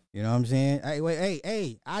 You know what I'm saying?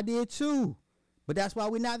 Hey, I did too. But that's why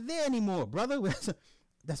we're not there anymore, brother.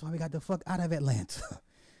 That's why we got the fuck out of Atlanta.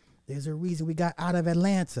 There's a reason we got out of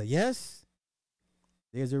Atlanta, yes?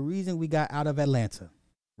 There's a reason we got out of Atlanta,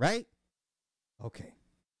 right? Okay.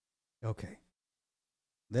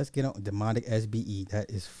 Let's get on demonic SBE. That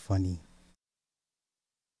is funny.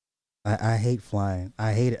 I hate flying.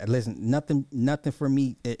 I hate it. Listen, nothing for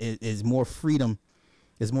me is more freedom.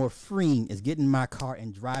 Is more freeing. Is getting in my car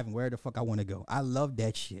and driving where the fuck I want to go. I love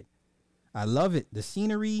that shit. I love it. The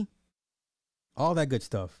scenery, all that good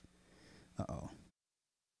stuff. Uh-oh.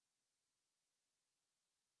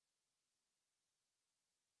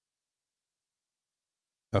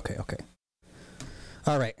 Okay.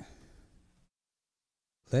 All right.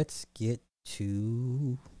 Let's get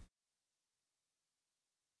to.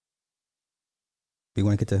 We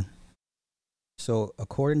want to get to. So,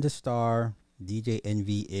 according to Star, DJ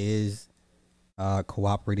Envy is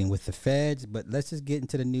cooperating with the feds, but let's just get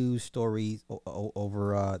into the news stories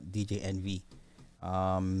over DJ Envy.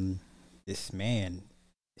 This man,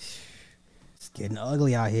 it's getting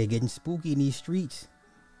ugly out here, getting spooky in these streets.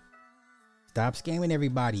 Stop scamming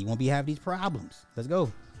everybody. You won't be having these problems. Let's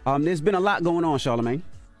go. There's been a lot going on, Charlamagne.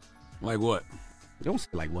 Like what? Don't say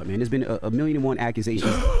like what, man. There's been a million and one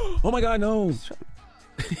accusations. Oh my God, no.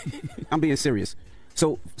 I'm being serious.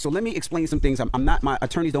 So let me explain some things. I'm not, my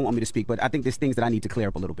attorneys don't want me to speak, but I think there's things that I need to clear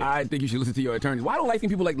up a little bit. I think you should listen to your attorney. Why don't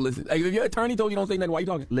light-skinned people like to listen? Like, if your attorney told you don't say nothing, why are you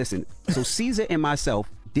talking? Listen, so Caesar and myself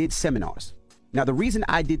did seminars. Now, the reason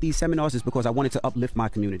I did these seminars is because I wanted to uplift my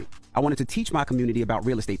community. I wanted to teach my community about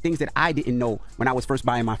real estate, things that I didn't know when I was first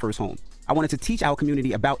buying my first home. I wanted to teach our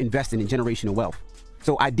community about investing in generational wealth.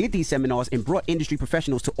 So I did these seminars and brought industry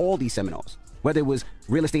professionals to all these seminars, whether it was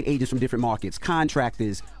real estate agents from different markets,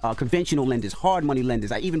 contractors, conventional lenders, hard money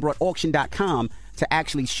lenders. I even brought auction.com to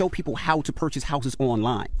actually show people how to purchase houses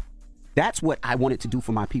online. That's what I wanted to do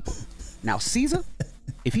for my people. Now, Caesar,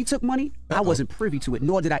 if he took money, I wasn't privy to it,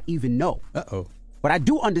 nor did I even know. But I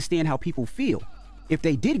do understand how people feel if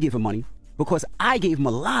they did give him money, because I gave him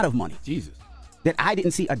a lot of money. Jesus. That I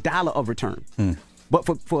didn't see a dollar of return. But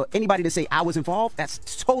for anybody to say I was involved, that's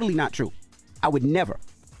totally not true. I would never.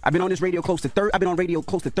 I've been on this radio close to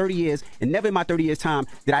 30 years, and never in my 30 years time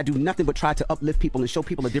did I do nothing but try to uplift people and show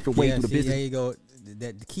people a different way through the business. There you go.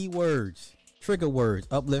 The key words, trigger words,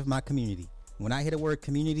 uplift my community. When I hear the word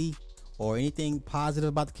community or anything positive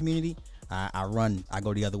about the community, I run. I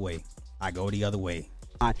go the other way.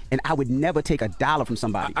 And I would never take a dollar from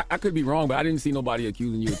somebody. I could be wrong, but I didn't see nobody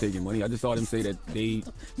accusing you of taking money. I just saw them say that they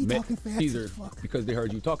met Caesar because they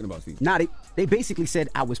heard you talking about Caesar. Nah, they basically said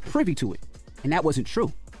I was privy to it, and that wasn't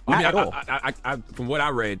true. Not at all. I, from what I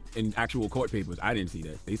read in actual court papers, I didn't see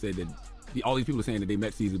that. They said that all these people are saying that they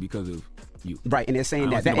met Caesar because of you. Right, and they're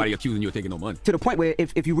saying that nobody accusing you of taking no money. To the point where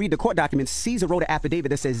if you read the court documents, Caesar wrote an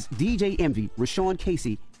affidavit that says DJ Envy, Rashawn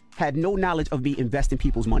Casey, had no knowledge of me investing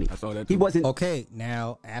people's money. I saw that too. He wasn't. Okay,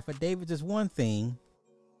 now affidavits is one thing,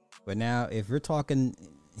 but now if you're talking,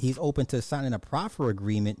 he's open to signing a proffer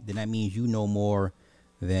agreement, then that means you know more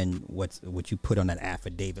than what you put on that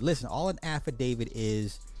affidavit. Listen, all an affidavit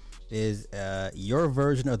is your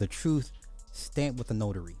version of the truth stamped with a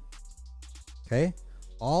notary. Okay,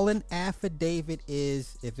 all an affidavit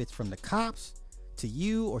is, if it's from the cops to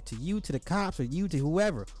you, or to you to the cops, or you to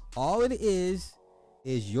whoever, all it is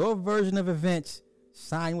your version of events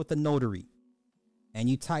signed with the notary, and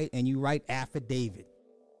you write affidavit.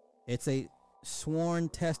 It's a sworn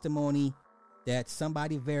testimony that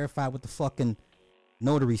somebody verified with the fucking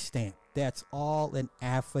notary stamp. That's all an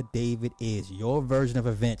affidavit is. Your version of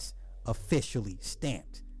events officially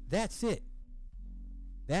stamped. That's it.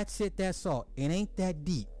 That's all. It ain't that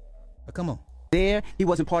deep. But come on. There, he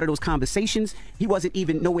wasn't part of those conversations. He wasn't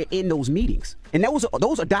even nowhere in those meetings. And those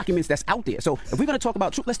are documents that's out there. So if we're going to talk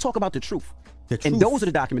about truth, let's talk about the truth. And those are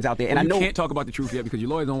the documents out there. And well, I know you can't talk about the truth yet because your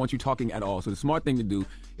lawyers don't want you talking at all. So the smart thing to do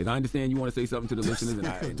is, I understand you want to say something to the listeners,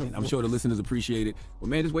 and I'm sure the listeners appreciate it. But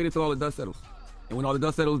man, just wait until all the dust settles. And when all the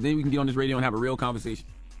dust settles, then we can get on this radio and have a real conversation.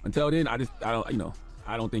 Until then, I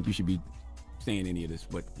don't think you should be saying any of this.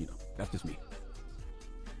 But that's just me.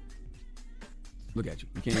 Look at you.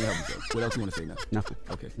 You can't even help yourself. What else you want to say now? Nothing.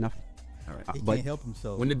 Okay. Nothing. All right. He can't help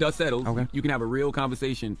himself. When the dust settles, you can have a real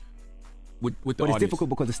conversation with the audience. But it's difficult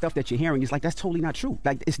because the stuff that you're hearing is like, that's totally not true.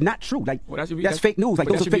 Like, it's not true. Like, that's fake news. Like,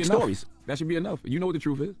 those are fake stories. That should be enough. You know what the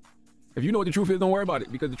truth is. If you know what the truth is, don't worry about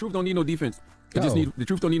it, because the truth don't need no defense. The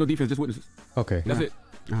truth don't need no defense, just witnesses. Okay. That's it.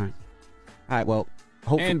 All right. Well,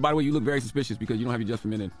 hopefully. And by the way, you look very suspicious because you don't have your just for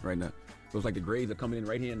men in right now. So it's like the grades are coming in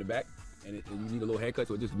right here in the back. And you need a little haircut,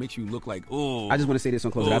 so it just makes you look like, oh. I just want to say this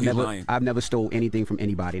on closing. I've never stole anything from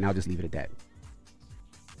anybody, and I'll just leave it at that.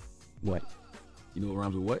 What? You know what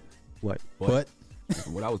rhymes with what? What? What?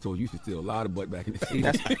 From what I was told, you used to steal a lot of butt back in the day.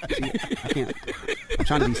 I can't. I'm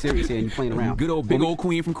trying to be serious here, and you're playing around. Good old big old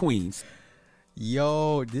queen from Queens.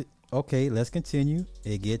 Yo, okay, let's continue.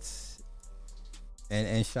 It gets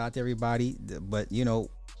and shout out to everybody, but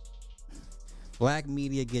black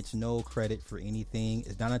media gets no credit for anything.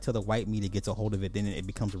 It's not until the white media gets a hold of it, then it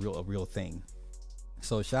becomes a real thing.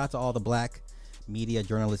 So shout out to all the black media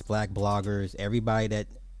journalists, black bloggers, everybody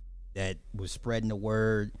that was spreading the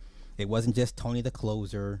word. It wasn't just Tony the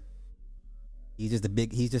Closer. He's just the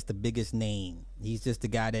biggest name. He's just the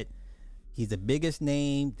guy he's the biggest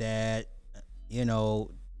name that,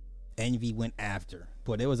 Envy went after.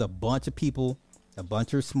 But there was a bunch of people, a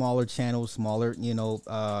bunch of smaller channels, smaller,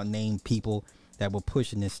 named people that were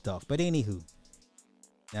pushing this stuff. But anywho,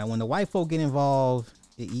 now when the white folk get involved,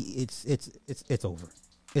 it's over.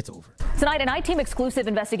 It's over. Tonight, an I-Team exclusive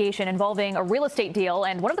investigation involving a real estate deal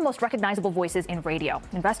and one of the most recognizable voices in radio.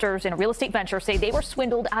 Investors in a real estate venture say they were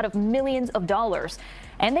swindled out of millions of dollars.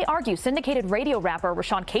 And they argue syndicated radio rapper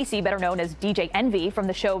Rashawn Casey, better known as DJ Envy from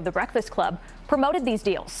the show The Breakfast Club, promoted these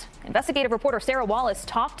deals. Investigative reporter Sarah Wallace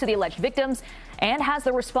talked to the alleged victims and has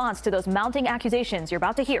the response to those mounting accusations you're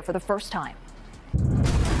about to hear for the first time.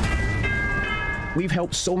 We've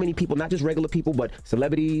helped so many people, not just regular people, but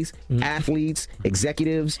celebrities, athletes,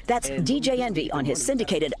 executives. That's DJ Envy on his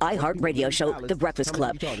syndicated iHeart radio show, The Breakfast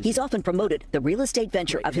Club. He's often promoted the real estate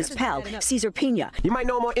venture of his pal, Cesar Pina. You might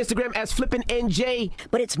know him on Instagram as Flippin' NJ.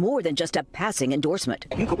 But it's more than just a passing endorsement.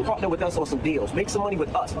 You can partner with us on some deals, make some money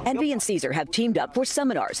with us. Envy and Cesar have teamed up for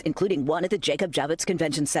seminars, including one at the Jacob Javits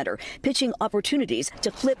Convention Center, pitching opportunities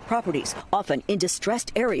to flip properties, often in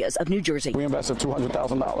distressed areas of New Jersey. We invested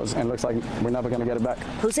 $200,000 and it looks like we're never going to get it back.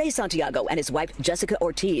 Jose Santiago and his wife Jessica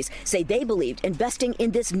Ortiz say they believed investing in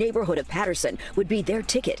this neighborhood of Patterson would be their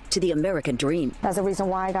ticket to the American dream. That's the reason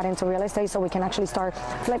why I got into real estate, so we can actually start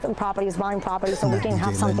flipping properties, buying properties, so we can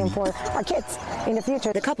have something for our kids in the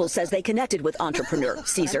future. The couple says they connected with entrepreneur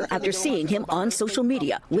Cesar after seeing him on social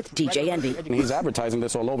media with DJ Envy. He's advertising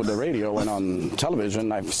this all over the radio and on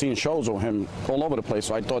television. I've seen shows of him all over the place,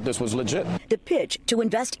 so I thought this was legit. The pitch to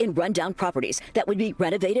invest in rundown properties that would be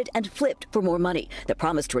renovated and flipped for more money. The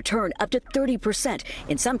promise to return up to 30%.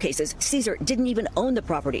 In some cases, Cesar didn't even own the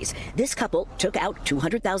properties. This couple took out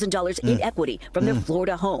 $200,000 in equity from their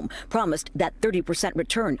Florida home, promised that 30%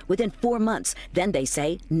 return within 4 months. Then they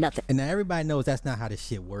say nothing. And now everybody knows that's not how this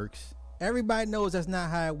shit works. Everybody knows that's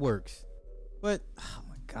not how it works. But, oh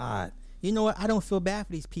my God. You know what? I don't feel bad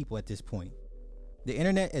for these people at this point. The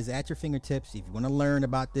internet is at your fingertips. If you want to learn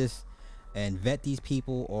about this and vet these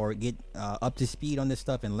people or get up to speed on this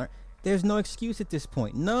stuff and learn, there's no excuse at this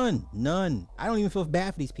point. None. I don't even feel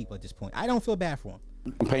bad for these people at this point. I don't feel bad for them.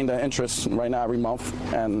 I'm paying the interest right now every month,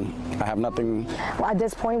 and I have nothing. Well, at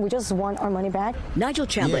this point, we just want our money back. Nigel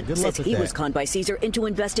Chambliss says he was conned by Cesar into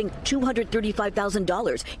investing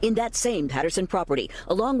 $235,000 in that same Patterson property,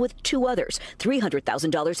 along with two others,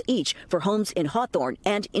 $300,000 each for homes in Hawthorne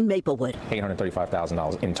and in Maplewood.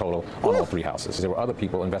 $835,000 in total on all three houses. There were other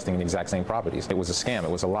people investing in the exact same properties. It was a scam. It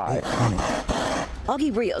was a lie.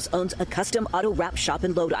 Augie Rios owns a custom auto wrap shop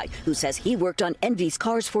in Lodi, who says he worked on Envy's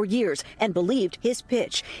cars for years and believed his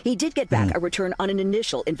pitch. He did get back a return on an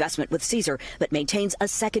initial investment with Cesar, but maintains a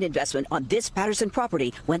second investment on this Patterson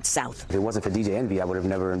property went south. If it wasn't for DJ Envy, I would have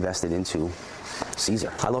never invested into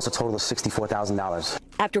Cesar. I lost a total of $64,000.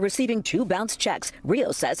 After receiving 2 bounced checks,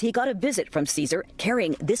 Rios says he got a visit from Cesar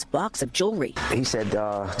carrying this box of jewelry. He said,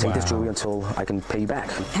 take this jewelry until I can pay you back.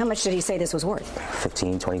 How much did he say this was worth?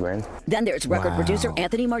 15, 20 grand. Then there's record producer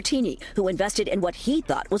Anthony Martini, who invested in what he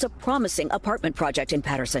thought was a promising apartment project in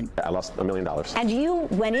Patterson. I lost $1 million. And you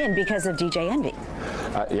went in because of DJ Envy.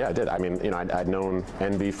 Yeah, I did. I mean, I'd known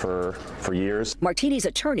Envy for years. Martini's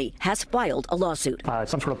attorney has filed a lawsuit.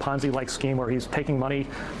 Some sort of Ponzi-like scheme where he's taking money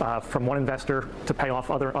from one investor to pay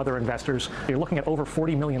off other investors. You're looking at over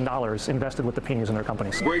 $40 million invested with the Pinas in their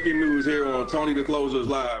companies. Breaking news here on Tony the Closer's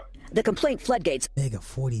Live. The complaint floodgates. Nigga,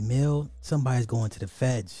 40 mil? Somebody's going to the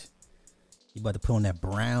feds. You about to put on that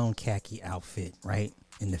brown khaki outfit, right?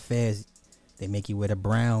 In the feds, they make you wear the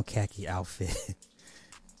brown khaki outfit.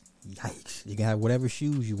 Yikes. You can have whatever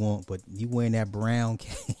shoes you want, but you wearing that brown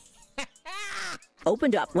khaki.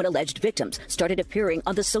 Opened up when alleged victims started appearing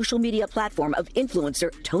on the social media platform of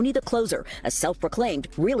influencer Tony the Closer, a self-proclaimed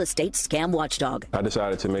real estate scam watchdog. I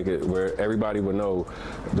decided to make it where everybody would know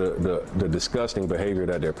the disgusting behavior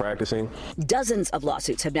that they're practicing. Dozens of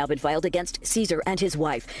lawsuits have now been filed against Cesar and his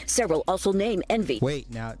wife. Several also name Envy. Wait,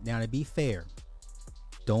 now to be fair,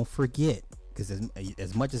 don't forget, because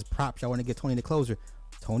as much as props I want to give Tony the Closer,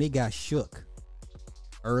 Tony got shook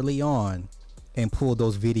early on and pulled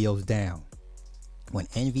those videos down. When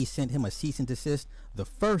Envy sent him a cease and desist the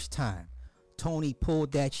first time, Tony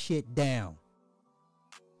pulled that shit down.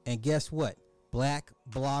 And guess what? Black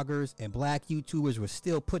bloggers and black YouTubers were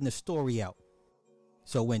still putting the story out.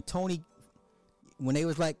 So when they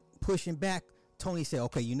was like pushing back, Tony said,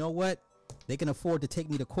 okay, you know what? They can afford to take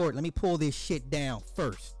me to court. Let me pull this shit down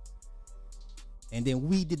first. And then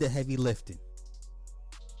we did the heavy lifting.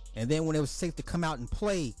 And then when it was safe to come out and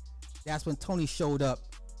play, that's when Tony showed up.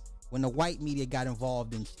 When the white media got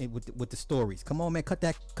involved with the stories. Come on, man, cut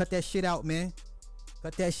that shit out, man.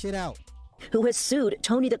 Cut that shit out. who has sued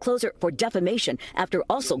Tony the Closer for defamation after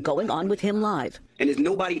also going on with him live. And there's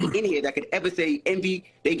nobody in here that could ever say Envy,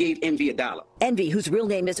 they gave Envy $1. Envy, whose real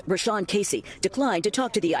name is Rashawn Casey, declined to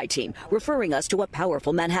talk to the I-Team, referring us to a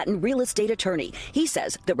powerful Manhattan real estate attorney. He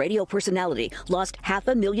says the radio personality lost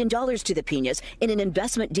 $500,000 to the Pinas in an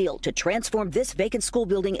investment deal to transform this vacant school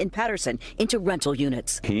building in Patterson into rental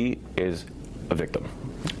units. He is a victim,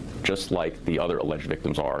 just like the other alleged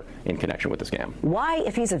victims are in connection with the scam. Why,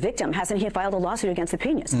 if he's a victim, hasn't he filed a lawsuit against the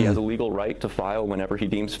Pinas? He has a legal right to file whenever he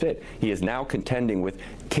deems fit. He is now contending with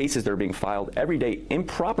cases that are being filed every day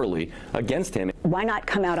improperly against him. Why not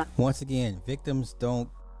come out on... Once again, victims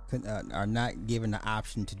are not given the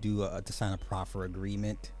option to to sign a proffer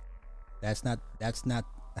agreement. That's not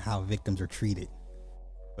how victims are treated.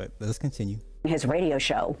 But let's continue. His radio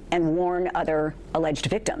show and warn other alleged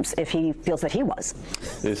victims if he feels that he was.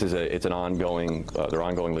 This is they're ongoing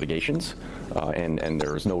litigations, and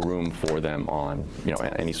there's no room for them on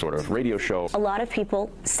any sort of radio show. A lot of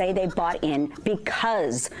people say they bought in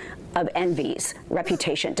because of Envy's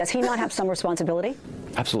reputation. Does he not have some responsibility?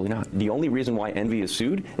 Absolutely not. The only reason why Envy is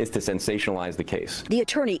sued is to sensationalize the case. The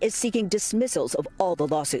attorney is seeking dismissals of all the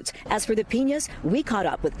lawsuits. As for the Pinas, we caught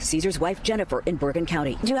up with Caesar's wife, Jennifer, in Bergen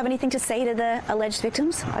County. Do you have anything to say to the alleged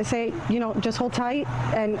victims? I say, just hold tight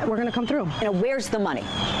and we're going to come through. Where's the money?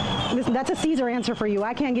 Listen, that's a Caesar answer for you.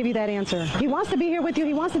 I can't give you that answer. He wants to be here with you.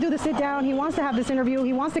 He wants to do the sit down. He wants to have this interview.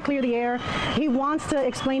 He wants to clear the air. He wants to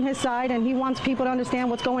explain his side, and he wants people to understand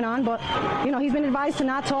what's going on. But, he's been advised to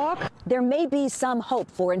not talk. There may be some hope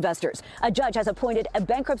for investors. A judge has appointed a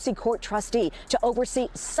bankruptcy court trustee to oversee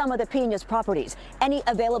some of the Pinas properties. Any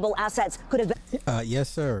available assets could have... Yes,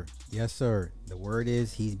 sir. Yes, sir. The word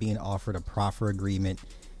is he's being offered a proffer agreement.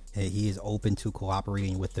 He is open to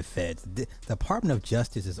cooperating with the feds. The Department of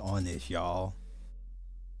Justice is on this, y'all.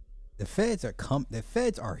 The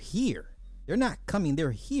feds are here. They're not coming.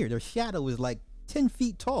 They're here. Their shadow is like 10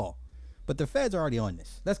 feet tall. But the feds are already on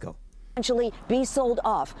this. Let's go. Eventually be sold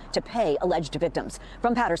off to pay alleged victims.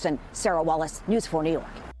 From Patterson, Sarah Wallace, News 4 New York.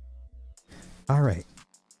 All right.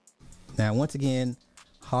 Now, once again,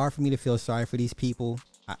 hard for me to feel sorry for these people.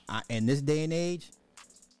 In this day and age,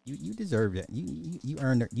 you deserve it. You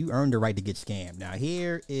earned the right to get scammed. Now,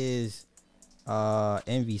 here is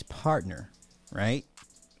Envy's partner, right?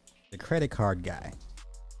 The credit card guy.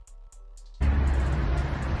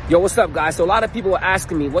 Yo, what's up, guys? So a lot of people are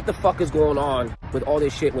asking me what the fuck is going on with all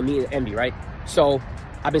this shit with me and Envy, right? So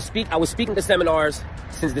I was speaking to seminars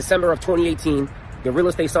since December of 2018, the real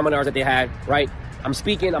estate seminars that they had, right? I'm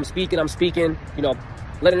speaking,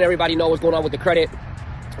 letting everybody know what's going on with the credit,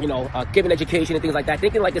 giving education and things like that,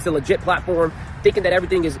 thinking like it's a legit platform, thinking that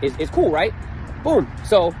everything is cool, right? Boom.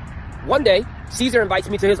 So one day, Caesar invites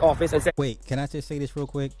me to his office and says, wait, can I just say this real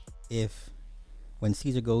quick? When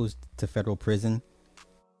Caesar goes to federal prison,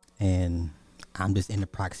 and I'm just in the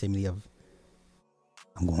proximity of,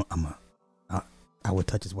 I would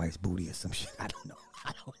touch his wife's booty or some shit. I don't know.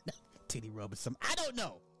 Titty rub or something. I don't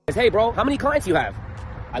know. Hey, bro, how many clients you have?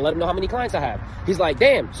 I let him know how many clients I have. He's like,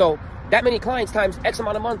 damn, so that many clients times X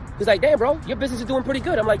amount of month. He's like, damn, bro, your business is doing pretty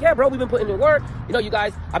good. I'm like, yeah, bro, we've been putting in work. You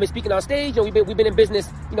guys, I've been speaking on stage. We've been in business,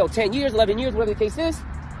 10 years, 11 years, whatever the case is.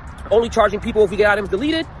 Only charging people if we get items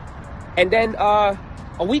deleted. And then a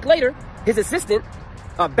week later, his assistant,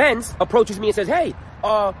 Benz, approaches me and says, hey,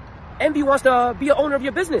 Envy wants to be an owner of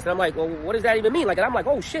your business. And I'm like, well, what does that even mean? And I'm like,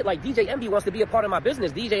 oh shit, DJ Envy wants to be a part of my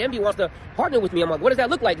business. DJ Envy wants to partner with me. I'm like, what does that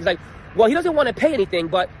look like? He's like, well, he doesn't want to pay anything,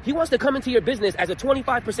 but he wants to come into your business as a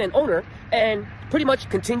 25% owner and pretty much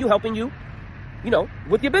continue helping you,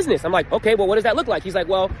 with your business. I'm like, okay, well, what does that look like? He's like,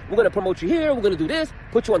 well, we're going to promote you here. We're going to do this,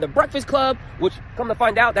 put you on the Breakfast Club, which come to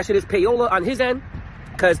find out, that shit is payola on his end.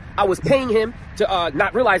 Because I was paying him to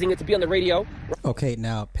not realizing it to be on the radio. Okay,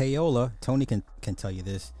 now payola, Tony can tell you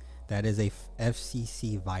this. That is a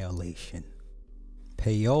FCC violation.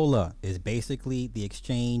 Payola is basically the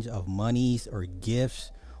exchange of monies or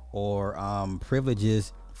gifts or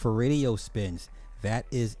privileges for radio spins. That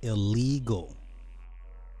is illegal.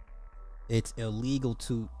 It's illegal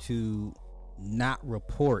to not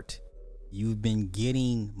report you've been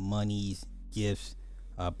getting monies, gifts,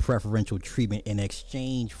 preferential treatment in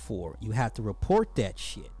exchange for. You have to report that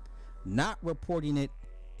shit. Not reporting it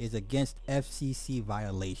is against FCC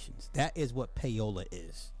violations. That is what payola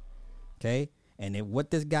is. Okay? And if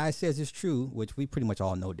what this guy says is true, which we pretty much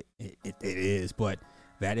all know that it is, but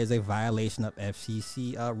that is a violation of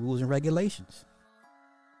FCC rules and regulations.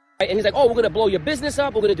 And he's like, oh, we're going to blow your business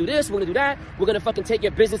up. We're going to do this. We're going to do that. We're going to fucking take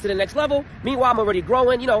your business to the next level. Meanwhile, I'm already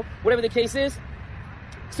growing, whatever the case is.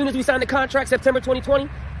 As soon as we signed the contract, September 2020,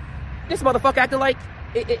 this motherfucker acting like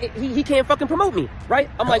he can't fucking promote me, right?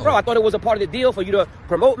 I'm like, bro, I thought it was a part of the deal for you to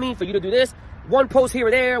promote me, for you to do this. One post here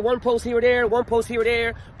or there, one post here or there, one post here or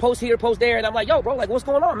there, post here, post there. And I'm like, yo, bro, like, what's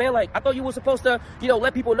going on, man? Like, I thought you were supposed to, you know,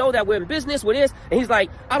 let people know that we're in business with this. And he's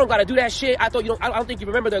like, I don't got to do that shit. I don't think you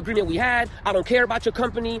remember the agreement we had. I don't care about your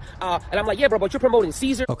company. And I'm like, yeah, bro, but you're promoting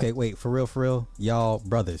Caesar. Okay, wait, for real. Y'all,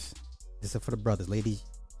 brothers. This is for the brothers. Ladies,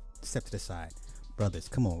 step to the side. Brothers,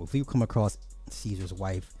 come on. If you come across Caesar's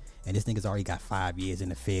wife and this nigga's already got 5 years in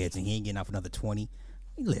the feds and he ain't getting out for another 20,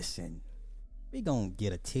 listen. We gonna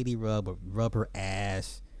get a titty rub or rub her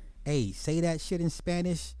ass. Hey, say that shit in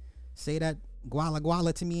Spanish. Say that guala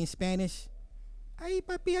guala to me in Spanish. Hey,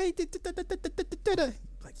 papi, hey,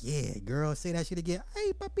 like, yeah, girl, say that shit again.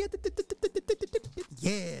 Hey, papi,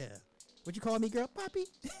 yeah. What you call me, girl? Papi?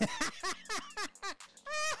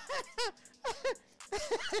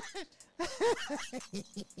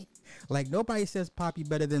 Like, nobody says papi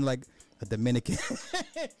better than, like, a Dominican.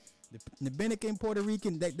 The Dominican, Puerto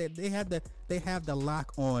Rican, they have the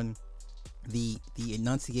lock on the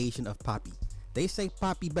enunciation of papi. They say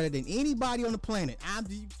papi better than anybody on the planet.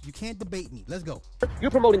 You can't debate me. Let's go. You're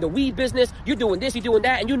promoting the weed business. You're doing this. You're doing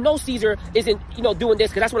that, and you know Caesar isn't, you know, doing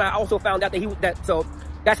this, because that's when I also found out that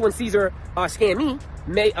that's when Caesar scammed me.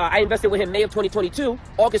 I invested with him May of 2022.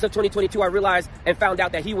 August of 2022, I realized and found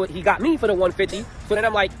out that he got me for the 150. So then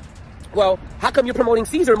I'm like, well, how come you're promoting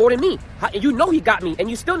Caesar more than me? You know he got me, and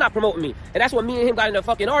you still not promoting me. And that's when me and him got in a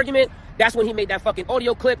fucking argument. That's when he made that fucking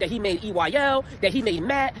audio clip that he made EYL, that he made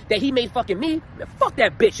Matt, that he made fucking me. Man, fuck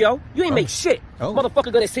that bitch, yo. You ain't make shit.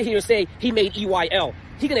 Motherfucker gonna sit here and say he made EYL.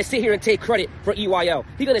 He gonna sit here and take credit for EYL.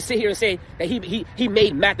 He gonna sit here and say that he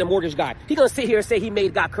made Matt the mortgage guy. He gonna sit here and say he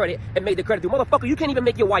got credit and made the credit due. Motherfucker, you can't even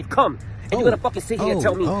make your wife come. And you're gonna fucking sit here and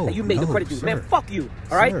tell me that you made the credit due. Sir. Man, fuck you,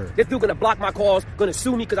 all right? Sir. This dude gonna block my calls, gonna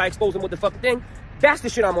sue me because I exposed him with the fucking thing. That's the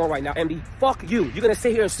shit I'm on right now, MD. Fuck you. You're gonna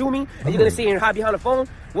sit here and sue me, and you're gonna sit here and hide behind the phone?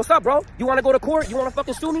 What's up, bro? You wanna go to court? You wanna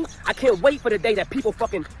fucking sue me? I can't wait for the day that people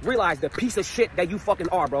fucking realize the piece of shit that you fucking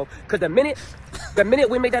are, bro. Because the minute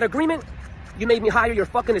we made that agreement, you made me hire your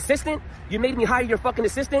fucking assistant. You made me hire your fucking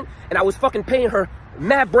assistant, and I was fucking paying her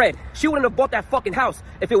mad bread. She wouldn't have bought that fucking house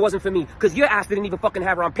if it wasn't for me. Because your ass didn't even fucking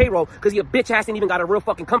have her on payroll, because your bitch ass ain't even got a real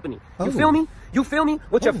fucking company. You feel me? You feel me?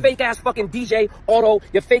 With your fake ass fucking DJ auto,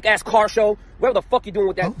 your fake ass car show, whatever the fuck you doing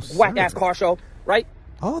with that whack ass car show, right?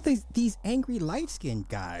 All these angry light-skinned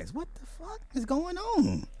guys. What the fuck is going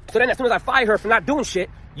on? So then as soon as I fire her for not doing shit,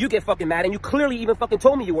 you get fucking mad, and you clearly even fucking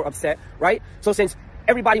told me you were upset, right? So since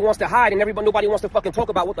everybody wants to hide and nobody wants to fucking talk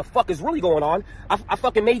about what the fuck is really going on, I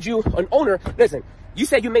fucking made you an owner. Listen, you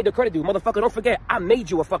said you made the credit due. Motherfucker, don't forget, I made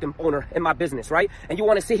you a fucking owner in my business, right? And you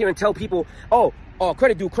want to sit here and tell people, oh,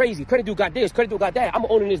 credit due crazy, credit due got this, credit due got that, I'm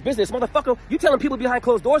owning this business. Motherfucker, you telling people behind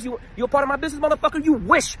closed doors you a part of my business, motherfucker? You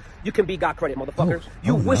wish you can be got credit, motherfucker.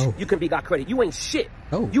 You wish you can be got credit. You ain't shit.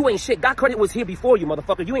 You ain't shit. Got credit was here before you,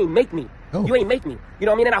 motherfucker. You ain't make me. You ain't make me. You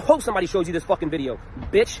know what I mean? And I hope somebody shows you this fucking video,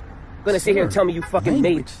 bitch. Gonna sit here and tell me you fucking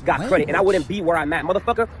got credit, and I wouldn't be where I'm at,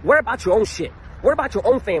 motherfucker. Worry about your own shit. Worry about your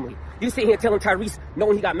own family. You sit here telling Tyrese,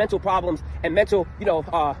 knowing he got mental problems and mental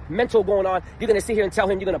going on, you're gonna sit here and tell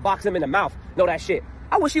him you're gonna box him in the mouth. Know that shit.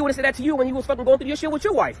 I wish he would have said that to you when you was fucking going through your shit with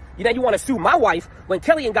your wife. You want to sue my wife when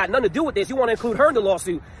Kelly ain't got nothing to do with this. You want to include her in the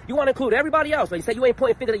lawsuit. You want to include everybody else. Like you say, you ain't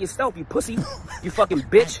pointing fingers at yourself, you pussy. You fucking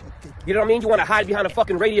bitch. You know what I mean? You want to hide behind a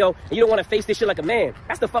fucking radio and you don't want to face this shit like a man.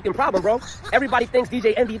 That's the fucking problem, bro. Everybody thinks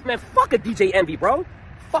DJ Envy. Man, fuck a DJ Envy, bro.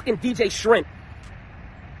 Fucking DJ Shrimp.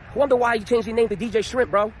 I wonder why you changed your name to DJ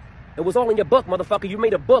Shrimp, bro. It was all in your book, motherfucker. You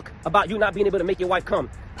made a book about you not being able to make your wife come.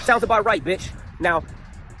 Sounds about right, bitch. Now,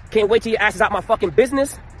 can't wait till your ass is out my fucking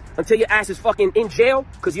business. Until your ass is fucking in jail,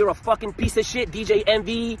 because you're a fucking piece of shit, DJ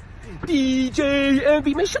Envy. DJ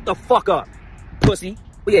Envy. Man, shut the fuck up, pussy.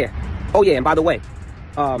 But yeah. Oh, yeah, and by the way,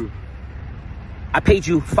 I paid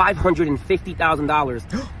you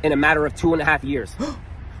 $550,000 in a matter of 2.5 years.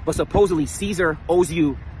 But supposedly Caesar owes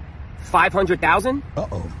you $500,000.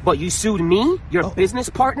 But you sued me, your business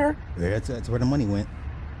partner. Yeah, that's where the money went.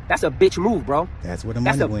 That's a bitch move, bro. That's where the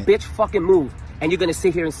money went. That's a bitch fucking move. And you're gonna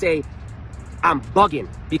sit here and say I'm bugging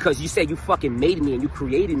because you said you fucking made me and you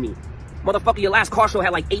created me. Motherfucker, your last car show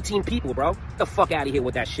had like 18 people, bro. Get the fuck out of here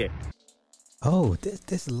with that shit. Oh,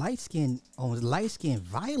 this light skin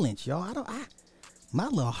violence, y'all. My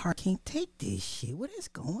little heart can't take this shit. What is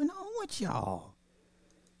going on with y'all?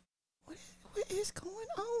 What is going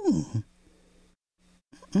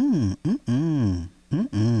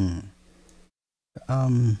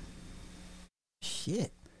on?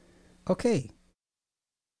 Shit. Okay.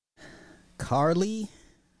 Carlee,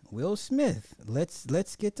 Will Smith. Let's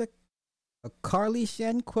get to Carlee,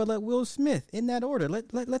 Shanquella, Will Smith in that order.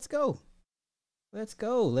 Let's go. Let's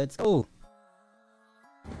go. Let's go.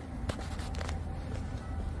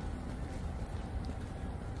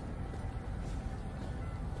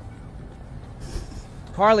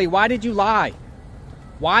 Carlee, why did you lie?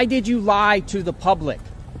 Why did you lie to the public?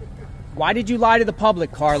 Why did you lie to the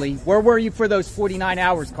public, Carlee? Where were you for those 49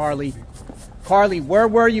 hours, Carlee? Carlee, where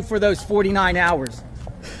were you for those 49 hours?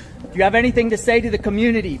 Do you have anything to say to the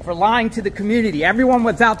community for lying to the community? Everyone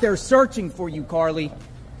was out there searching for you, Carlee.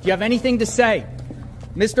 Do you have anything to say?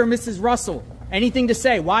 Mr. or Mrs. Russell, anything to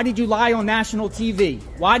say? Why did you lie on national TV?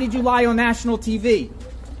 Why did you lie on national TV?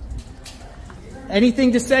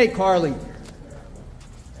 Anything to say, Carlee?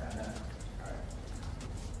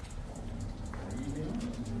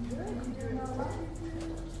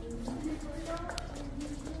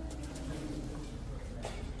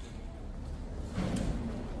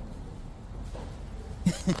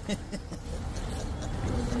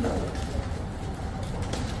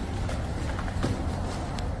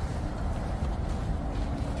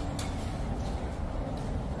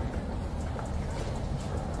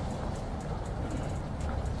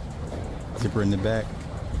 Zipper in the back.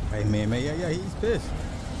 Hey man, yeah, he's pissed.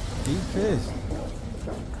 He's pissed.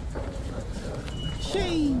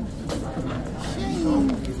 Shame.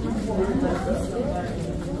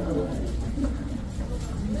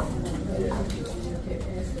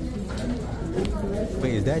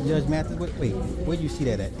 Wait, is that Judge Mathis? Wait, where'd you see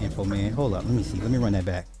that at, info man? Hold up, let me see. Let me run that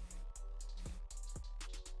back.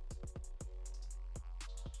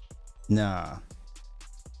 Nah.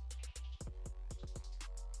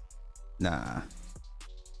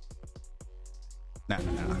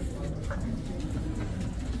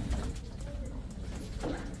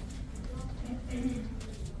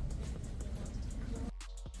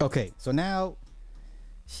 Okay, so now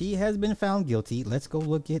she has been found guilty. Let's go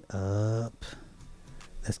look it up.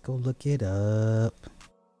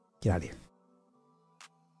 Get out of here.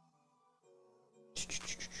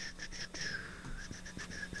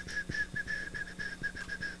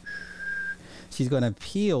 She's going to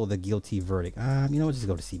appeal the guilty verdict. You know what? Just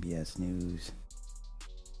go to CBS News.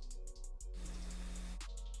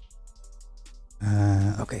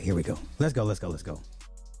 Okay, here we go. Let's go.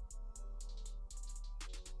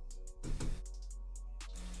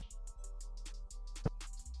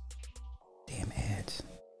 Damn ads.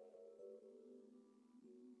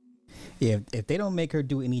 Yeah, if they don't make her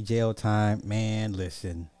do any jail time, man,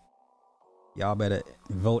 listen. Y'all better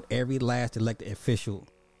vote every last elected official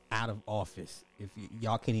out of office. If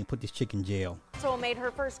y'all can't even put this chick in jail. Russell made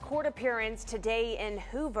her first court appearance today in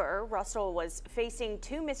Hoover. Russell was facing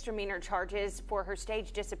 2 misdemeanor charges for her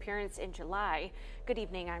staged disappearance in July. Good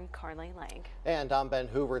evening, I'm Carlee Lang. And I'm Ben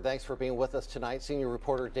Hoover. Thanks for being with us tonight. Senior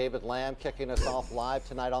reporter David Lamb kicking us off live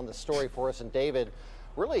tonight on the story for us. And David,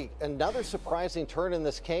 really another surprising turn in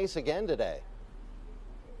this case again today.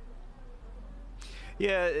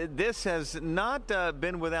 Yeah, this has not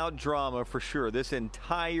been without drama for sure. This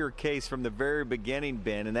entire case from the very beginning,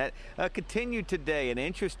 Ben, and that continued today. An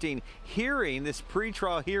interesting hearing, this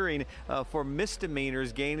pretrial hearing for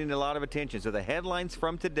misdemeanors gaining a lot of attention. So the headlines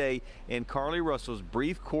from today in Carlee Russell's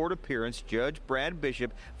brief court appearance, Judge Brad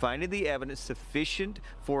Bishop finding the evidence sufficient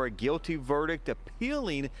for a guilty verdict,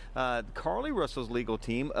 appealing Carlee Russell's legal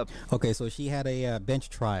team. Okay, so she had a bench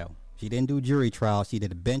trial. She didn't do jury trial. She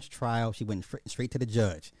did a bench trial. She went straight to the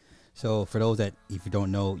judge. So for those that, if you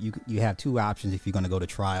don't know, you have 2 options if you're going to go to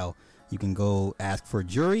trial. You can go ask for a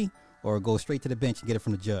jury or go straight to the bench and get it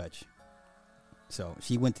from the judge. So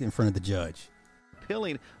she went in front of the judge.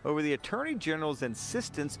 Appealing over the Attorney General's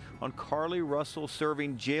insistence on Carlee Russell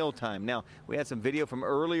serving jail time. Now, we had some video from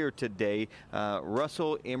earlier today.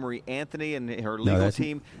 Russell, Emory Anthony, and her legal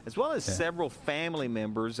team, as well as several family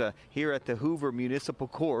members here at the Hoover Municipal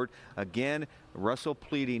Court. Again, Russell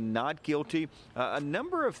pleading not guilty. A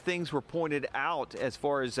number of things were pointed out as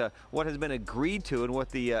far as what has been agreed to and what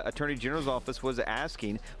the Attorney General's office was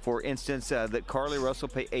asking. For instance, that Carlee Russell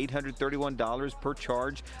pay $831 per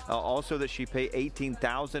charge. Also that she pay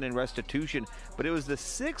 $18,000 in restitution. But it was the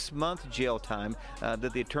 6-month jail time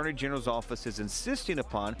that the Attorney General's office is insisting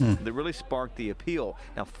upon that really sparked the appeal.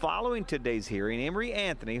 Now, following today's hearing, Emory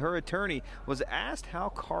Anthony, her attorney, was asked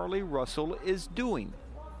how Carlee Russell is doing.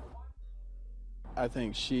 I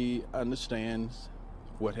think she understands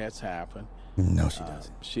what has happened. No, she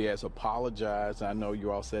doesn't. She has apologized. I know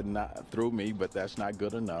you all said not through me, but that's not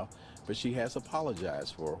good enough. But she has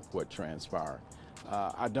apologized for what transpired.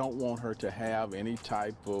 I don't want her to have any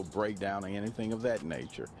type of breakdown or anything of that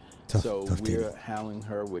nature. So we're handling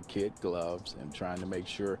her with kid gloves and trying to make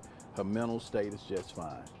sure her mental state is just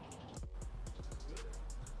fine.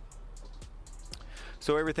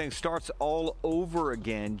 So everything starts all over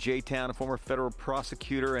again. Jay Town, a former federal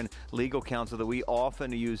prosecutor and legal counsel that we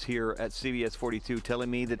often use here at CBS 42, telling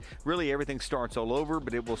me that really everything starts all over,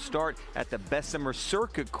 but it will start at the Bessemer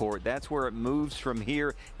Circuit Court. That's where it moves from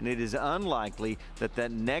here, and it is unlikely that that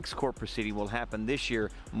next court proceeding will happen this year,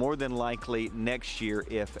 more than likely next year,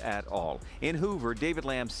 if at all. In Hoover, David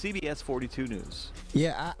Lamb, CBS 42 News.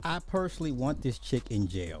 Yeah, I personally want this chick in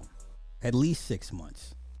jail. At least 6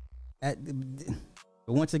 months.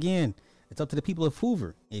 But once again, it's up to the people of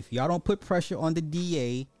Hoover. If y'all don't put pressure on the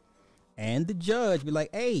DA and the judge, be like,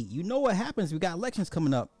 hey, you know what happens? We got elections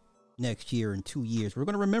coming up next year in 2 years. We're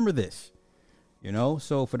going to remember this. You know,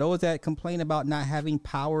 so for those that complain about not having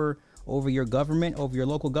power over your government, over your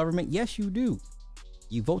local government, yes, you do.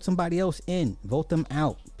 You vote somebody else in, vote them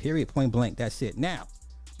out, period, point blank. That's it. Now,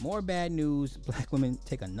 more bad news. Black women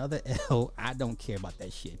take another L. I don't care about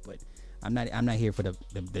that shit, but I'm not here for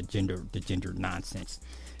the gender nonsense.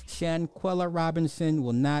 Shanquella Robinson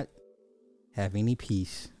will not have any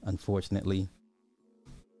peace, unfortunately.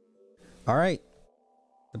 All right.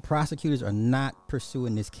 The prosecutors are not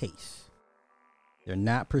pursuing this case. They're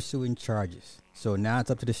not pursuing charges. So now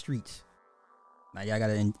it's up to the streets. Now y'all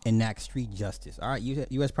gotta enact street justice. All right,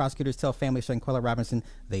 U.S. prosecutors tell family of Shanquella Robinson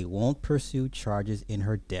they won't pursue charges in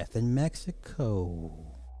her death in Mexico.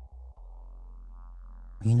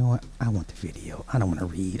 You know what? I want the video. I don't want to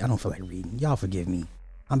read. I don't feel like reading. Y'all forgive me.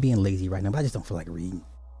 I'm being lazy right now, but I just don't feel like reading.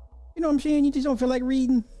 You know what I'm saying? You just don't feel like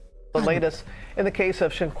reading. The latest in the case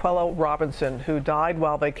of Shanquella Robinson, who died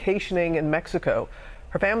while vacationing in Mexico.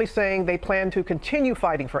 Her family saying they plan to continue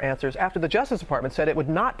fighting for answers after the Justice Department said it would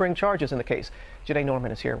not bring charges in the case. Jada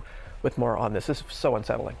Norman is here with more on this. This is so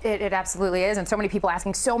unsettling. It absolutely is, and so many people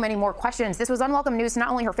asking so many more questions. This was unwelcome news to not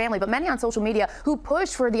only her family, but many on social media who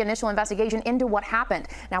pushed for the initial investigation into what happened.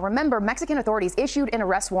 Now, remember, Mexican authorities issued an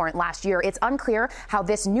arrest warrant last year. It's unclear how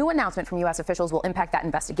this new announcement from U.S. officials will impact that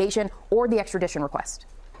investigation or the extradition request.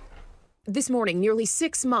 This morning, nearly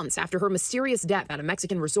 6 months after her mysterious death at a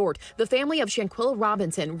Mexican resort, the family of Shanquella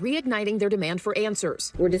Robinson reigniting their demand for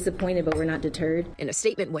answers. We're disappointed, but we're not deterred. In a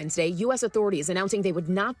statement Wednesday, U.S. authorities announcing they would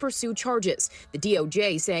not pursue charges. The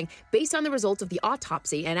DOJ saying, based on the results of the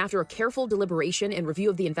autopsy and after a careful deliberation and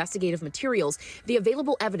review of the investigative materials, the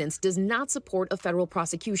available evidence does not support a federal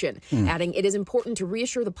prosecution. Adding, it is important to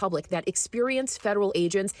reassure the public that experienced federal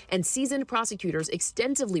agents and seasoned prosecutors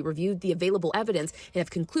extensively reviewed the available evidence and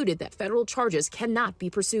have concluded that federal charges cannot be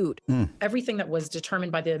pursued. Everything that was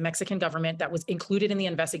determined by the Mexican government that was included in the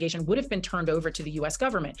investigation would have been turned over to the U.S.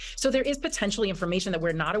 government. So there is potentially information that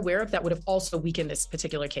we're not aware of that would have also weakened this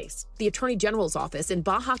particular case. The Attorney General's office in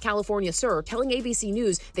Baja California Sur telling ABC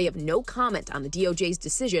News they have no comment on the DOJ's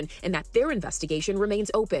decision and that their investigation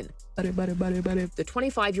remains open. The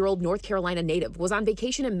 25-year-old North Carolina native was on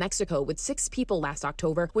vacation in Mexico with 6 people last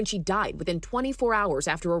October when she died within 24 hours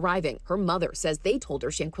after arriving. Her mother says they told her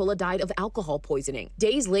Shanquella died of alcohol poisoning.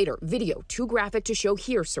 Days later, video too graphic to show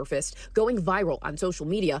here surfaced, going viral on social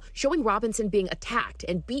media, showing Robinson being attacked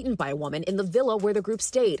and beaten by a woman in the villa where the group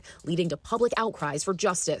stayed, leading to public outcries for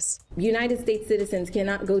justice. United States citizens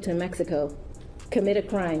cannot go to Mexico, commit a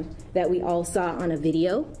crime that we all saw on a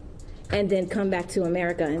video, and then come back to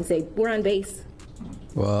America and say, we're on base.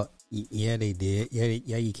 Well, yeah, they did.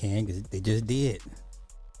 Yeah, you can, because they just did.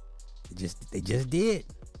 They just did.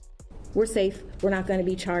 We're safe. We're not going to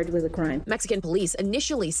be charged with a crime. Mexican police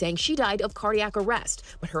initially saying she died of cardiac arrest,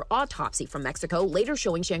 but her autopsy from Mexico later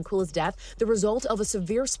showing Shanquella's death the result of a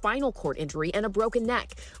severe spinal cord injury and a broken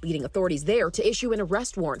neck, leading authorities there to issue an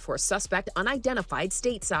arrest warrant for a suspect unidentified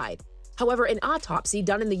stateside. However, an autopsy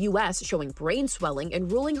done in the U.S. showing brain swelling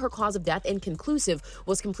and ruling her cause of death inconclusive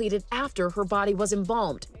was completed after her body was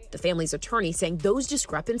embalmed. The family's attorney saying those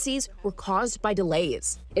discrepancies were caused by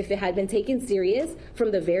delays. If it had been taken serious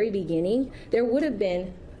from the very beginning, there would have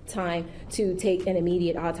been time to take an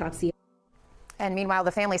immediate autopsy. And meanwhile,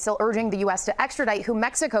 the family is still urging the U.S. to extradite who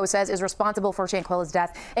Mexico says is responsible for Shanquella's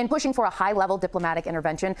death and pushing for a high-level diplomatic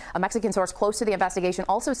intervention. A Mexican source close to the investigation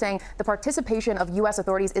also saying the participation of U.S.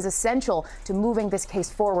 authorities is essential to moving this case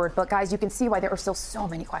forward. But, guys, you can see why there are still so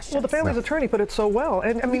many questions. Well, the family's attorney put it so well.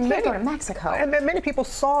 And I mean, can't go to Mexico. And many people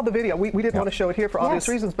saw the video. We didn't want to show it here for obvious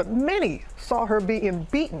reasons, but many saw her being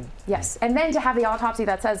beaten. Yes, and then to have the autopsy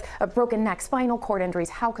that says a broken neck, spinal cord injuries,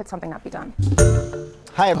 how could something not be done?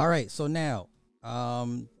 All right, so now,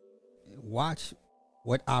 watch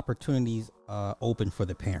what opportunities open for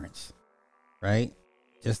the parents, right?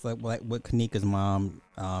 Just like with Kanika's mom,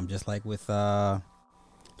 just like with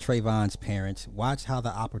Trayvon's parents. Watch how the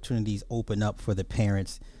opportunities open up for the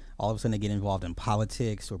parents. All of a sudden they get involved in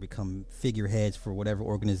politics or become figureheads for whatever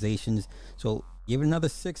organizations. So Give it another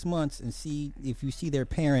 6 months and see if you see their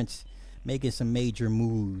parents making some major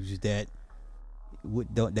moves that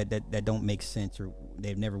don't make sense or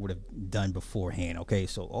they never would have done beforehand. Okay,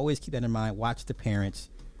 so always keep that in mind. Watch the parents.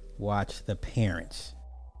 Watch the parents.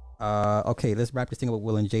 Okay, let's wrap this thing up with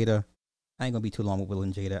Will and Jada. I ain't gonna be too long with Will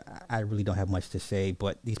and Jada. I really don't have much to say,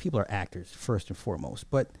 but these people are actors first and foremost.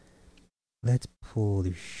 But let's pull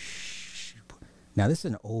this. Now this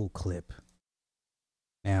is an old clip.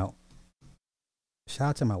 Now, shout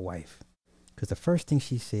out to my wife, because the first thing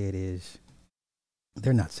she said is,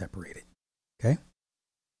 they're not separated. Okay,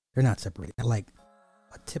 they're not separated. They're like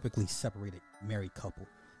a typically separated married couple.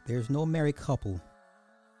 There's no married couple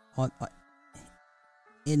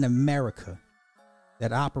in America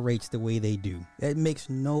that operates the way they do. It makes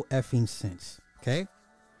no effing sense. Okay,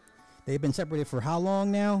 they've been separated for how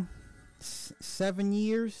long now? 7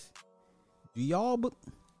 years. Do y'all?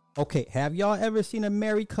 Okay, have y'all ever seen a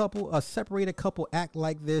married couple, a separated couple, act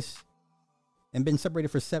like this and been separated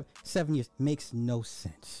for 7 years? Makes no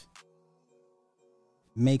sense.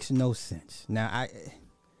 Makes no sense. Now,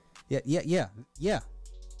 yeah.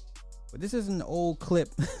 But this is an old clip.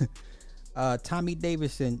 Tommy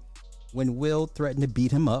Davidson, when Will threatened to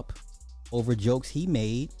beat him up over jokes he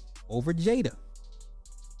made over Jada.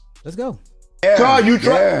 Let's go. Yeah, Carl, you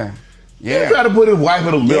try to put his wife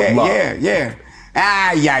in a lip lock. Yeah. Yeah.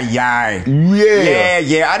 I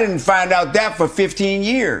didn't find out that for 15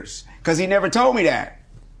 years because he never told me that.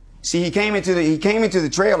 See, he came into the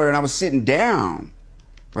trailer and I was sitting down,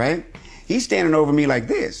 right? He's standing over me like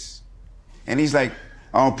this, and he's like,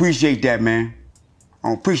 "I don't appreciate that, man. I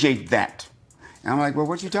don't appreciate that." And I'm like, "Well,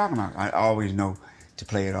 what you talking about?" I always know to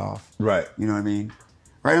play it off, right? You know what I mean?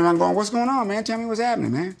 Right? And I'm going, "What's going on, man? Tell me what's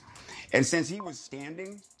happening, man." And since he was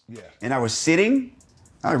standing, and I was sitting,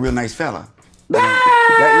 I was a real nice fella.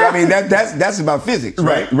 That's about physics,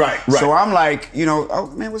 right? Right. So I'm like, oh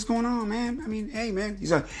man, what's going on, man? I mean, hey man.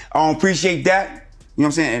 He's like, "I don't appreciate that." You know what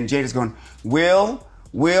I'm saying? And Jada's going,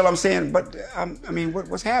 Will, I'm saying, but I mean,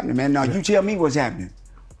 what's happening, man? Now you tell me what's happening.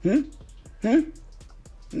 You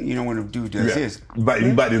know when a dude does this. He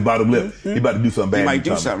bite his bottom lip. He about to do something bad. He might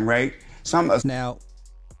do something, right? Now,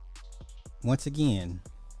 once again,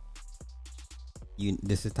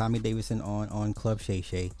 this is Tommy Davidson on Club Shay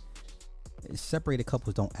Shay. Separated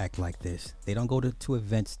couples don't act like this. They don't go to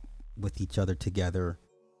events with each other together.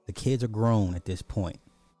 The kids are grown at this point.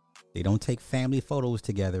 They don't take family photos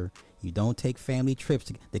together. You don't take family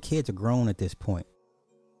trips. The kids are grown at this point.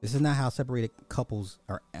 This is not how separated couples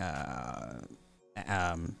or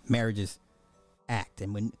marriages act.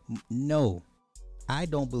 And I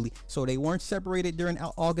don't believe. So they weren't separated during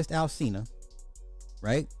August Alsina,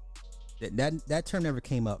 right? That term never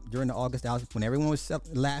came up during the August Alsina when everyone was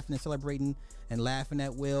laughing and celebrating and laughing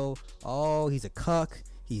at Will. Oh, he's a cuck.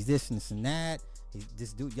 He's this and this and that.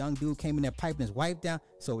 This young dude came in there piping his wife down.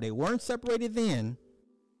 So they weren't separated then.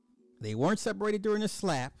 They weren't separated during the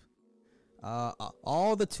slap.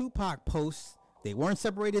 All the Tupac posts, they weren't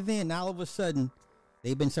separated then. Now all of a sudden,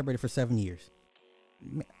 they've been separated for 7 years.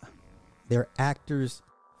 They're actors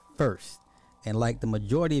first. And like the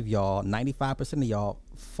majority of y'all, 95% of y'all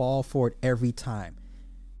fall for it every time.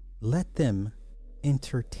 Let them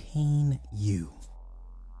entertain you.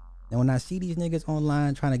 And when I see these niggas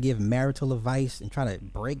online trying to give marital advice and trying to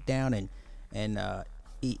break down and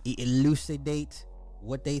elucidate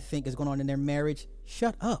what they think is going on in their marriage,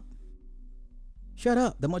 shut up. Shut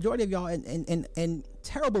up. The majority of y'all in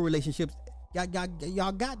terrible relationships,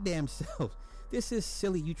 y'all goddamn selves. This is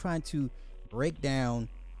silly. You trying to break down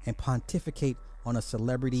and pontificate on a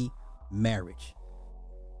celebrity marriage.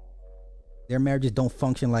 Their marriages don't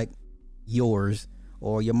function like yours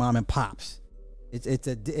or your mom and pop's. It's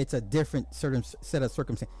a different certain set of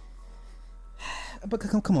circumstances. But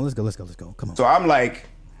come on, let's go. Come on. So I'm like,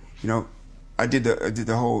 I did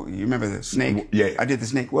the whole. You remember the snake? Yeah. I did the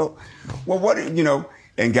snake. Well, what?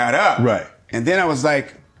 And got up. Right. And then I was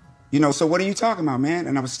like, so what are you talking about, man?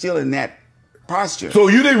 And I was still in that posture. So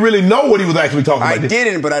you didn't really know what he was actually talking about? I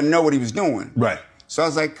didn't, but I know what he was doing. Right. So I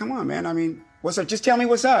was like, come on, man. I mean, what's up? Just tell me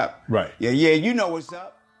what's up. Right. Yeah, you know what's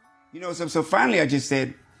up. So finally I just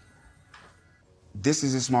said, this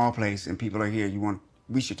is a small place and people are here.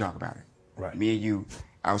 We should talk about it. Right. Me and you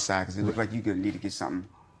outside, because it looked like you need to get something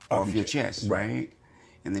off your chest, right?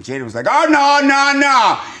 And then Jada was like, "Oh, no,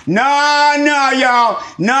 y'all.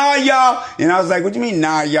 No, y'all." And I was like, "What do you mean,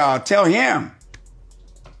 nah, y'all? Tell him.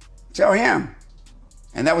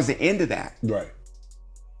 And that was the end of that. Right.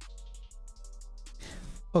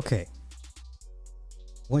 Okay.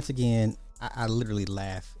 Once again, I literally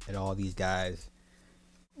laugh at all these guys.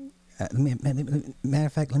 Matter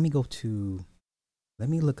of fact, let me go to Let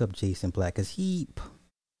me look up Jason Black, because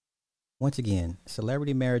once again,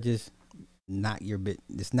 celebrity marriages, not your bit.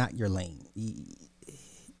 It's not your lane.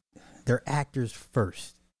 They're actors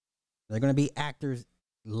first. They're going to be actors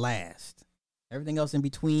last. Everything else in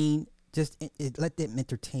between, just let them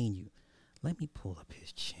entertain you. Let me pull up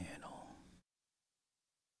his channel.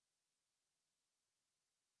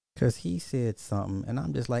 Because he said something, and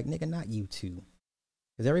I'm just like, nigga, not you two.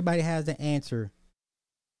 Because everybody has the answer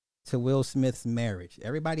to Will Smith's marriage.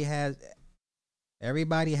 Everybody has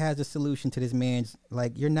a solution to this man's,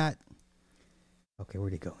 like, you're not. Okay,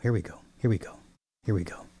 where'd he go? Here we go.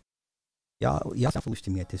 Y'all sound foolish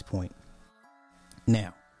to me at this point.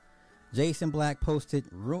 Now, Jason Black posted,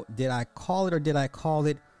 did I call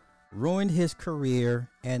it, ruined his career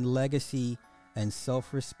and legacy and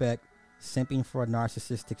self-respect, simping for a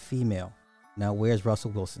narcissistic female. Now, where's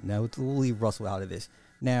Russell Wilson? Now, we'll leave Russell out of this.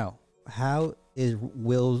 Now, how is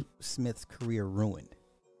Will Smith's career ruined?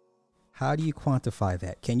 How do you quantify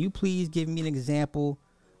that? Can you please give me an example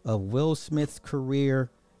of Will Smith's career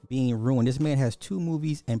being ruined? This man has 2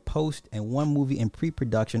 movies in post and 1 movie in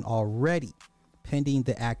pre-production already, pending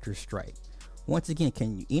the actor's strike. Once again,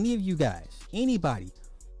 can any of you guys, anybody,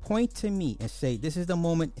 point to me and say this is the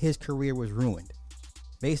moment his career was ruined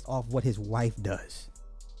based off what his wife does?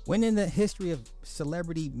 When in the history of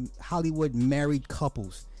celebrity Hollywood married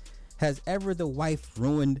couples has ever the wife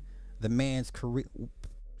ruined the man's career?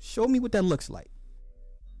 Show me what that looks like.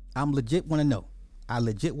 I legit want to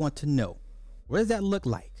know. What does that look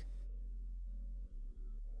like?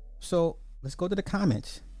 So let's go to the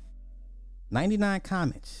comments. 99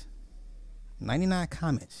 comments.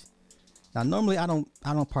 Now, normally I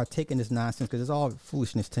don't partake in this nonsense because it's all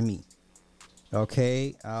foolishness to me.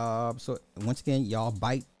 Okay. So once again, y'all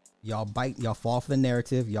fall for the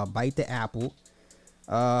narrative. Y'all bite the apple.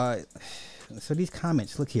 So these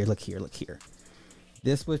comments, look here.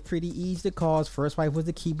 This was pretty easy to cause. First wife was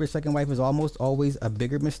the keeper. Second wife was almost always a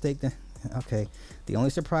bigger mistake than. Okay. The only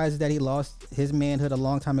surprise is that he lost his manhood a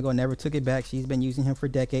long time ago and never took it back. She's been using him for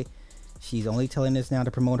decades. She's only telling this now to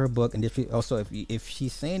promote her book. And also, if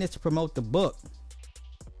she's saying this to promote the book,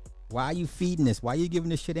 why are you feeding this? Why are you giving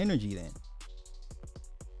this shit energy then?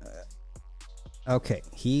 Okay.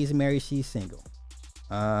 He's married. She's single.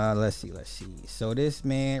 Let's see. So this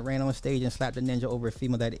man ran on stage and slapped a ninja over a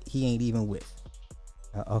female that he ain't even with.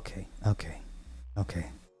 Okay.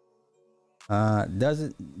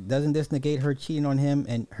 Doesn't this negate her cheating on him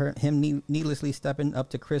and him needlessly stepping up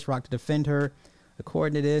to Chris Rock to defend her?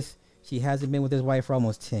 According to this, she hasn't been with his wife for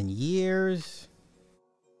almost 10 years.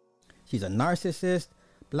 She's a narcissist.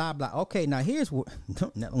 Blah blah. Okay, now here's what.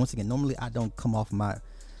 Once again, normally I don't come off my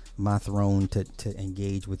throne to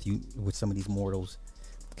engage with some of these mortals.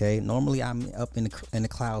 Okay, normally I'm up in the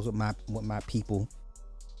clouds with my people,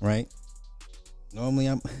 right? Normally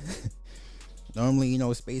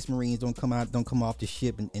Space Marines don't come off the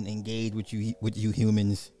ship and engage with you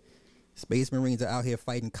humans. Space Marines are out here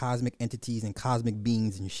fighting cosmic entities and cosmic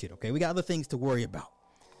beings and shit. Okay, we got other things to worry about.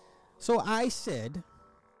 So I said,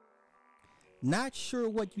 not sure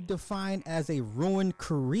what you define as a ruined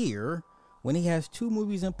career when he has 2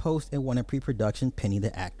 movies in post and 1 in pre-production pending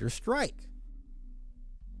the actor's strike.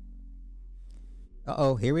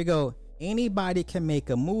 Here we go. Anybody can make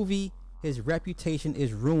a movie. His reputation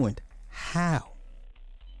is ruined. How?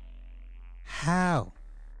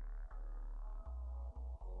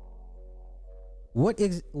 What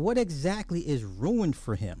exactly is ruined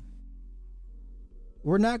for him?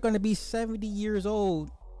 We're not going to be 70 years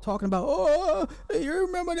old talking about, oh, you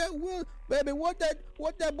remember that Will, baby, what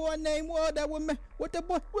that boy name was, what that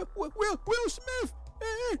boy, Will Smith,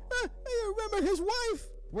 you remember his wife?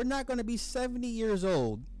 We're not going to be 70 years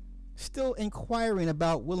old still inquiring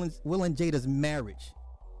about Will and Jada's marriage.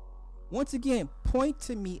 Once again, point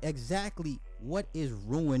to me exactly what is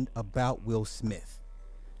ruined about Will Smith.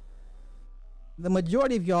 The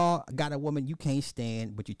majority of y'all got a woman you can't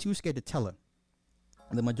stand, but you're too scared to tell her.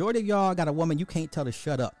 The majority of y'all got a woman you can't tell to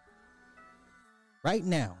shut up. Right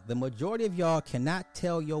now, the majority of y'all cannot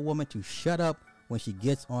tell your woman to shut up when she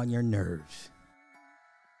gets on your nerves.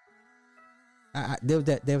 There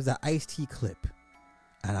was an Ice-T clip.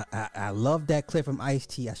 And I love that clip from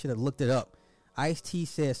Ice-T. I should have looked it up. Ice-T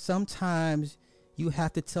says sometimes you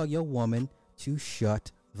have to tell your woman to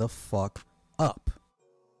shut the fuck up.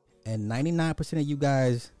 And 99% of you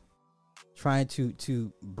guys trying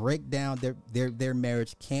to break down their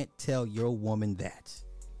marriage can't tell your woman that.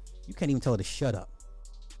 You can't even tell her to shut up.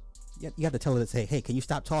 You have to tell her to say, hey, can you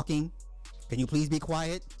stop talking? Can you please be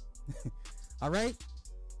quiet? All right?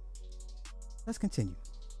 Let's continue.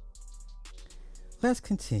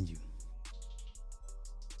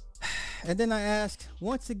 And then I asked,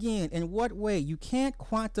 once again, in what way? You can't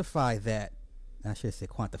quantify that. I should say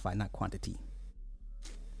quantify, not quantity.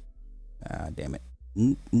 Ah, damn it.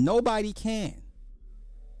 Nobody can.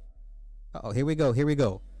 Uh-oh, here we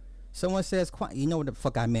go. Someone says, you know what the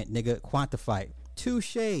fuck I meant, nigga. Quantify.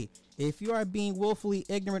 Touche. If you are being willfully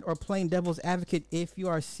ignorant or playing devil's advocate, if you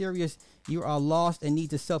are serious, you are lost and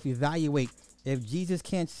need to self-evaluate. If Jesus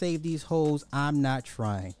can't save these hoes, I'm not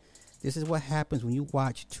trying. This is what happens when you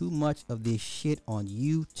watch too much of this shit on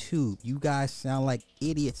YouTube. You guys sound like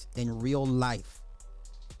idiots in real life.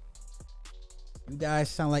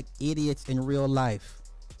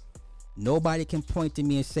 Nobody can point to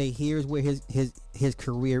me and say, here's where his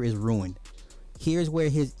career is ruined. Here's where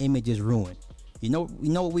his image is ruined. You know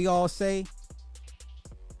what we all say?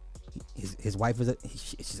 His wife is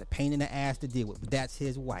she's a pain in the ass to deal with, but that's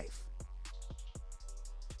his wife.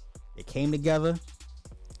 They came together.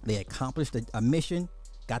 They accomplished a mission,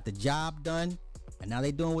 got the job done, and now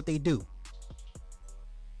they're doing what they do.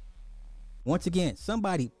 Once again,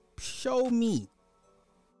 somebody show me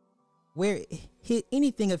where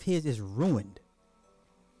anything of his is ruined.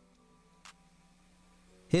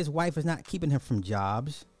 His wife is not keeping him from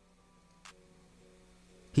jobs.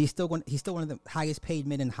 He's still one of the highest paid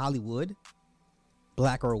men in Hollywood,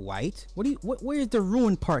 black or white. Where's the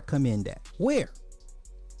ruined part come in at? Where?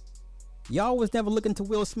 Y'all was never looking to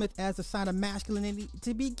Will Smith as a sign of masculinity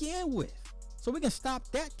to begin with. So we can stop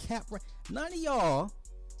that cap right. None of y'all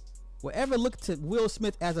will ever look to Will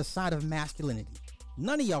Smith as a sign of masculinity.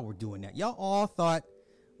 None of y'all were doing that. Y'all all thought,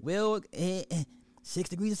 Will, 6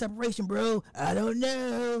 degrees of separation, bro. I don't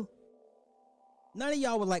know. None of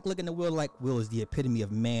y'all were like looking to Will like Will is the epitome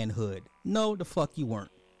of manhood. No, the fuck you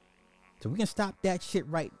weren't. So we can stop that shit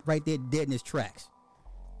right there dead in its tracks.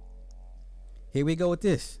 Here we go with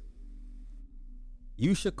this.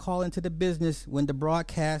 You should call into the business when the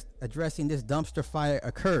broadcast addressing this dumpster fire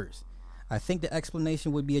occurs. I think the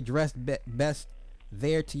explanation would be addressed best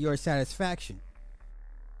there to your satisfaction.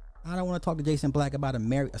 I don't want to talk to Jason Black about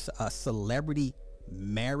a celebrity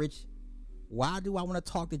marriage. Why do I want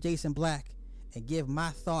to talk to Jason Black and give my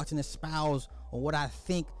thoughts and espouse on what I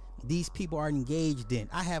think these people are engaged in?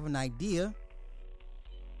 I have an idea.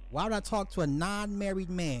 Why would I talk to a non-married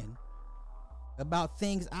man about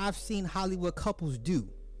things I've seen Hollywood couples do?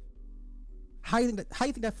 How you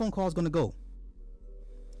think that phone call is going to go?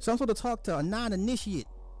 So I'm supposed to talk to a non-initiate.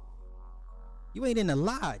 You ain't in the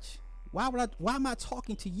lodge. Why am I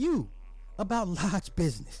talking to you about lodge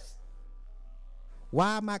business?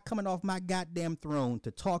 Why am I coming off my goddamn throne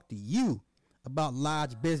to talk to you about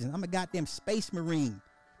lodge business? I'm a goddamn space marine.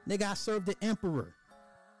 Nigga, I serve the emperor.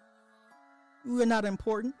 You're not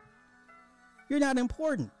important. You're not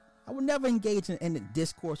important. I would never engage in a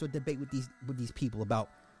discourse or debate with these people about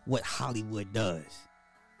what Hollywood does.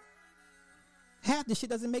 Half the shit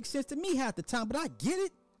doesn't make sense to me half the time, but I get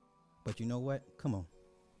it. But you know what? Come on.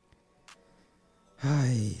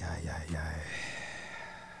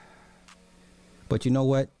 But you know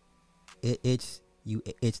what? It's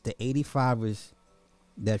the 85ers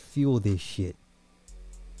that fuel this shit.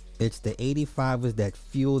 It's the 85ers that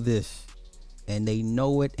fuel this. And they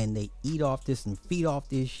know it, and they eat off this and feed off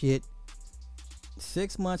this shit.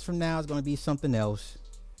 6 months from now is going to be something else.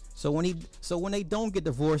 So when they don't get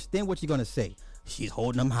divorced, then what you going to say? She's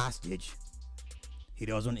holding him hostage. He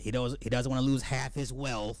doesn't want to lose half his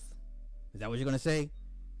wealth. Is that what you're going to say?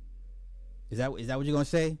 Is that what you're going to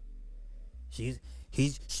say?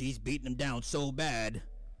 She's beating him down so bad.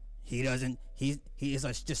 He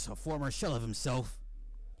is just a former shell of himself.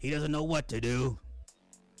 He doesn't know what to do.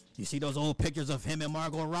 You see those old pictures of him and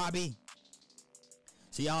Margot Robbie?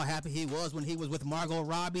 See how happy he was when he was with Margot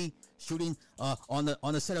Robbie shooting on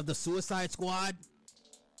the set of the Suicide Squad?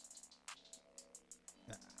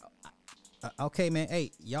 Okay, man.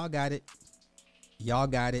 Hey, y'all got it.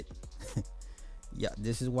 Yeah,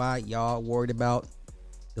 this is why y'all worried about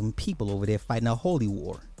them people over there fighting a holy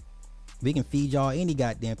war. We can feed y'all any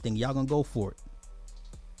goddamn thing. Y'all gonna go for it.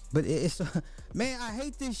 But it's man, I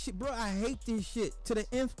hate this shit, bro. I hate this shit to the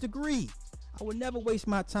nth degree. I would never waste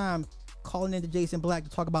my time calling into Jason Black to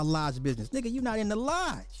talk about lodge business. Nigga, you not in the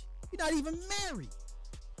lodge. You're not even married.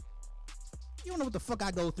 You don't know what the fuck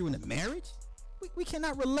I go through in a marriage. We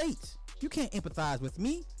cannot relate. You can't empathize with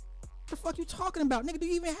me. What the fuck you talking about? Nigga, do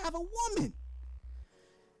you even have a woman?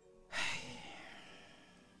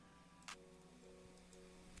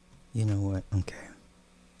 You know what? Okay.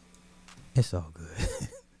 It's all good.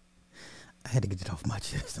 I had to get it off my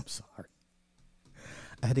chest. I'm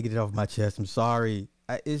sorry.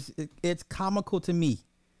 It's comical to me.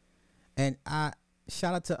 And I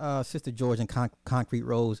shout out to Sister George and Concrete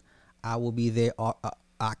Rose. I will be there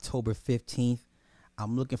October 15th.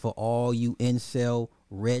 I'm looking for all you incel,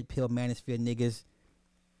 red pill manosphere niggas.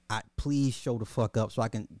 Please show the fuck up so I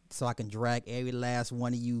can drag every last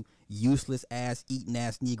one of you useless ass eating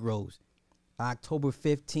ass Negroes. October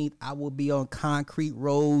 15th, I will be on Concrete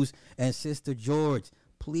Rose and Sister George.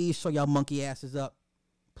 Please show y'all monkey asses up.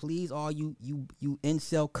 Please, all you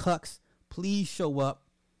incel cucks, please show up.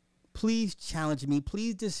 Please challenge me.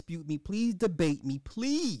 Please dispute me. Please debate me.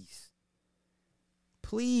 Please.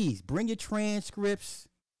 Please bring your transcripts.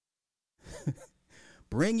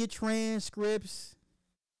 Bring your transcripts.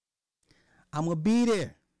 I'm going to be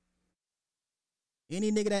there.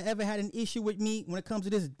 Any nigga that ever had an issue with me when it comes to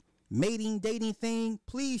this mating, dating thing,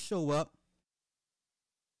 please show up.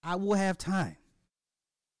 I will have time.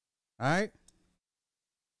 All right?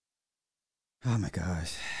 Oh, my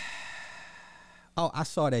gosh. Oh, I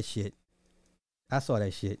saw that shit.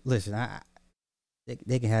 Listen,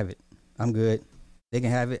 they can have it. I'm good. They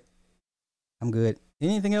can have it. I'm good.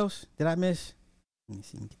 Anything else? Did I miss? Let me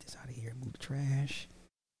see. Let me get this out of here. Move the trash.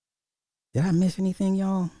 Did I miss anything,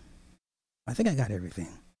 y'all? I think I got everything.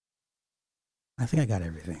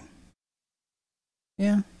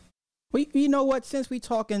 Yeah. Well, you know what? Since we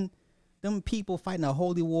talking them people fighting a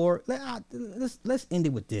holy war, let's end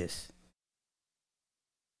it with this.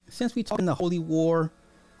 Since we talking the holy war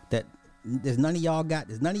that there's none of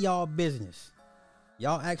y'all business.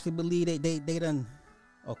 Y'all actually believe they done.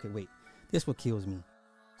 Okay, wait. This what kills me.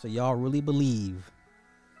 So y'all really believe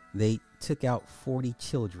they took out 40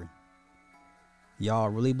 children? Y'all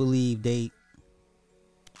really believe they,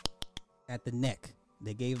 at the neck,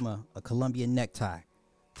 they gave them a Colombian necktie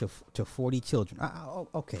to 40 children?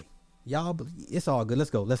 Okay. Y'all, it's all good.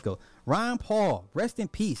 Let's go. Ron Paul, rest in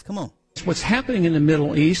peace. Come on. What's happening in the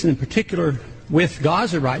Middle East, and in particular with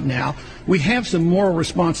Gaza right now, we have some moral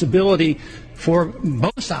responsibility for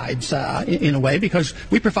both sides in a way, because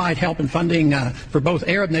we provide help and funding for both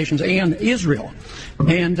Arab nations and Israel.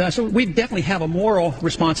 And so we definitely have a moral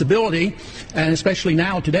responsibility, and especially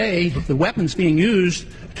now today, the weapons being used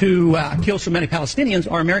to kill so many Palestinians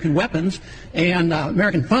are American weapons, and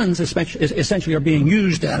American funds essentially are being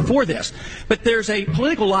used for this. But there's a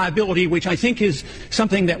political liability, which I think is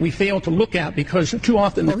something that we fail to look at, because too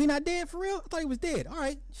often... Oh, he not dead for real? I thought he was dead. All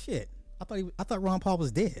right, shit. I thought Ron Paul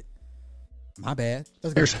was dead. My bad.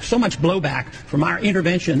 There's so much blowback from our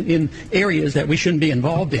intervention in areas that we shouldn't be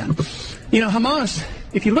involved in. You know, Hamas,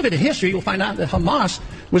 if you look at the history, you'll find out that Hamas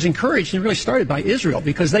was encouraged and really started by Israel,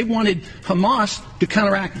 because they wanted Hamas to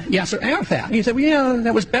counteract Yasser Arafat. And you say, well, yeah,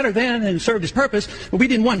 that was better then and served its purpose, but we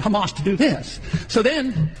didn't want Hamas to do this. So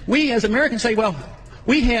then we as Americans say, well,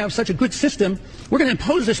 we have such a good system, we're going to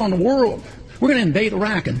impose this on the world. We're going to invade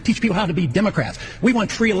Iraq and teach people how to be Democrats. We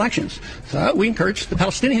want free elections. So we encourage the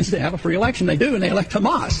Palestinians to have a free election. They do, and they elect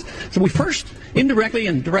Hamas. So we first, indirectly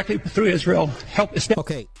and directly through Israel, help establish.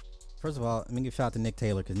 Okay, first of all, let me give a shout out to Nick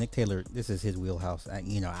Taylor, because Nick Taylor, this is his wheelhouse. I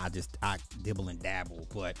dibble and dabble.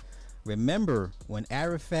 But remember when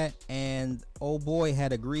Arafat and old boy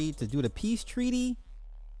had agreed to do the peace treaty,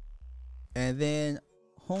 and then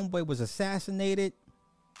homeboy was assassinated,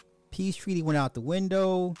 peace treaty went out the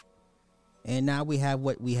window, and now we have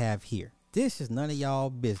what we have here. This is none of y'all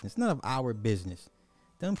business, none of our business.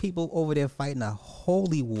 Them people over there fighting a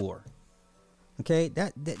holy war. Okay,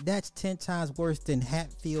 that's 10 times worse than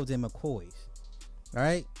Hatfields and McCoys. All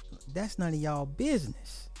right, that's none of y'all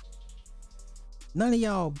business. None of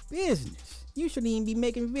y'all business. You shouldn't even be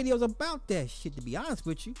making videos about that shit, to be honest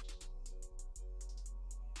with you.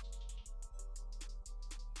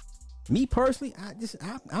 Me personally,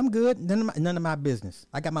 I'm good. None of my business.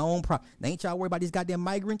 I got my own problem. Now, ain't y'all worried about these goddamn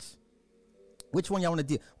migrants? Which one y'all want to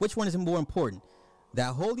deal? Which one is more important?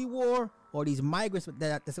 That holy war or these migrants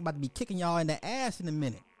that's about to be kicking y'all in the ass in a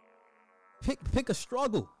minute? Pick a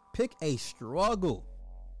struggle. Pick a struggle.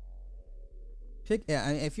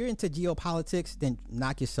 If you're into geopolitics, then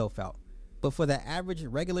knock yourself out. But for the average,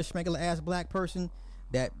 regular, schmegular ass black person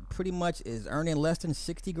that pretty much is earning less than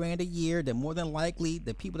 60 grand a year, that more than likely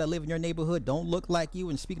the people that live in your neighborhood don't look like you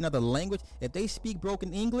and speak another language. If they speak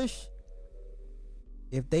broken English,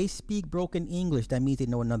 that means they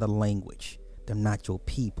know another language. They're not your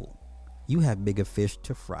people. You have bigger fish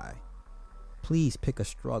to fry. Please pick a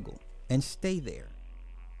struggle and stay there.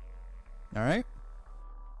 All right?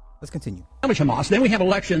 Let's continue. Hamas, then we have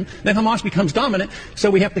election, then Hamas becomes dominant,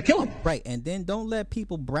 so we have to kill him. Right, and then don't let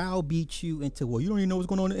people browbeat you into, well, you don't even know what's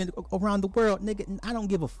going on around the world. Nigga, I don't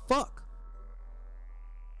give a fuck.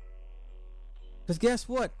 Because guess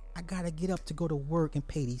what? I gotta get up to go to work and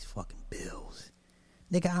pay these fucking bills.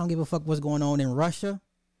 Nigga, I don't give a fuck what's going on in Russia.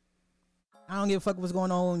 I don't give a fuck what's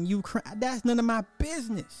going on in Ukraine. That's none of my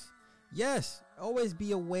business. Yes, always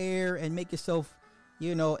be aware and make yourself,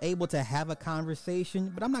 you know, able to have a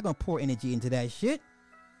conversation. But I'm not going to pour energy into that shit.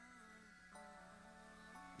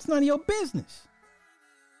 It's none of your business.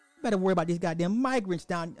 You better worry about these goddamn migrants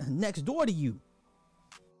down next door to you.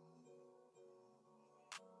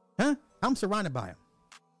 Huh? I'm surrounded by them.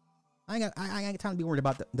 I ain't got time to be worried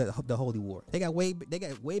about the holy war. They got way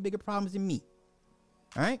bigger problems than me.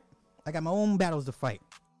 All right? I got my own battles to fight.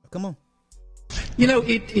 Come on. You know,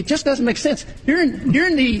 it just doesn't make sense. During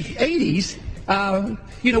the 80s,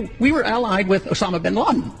 you know, we were allied with Osama bin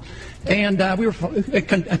Laden. And we were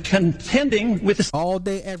contending with this. All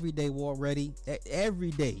day, every day, war ready.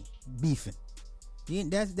 Every day, beefing.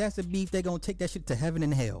 That's a beef. They're going to take that shit to heaven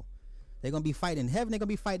and hell. They're going to be fighting in heaven. They're going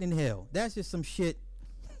to be fighting in hell. That's just some shit.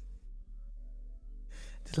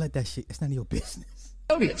 Just let that shit. It's none of your business.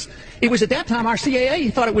 Soviets. It was at that time our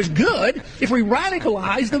CAA thought it was good if we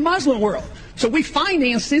radicalized the Muslim world. So we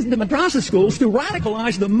financed the madrasa schools to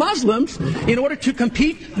radicalize the Muslims in order to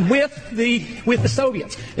compete with the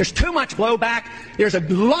Soviets. There's too much blowback. There's a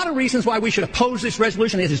lot of reasons why we should oppose this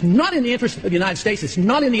resolution. It is not in the interest of the United States. It's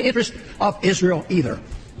not in the interest of Israel either.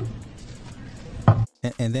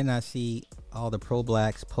 And then I see all the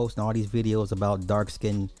pro-blacks posting all these videos about the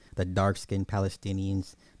dark-skinned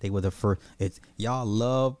Palestinians. They were the first.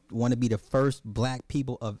 Y'all want to be the first black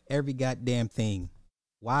people of every goddamn thing.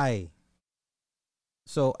 Why?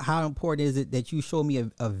 So how important is it that you show me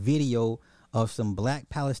a video of some black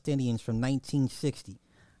Palestinians from 1960?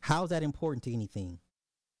 How's that important to anything?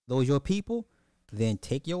 Those your people? Then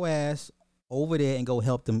take your ass over there and go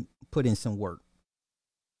help them put in some work.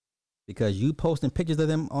 Because you posting pictures of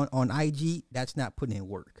them on IG, that's not putting in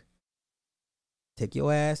work. Take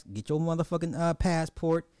your ass, get your motherfucking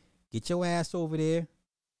passport, get your ass over there,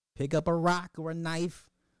 pick up a rock or a knife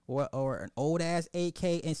or an old ass AK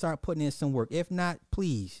and start putting in some work. If not,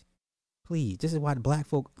 please, this is why the black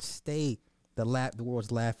folk stay the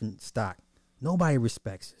world's laughing stock. Nobody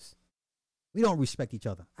respects us. We don't respect each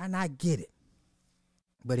other, and I get it.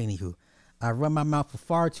 But anywho, I run my mouth for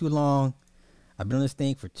far too long. I've been on this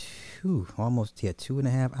thing for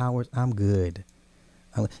 2.5 hours. I'm good.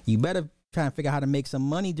 You better try and figure out how to make some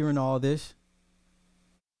money during all this.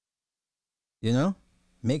 You know?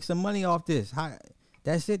 Make some money off this.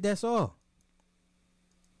 That's it. That's all.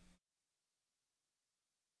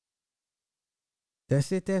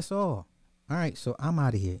 That's it. That's all. All right. So I'm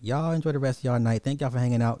out of here. Y'all enjoy the rest of y'all night. Thank y'all for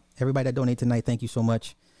hanging out. Everybody that donated tonight, thank you so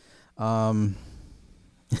much. Do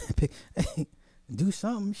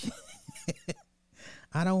something.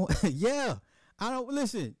 I don't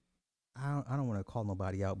listen. I don't want to call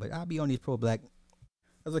nobody out, but I'll be on these pro-black.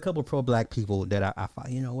 There's a couple pro-black people that I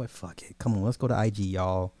you know what? Fuck it. Come on, let's go to IG,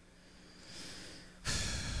 y'all.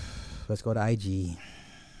 Let's go to IG.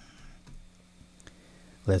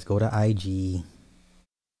 Let's go to IG.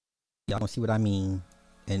 Y'all gonna see what I mean.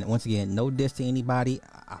 And once again, no diss to anybody.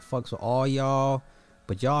 I fucks with all y'all,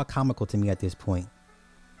 but y'all comical to me at this point.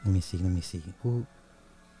 Let me see.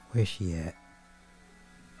 Where's she at?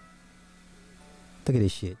 Look at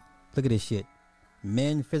this shit.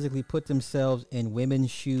 Men physically put themselves in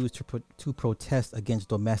women's shoes to protest against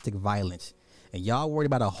domestic violence. And y'all worried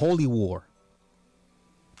about a holy war.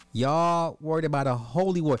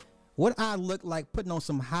 What I look like putting on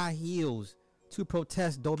some high heels to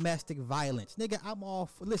protest domestic violence. Nigga, I'm all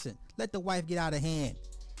for, listen, let the wife get out of hand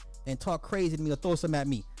and talk crazy to me or throw something at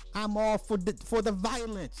me. I'm all for the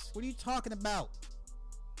violence. What are you talking about?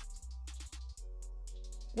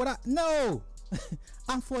 No.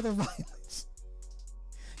 I'm for the violence.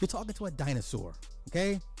 You're talking to a dinosaur,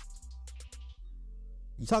 okay?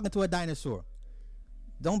 You're talking to a dinosaur.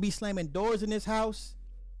 Don't be slamming doors in this house.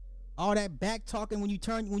 All that back talking when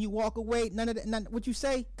you walk away. None of that. What you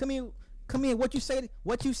say? Come here. What you say?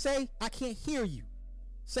 I can't hear you.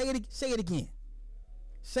 Say it again.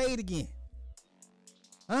 Say it again.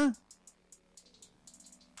 Huh?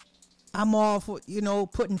 I'm all for,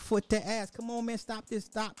 putting foot to ass. Come on, man. Stop this.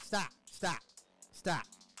 Stop.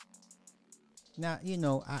 Now,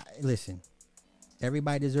 listen.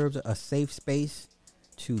 Everybody deserves a safe space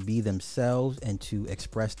to be themselves and to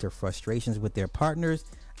express their frustrations with their partners.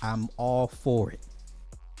 I'm all for it.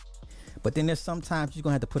 But then there's sometimes you're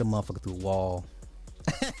going to have to put a motherfucker through a wall.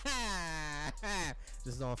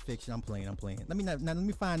 This is all fiction. I'm playing. Let me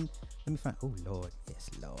find. Oh, Lord. Yes,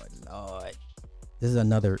 Lord. This is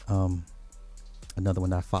another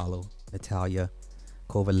one I follow. Natalia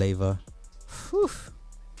Kovaleva. Whew.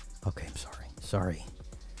 Okay, I'm sorry.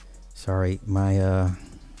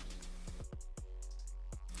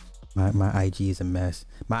 My IG is a mess.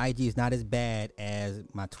 My IG is not as bad as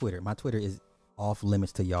my Twitter. My Twitter is off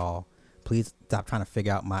limits to y'all. Please stop trying to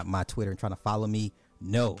figure out my Twitter and trying to follow me.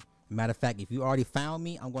 No. Matter of fact, if you already found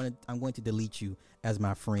me, I'm going to delete you as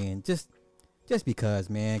my friend. Just because,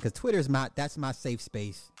 man. Because Twitter is that's my safe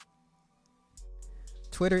space.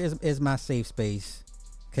 Twitter is my safe space.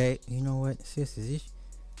 Okay. You know what, sis?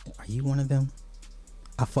 Are you one of them?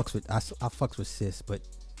 I fucks with sis, but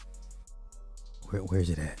where's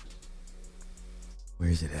it at?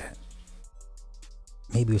 Where's it at?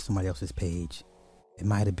 Maybe it was somebody else's page. It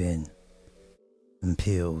might have been them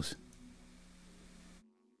pills.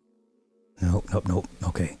 Nope.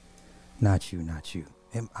 Okay. Not you.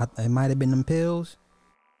 It might have been them pills.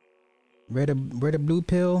 Red or blue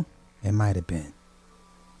pill. It might have been.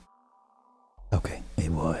 Okay,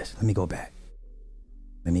 it was. Let me go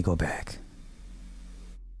back.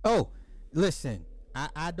 Oh, listen.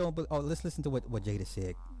 I don't. Let's listen to what Jada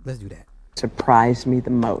said. Let's do that. Surprised me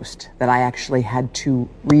the most that I actually had to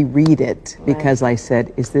reread it because I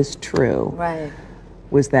said, is this true? Right.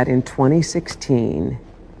 Was that in 2016,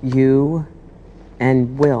 you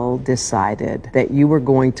and Will decided that you were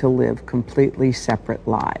going to live completely separate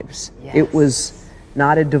lives. Yes. It was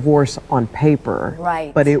not a divorce on paper,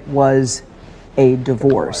 Right. but it was a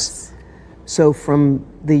divorce. So from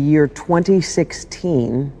the year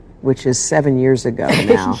 2016, which is 7 years ago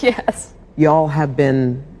now, Yes. y'all have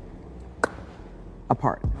been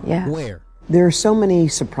apart. Yeah. Where? There are so many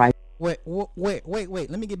surprises. Wait.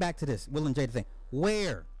 Let me get back to this. Will and Jada thing.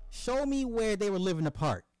 Where? Show me where they were living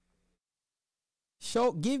apart.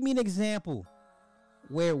 Give me an example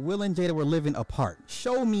where Will and Jada were living apart.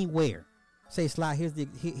 Show me where. Say, Sly, here's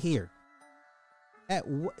here.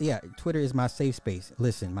 Twitter is my safe space.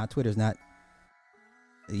 Listen, my Twitter's not.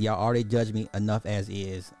 Y'all already judged me enough as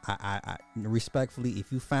is. I respectfully,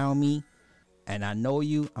 if you found me and I know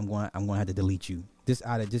you, I'm going to have to delete you.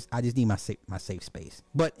 I just need my safe space.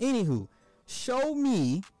 But anywho, show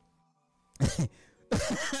me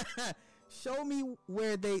show me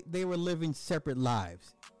where they were living separate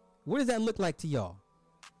lives. What does that look like to y'all?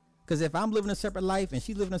 Because if I'm living a separate life and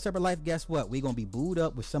she's living a separate life, guess what? We're going to be booed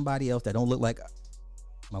up with somebody else that don't look like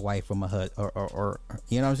my wife or my husband or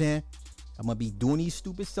you know what I'm saying? I'm going to be doing these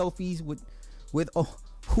stupid selfies with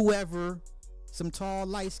whoever, some tall,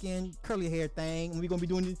 light-skinned, curly hair thing. And we're going to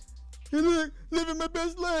be doing this, hey, look, living my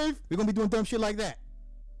best life. We're going to be doing dumb shit like that.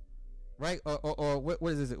 Right? Or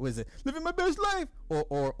what is it? What is it? Living my best life.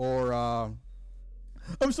 Or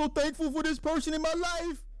I'm so thankful for this person in my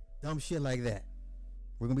life. Dumb shit like that.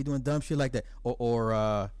 We're gonna be doing dumb shit like that. Or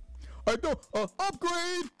I don't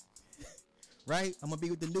upgrade. Right? I'm gonna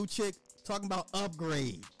be with the new chick talking about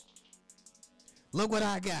upgrade. Look what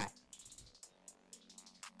I got.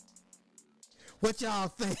 What y'all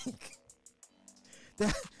think?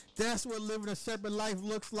 That's what living a separate life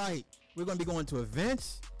looks like. We're gonna be going to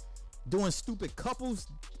events, doing stupid couples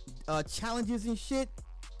challenges and shit.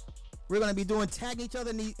 We're gonna be tagging each other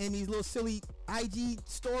in these little silly IG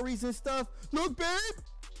stories and stuff. Look, babe,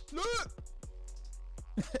 look.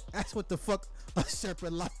 That's what the fuck a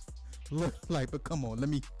separate life looks like. But come on, let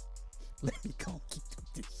me go get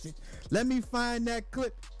this shit. Let me find that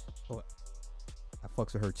clip. Oh, I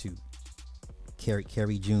fucks with her too. Carrie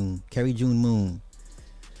June Moon.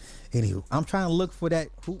 Anywho, I'm trying to look for that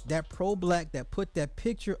pro-black that put that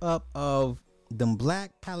picture up of them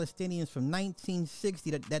black Palestinians from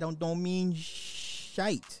 1960 that don't mean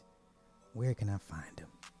shite. Where can I find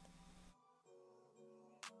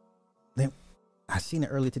them? I seen it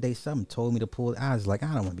earlier today. Something told me to pull. I was like,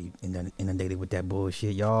 I don't want to be inundated with that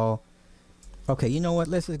bullshit, y'all. Okay, you know what?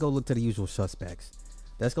 Let's just go look to the usual suspects.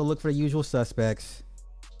 Let's go look for the usual suspects.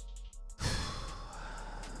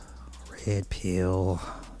 Red pill.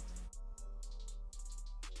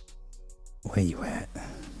 Where you at?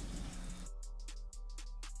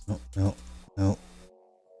 No.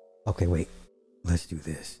 Okay, wait. Let's do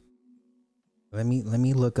this. Let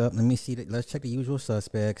me look up. Let me see that. Let's check the usual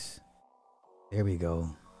suspects. There we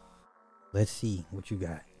go. Let's see what you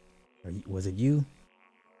got. Was it you?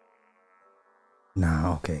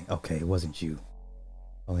 Nah. Okay. It wasn't you.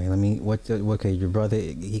 Okay. Okay. Your brother.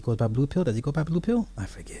 He goes by Blue Pill. Does he go by Blue Pill? I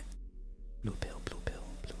forget. Blue Pill. Blue.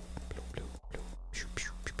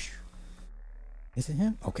 Is it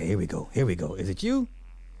him? Okay, here we go. Is it you?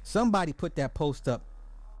 Somebody put that post up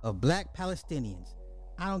of black Palestinians.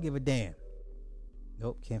 I don't give a damn.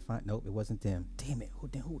 Nope, can't find. Nope, it wasn't them. Damn it. Who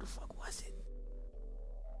the fuck was it?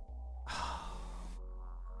 Oh.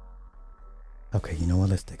 Okay, you know what?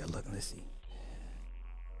 Let's take a look. Let's see.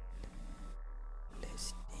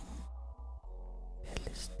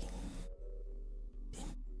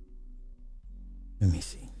 Let me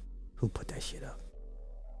see. Who put that shit up?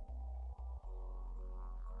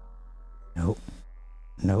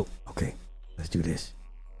 Nope. Okay. Let's do this.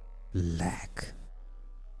 Black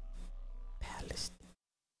Palestine.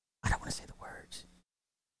 I don't want to say the words.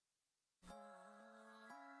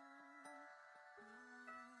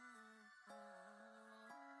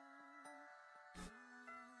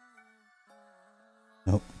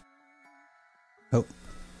 Nope. Nope.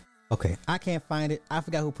 Okay, I can't find it. I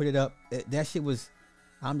forgot who put it up. That shit was,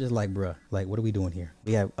 I'm just like, bruh, like, what are we doing here?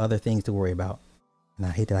 We have other things to worry about. And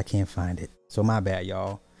I hate that I can't find it. So my bad,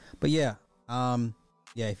 y'all. But yeah,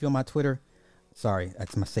 if you're on my Twitter, sorry,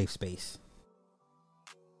 that's my safe space.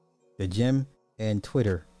 The gym and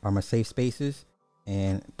Twitter are my safe spaces.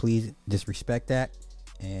 And please just respect that.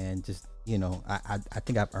 And just, you know, I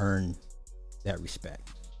think I've earned that respect,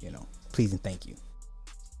 you know. Please and thank you.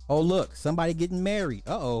 Oh, look, somebody getting married.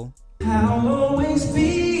 Uh-oh. I'll always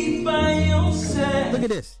be by your side. Look at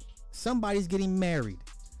this. Somebody's getting married.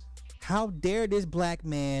 How dare this black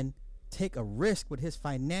man take a risk with his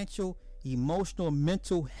financial, emotional,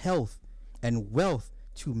 mental health and wealth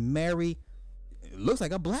to marry, it looks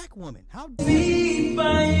like a black woman. How dare be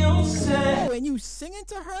by your side. Oh, and you singing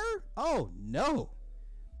to her? Oh, no.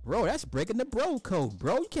 Bro, that's breaking the bro code,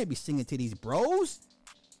 bro. You can't be singing to these bros.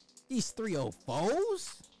 These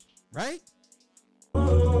 304s. Right?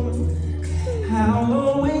 I'll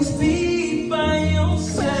always be by your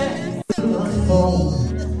side. Be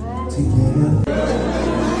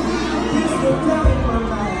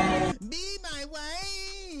my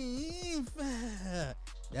wife.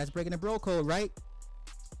 That's breaking the bro code, right?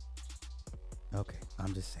 Okay,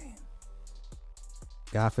 I'm just saying.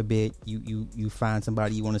 God forbid you find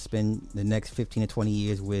somebody you want to spend the next 15 to 20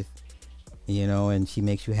 years with, you know, and she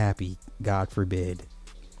makes you happy. God forbid.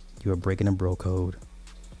 You are breaking the bro code.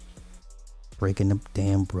 Breaking the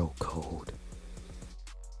damn bro code.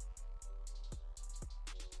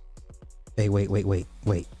 Hey, wait.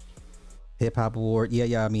 Hip Hop Award.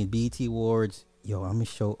 Yeah, I mean BET Awards. Yo, I'm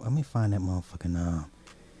gonna find that motherfucking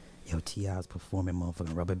T.I.'s performing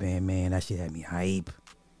motherfucking Rubber Band Man. That shit had me hype.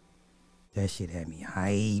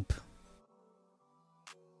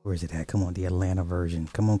 Where's it at? Come on, the Atlanta version.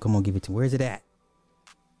 Come on, give it to me. Where's it at?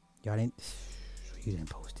 Y'all didn't. You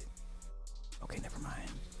didn't post it. Okay, never mind.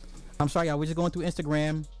 I'm sorry, y'all. We're just going through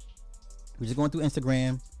Instagram. Let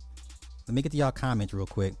me get to y'all comments real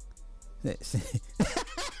quick.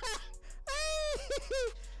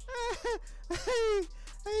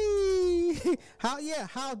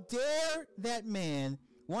 How dare that man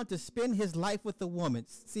want to spend his life with a woman?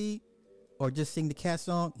 See? Or just sing the cat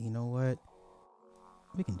song? You know what?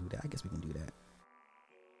 We can do that. I guess we can do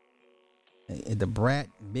that. The brat,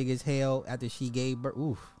 big as hell after she gave birth.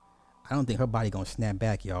 Oof. I don't think her body gonna snap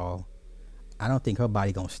back, y'all. I don't think her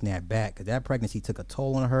body gonna snap back because that pregnancy took a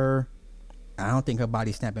toll on her. I don't think her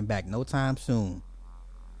body's snapping back no time soon.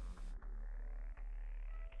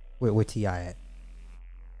 Where T.I. at?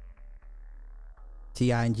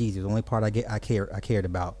 T.I. and Jesus, the only part I cared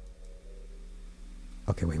about.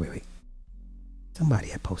 Okay, wait. Somebody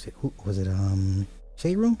had posted. Who was it?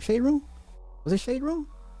 Shade Room? Was it Shade Room?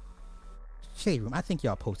 Shade Room. I think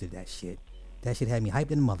y'all posted that shit. That shit had me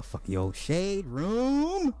hyped in the motherfucker, yo. Shade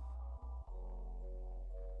Room.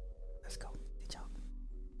 Let's go. Did y'all?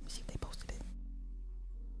 Let me see if they posted it.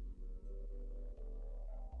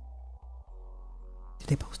 Did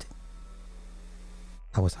they post it?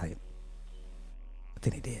 I was hyped. I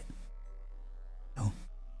think they did. No?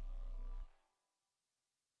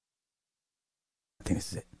 I think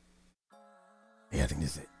this is it. Yeah, I think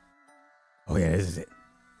this is it. Oh yeah, this is it.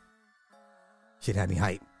 Shit had me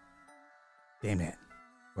hyped. Damn that.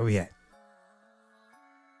 Where we at?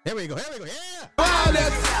 There we go, yeah! Wow,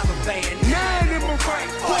 that's Taliban. 9 in my right,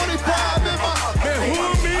 45 in my... Man, who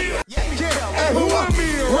am me? Yeah, who am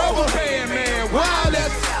me? Rubber band, man. Wow,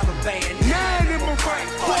 that's Taliban. 9 in my right,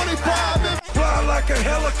 45 in my... Fly like a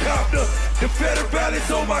helicopter. The Federal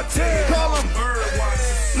Valley's on my tail. Call them bird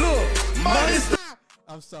watchers. Look, minus...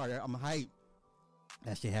 I'm sorry, I'm hyped.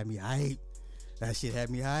 That shit had me hype.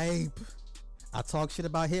 I talk shit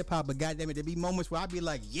about hip hop, but goddamn it, there be moments where I be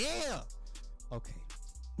like, yeah. Okay.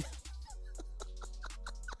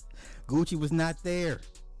 Gucci was not there.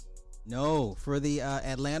 No, for the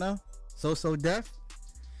Atlanta So Def.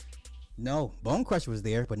 No, Bone Crusher was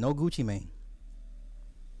there, but no Gucci Mane.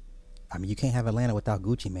 I mean, you can't have Atlanta without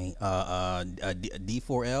Gucci Mane.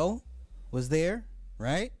 D4L was there,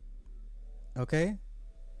 right? Okay.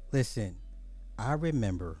 Listen, I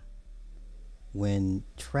remember when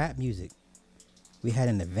trap music, we had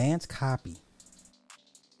an advanced copy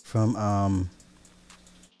from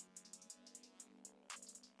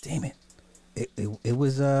damn it. It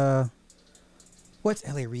was what's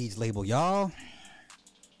L.A. Reid's label, y'all?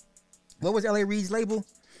 What was L.A. Reid's label?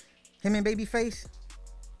 Him and Babyface.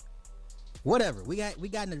 Whatever. We got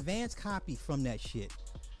an advanced copy from that shit.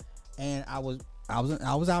 And I was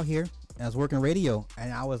out here. And I was working radio,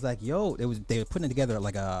 and I was like, "Yo!" They were putting together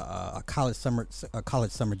like a college summer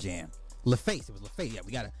jam. LaFace, it was LaFace. Yeah,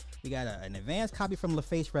 we got an advanced copy from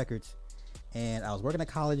LaFace Records, and I was working at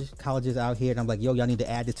colleges out here, and I'm like, "Yo, y'all need to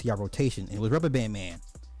add this to your rotation." And it was Rubber Band Man.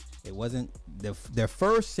 It wasn't their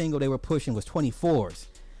first single they were pushing was 24s,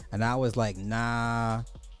 and I was like, "Nah."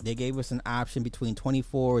 They gave us an option between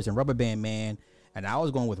 24s and Rubber Band Man, and I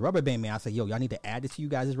was going with Rubber Band Man. I said, "Yo, y'all need to add this to you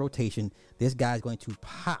guys' rotation. This guy's going to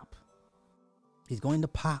pop. He's going to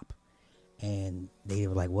pop." And they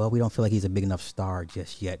were like, "Well, we don't feel like he's a big enough star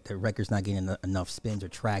just yet. The record's not getting enough spins or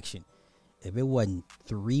traction." If it wasn't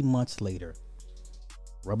 3 months later,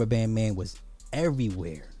 Rubber Band Man was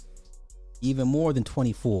everywhere, even more than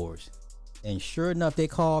 24s. And sure enough, they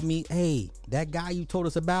called me, "Hey, that guy you told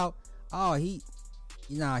us about, oh, he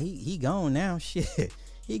gone now. Shit,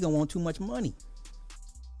 he gonna want too much money.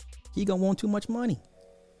 He gonna want too much money.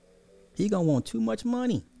 He gonna want too much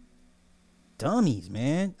money." Dummies,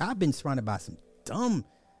 man. I've been surrounded by some dumb,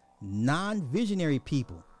 non-visionary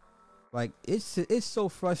people. Like, it's so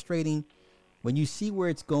frustrating when you see where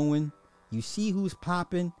it's going, you see who's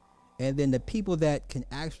popping, and then the people that can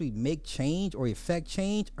actually make change or effect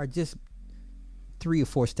change are just 3 or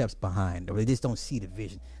 4 steps behind, or they just don't see the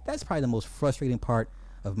vision. That's probably the most frustrating part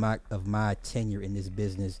of my tenure in this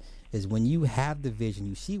business, is when you have the vision,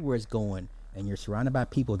 you see where it's going, and you're surrounded by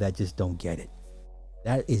people that just don't get it.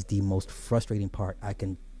 That is the most frustrating part. I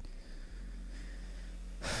can.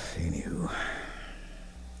 Anywho,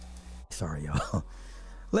 sorry, y'all.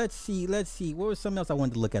 Let's see. What was something else I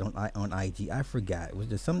wanted to look at on IG? I forgot. Was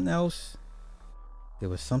there something else? There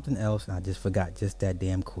was something else, and I just forgot. Just that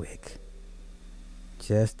damn quick.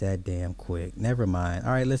 Never mind.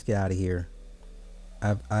 All right, let's get out of here.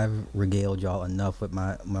 I've regaled y'all enough with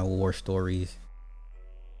my war stories.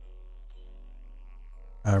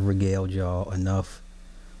 I've regaled y'all enough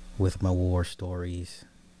with my war stories.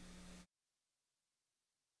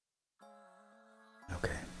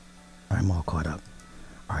 Okay. I'm all caught up.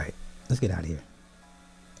 All right, let's get out of here.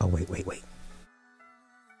 Oh, wait. Let me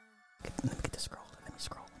get the scroll. Let me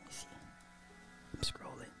scroll. Let me see.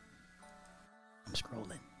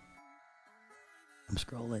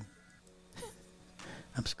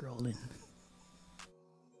 I'm scrolling.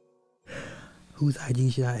 Whose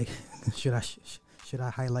IG should I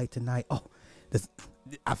highlight tonight? Oh,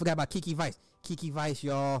 I forgot about Kiki Vice. Kiki Vice,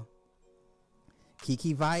 y'all.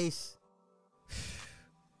 Kiki Vice.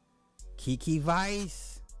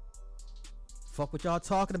 Fuck what y'all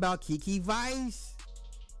talking about. Kiki Vice.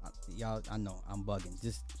 Y'all, I know I'm bugging.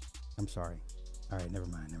 I'm sorry. All right, never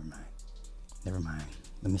mind.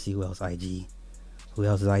 Let me see who else IG. Who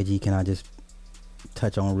else's IG can I just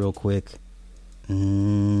touch on real quick?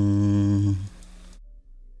 I'm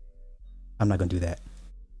not gonna do that.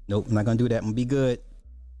 Nope, I'm not gonna do that. I'm gonna be good.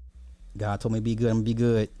 God told me to be good. I'm gonna be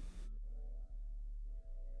good.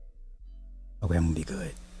 Okay, I'm gonna be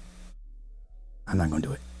good. I'm not gonna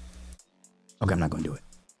do it. Okay, I'm not gonna do it.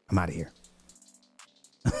 I'm out of here.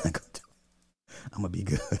 I'm not gonna do it. I'm gonna be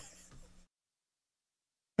good.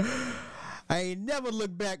 I ain't never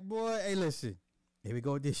look back, boy. Hey, listen. Here we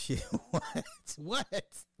go with this shit. What?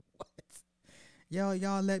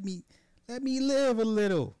 Y'all let me live a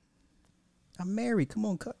little. I'm married. Come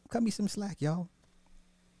on, cut me some slack, y'all.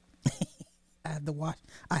 I have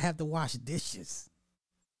to wash dishes.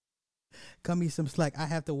 Cut me some slack. I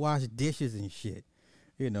have to wash dishes and shit.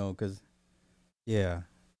 You know, cause yeah,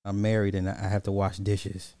 I'm married and I have to wash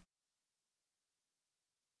dishes.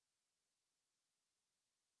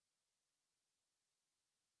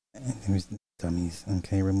 Dummies.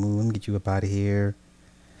 Okay, remove them. Get you up out of here.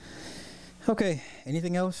 Okay.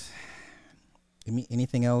 Anything else?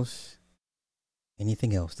 Anything else?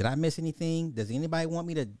 Did I miss anything? Does anybody want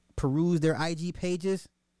me to peruse their IG pages?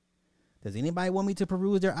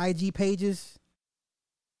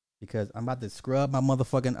 Because I'm about to scrub my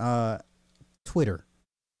motherfucking Twitter.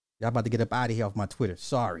 Y'all about to get up out of here off my Twitter.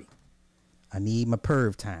 Sorry. I need my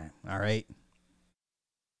perv time. All right.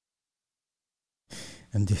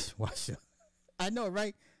 And dishwasher. I know,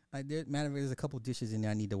 right? There's a couple dishes in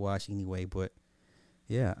there I need to wash anyway, but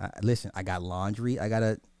yeah. Listen, I got laundry. I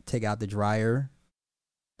gotta take out the dryer.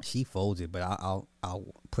 She folds it, but I'll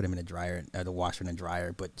put them in the dryer, the washer in the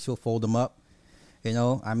dryer. But she'll fold them up. You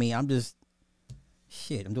know, I mean, I'm doing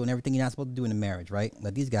everything you're not supposed to do in a marriage, right?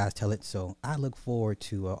 Let these guys tell it. So I look forward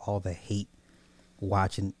to all the hate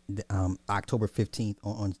watching October 15th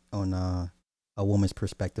on A Woman's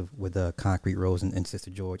Perspective with Concrete Rose and Sister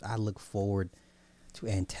George. I look forward to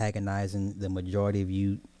antagonizing the majority of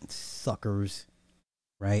you suckers,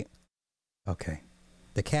 right? Okay.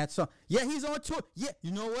 The cat song. Yeah, he's on tour. Yeah,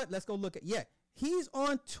 you know what? Let's go look at. Yeah, he's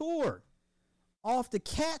on tour off the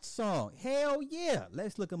cat song. Hell yeah.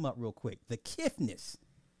 Let's look him up real quick. The Kiffness.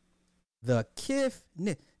 The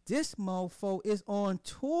Kiffness. This mofo is on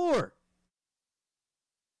tour.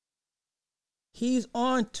 He's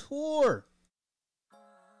on tour.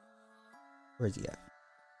 Where's he at?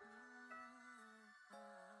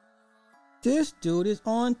 This dude is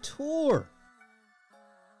on tour.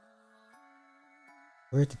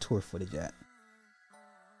 Where's the tour footage at?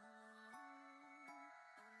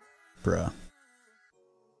 Bruh.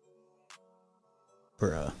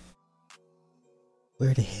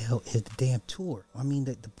 Where the hell is the damn tour? I mean,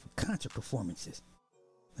 the concert performances.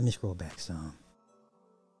 Let me scroll back some.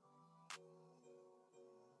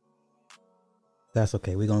 That's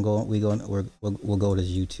okay. We'll go to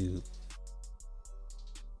YouTube.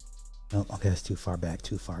 No, okay, that's too far back.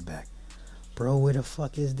 Bro, where the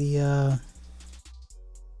fuck is the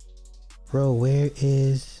Bro, where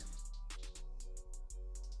is...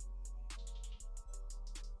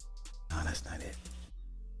 No, that's not it.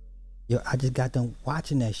 Yo, I just got done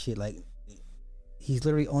watching that shit. Like, he's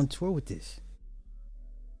literally on tour with this.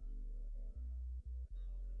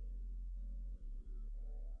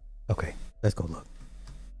 Okay, let's go look.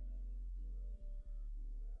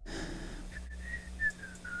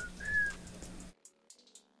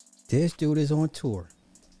 This dude is on tour.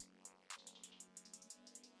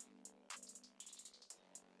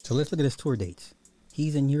 So let's look at his tour dates.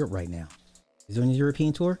 He's in Europe right now. He's on his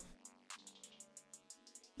European tour.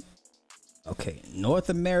 Okay, North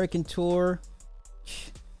American tour.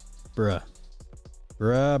 Bruh.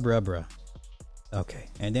 Okay,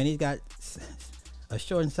 and then he's got a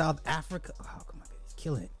show in South Africa. Oh, come on, he's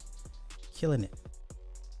killing it.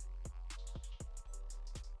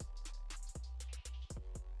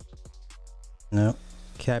 No.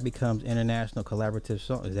 Cat becomes international collaborative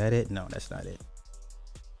song. Is that it? No, that's not it.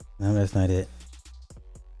 No, that's not it.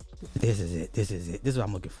 This is it. This is what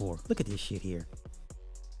I'm looking for. Look at this shit here.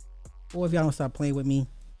 Boy, if y'all don't stop playing with me.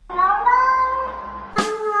 Look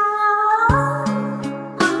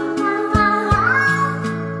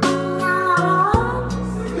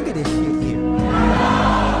at this shit here.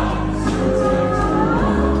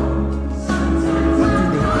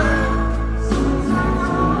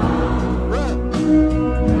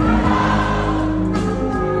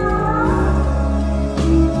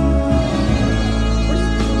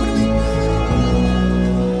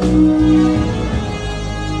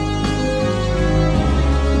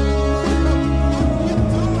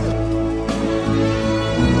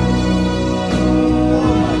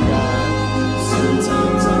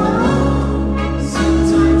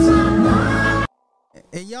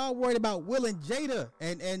 And y'all worried about Will and Jada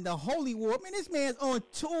and the Holy War. Man, this man's on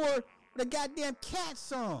tour with a goddamn cat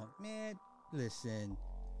song. Man, listen.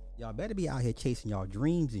 Y'all better be out here chasing y'all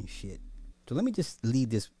dreams and shit. So let me just leave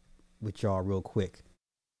this with y'all real quick.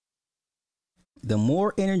 The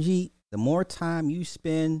more energy, the more time you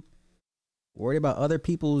spend worried about other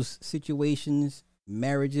people's situations,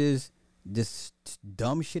 marriages, this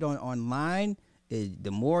dumb shit online,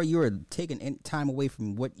 the more you're taking time away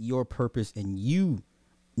from what your purpose and you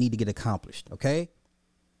need to get accomplished, okay?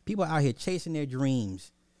 People out here chasing their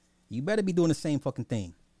dreams. You better be doing the same fucking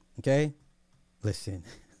thing, okay? Listen,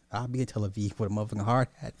 I'll be in Tel Aviv with a motherfucking hard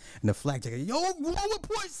hat and a flak jacket. Yo, one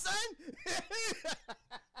point, son!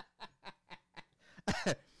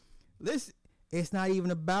 Listen, it's not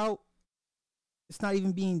even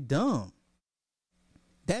being dumb.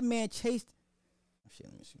 That man chased... Shit,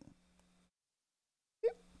 let me see.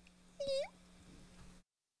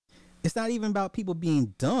 It's not even about people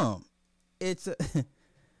being dumb. It's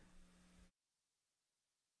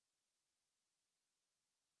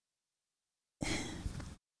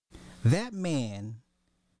that man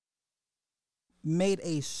made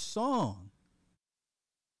a song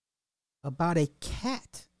about a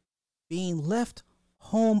cat being left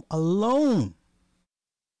home alone.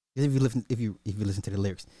 If you listen to the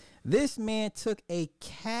lyrics, this man took a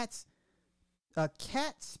cat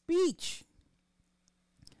speech,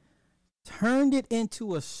 turned it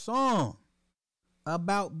into a song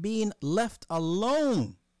about being left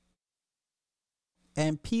alone,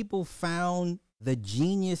 and people found the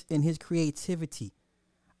genius in his creativity.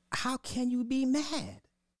 How can you be mad?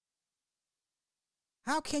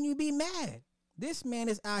 How can you be mad? This man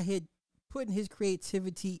is out here putting his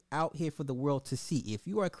creativity out here for the world to see. If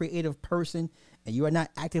you are a creative person and you are not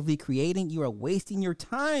actively creating, you are wasting your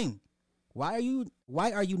time. Why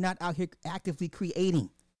are you not out here actively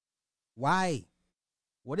creating? Why?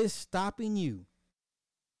 What is stopping you?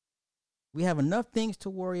 We have enough things to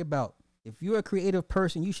worry about. If you're a creative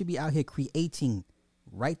person, you should be out here creating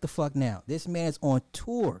right the fuck now. This man's on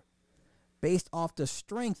tour based off the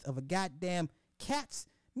strength of a goddamn cat's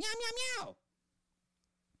meow, meow, meow.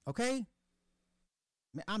 Okay?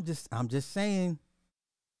 Man, I'm just saying.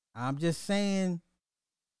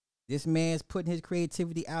 This man's putting his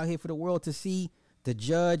creativity out here for the world to see, to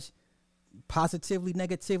judge positively,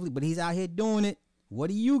 negatively, but he's out here doing it. What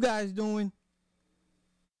are you guys doing?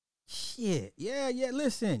 Shit. Yeah,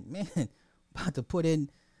 listen, man. I'm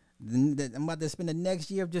about to spend the next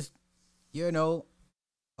year of just,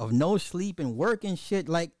 of no sleep and work and shit.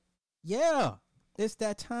 Like, yeah, it's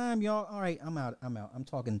that time, y'all. All right, I'm out. I'm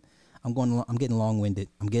getting long-winded.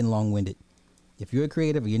 If you're a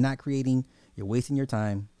creative or you're not creating, you're wasting your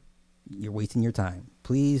time.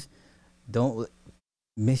 Please don't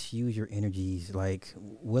misuse your energies. Like,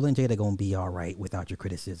 Will and Jada gonna be all right without your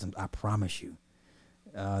criticisms. I promise you.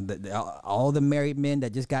 All the married men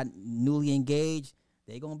that just got newly engaged,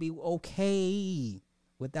 they gonna be okay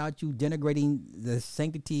without you denigrating the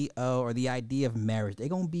sanctity or the idea of marriage. They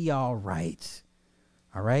gonna be all right.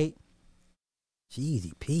 All right.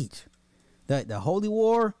 Jeezy Peach. The holy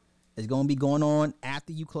war is gonna be going on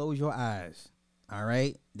after you close your eyes. All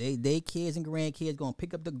right. They kids and grandkids gonna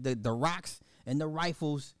pick up the rocks and the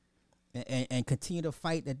rifles and continue to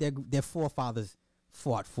fight that their forefathers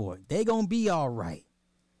fought for. They gonna be all right.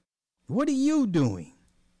 What are you doing?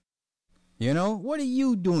 What are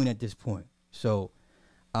you doing at this point? So,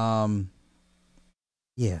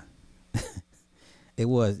 yeah, that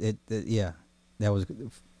was a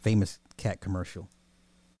famous cat commercial.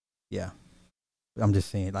 Yeah, I'm just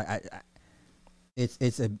saying, like, it's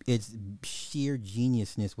sheer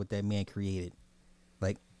geniusness what that man created.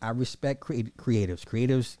 Like, I respect creatives.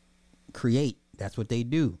 Creatives create. That's what they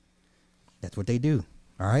do.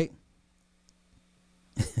 All right.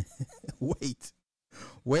 Wait.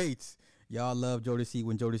 Y'all love Jodeci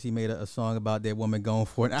when Jodeci made a song about that woman going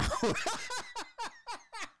for an hour.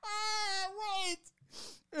 Wait.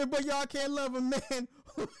 But y'all can't love a man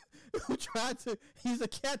who tried to use a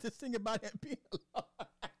cat to sing about him being alone.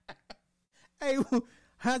 Hey,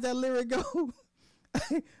 how's that lyric go?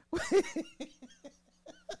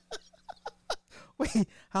 Wait,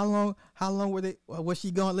 how long was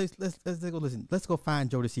she gone? Let's go listen. Let's go find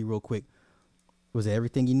Jodeci real quick. Was it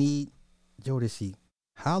Everything You Need? Jodeci.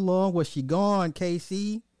 How long was she gone,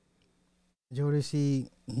 KC? Jodeci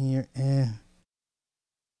here and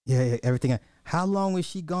yeah, everything. How long was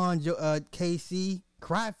she gone, KC?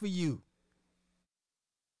 Cry for You.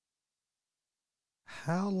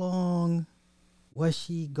 How long was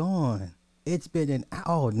she gone? It's been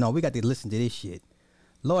no, we got to listen to this shit.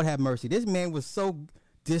 Lord have mercy. This man was so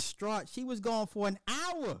distraught. She was gone for an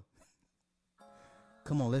hour.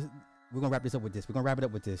 Come on, we're going to wrap this up with this. We're going to wrap it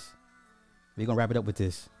up with this.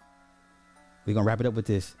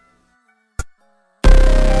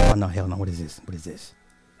 Oh, no, hell no. What is this?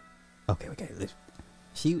 Okay.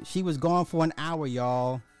 She was gone for an hour,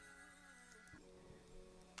 y'all.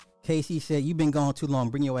 Casey said, "You've been gone too long.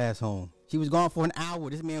 Bring your ass home." She was gone for an hour.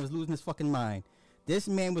 This man was losing his fucking mind. This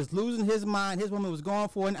man was losing his mind. His woman was gone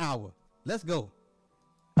for an hour. Let's go.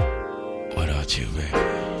 Without you, baby,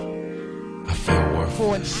 I feel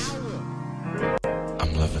worthless. For an hour.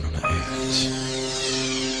 I'm living on the edge.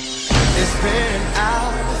 It's been an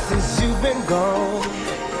hour since you've been gone,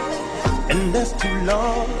 and that's too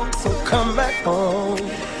long, so come back home.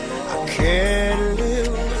 I can't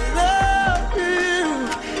live without you,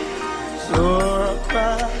 so I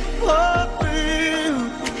cry for you.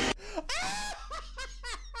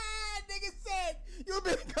 Nigga said, you've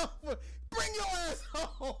been gone for, bring your ass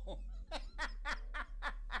home.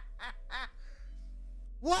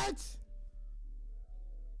 What?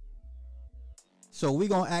 So we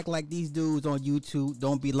gonna act like these dudes on YouTube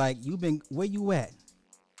don't be like, where you at?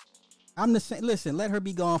 I'm the same. Listen, let her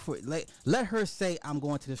be gone for let her say I'm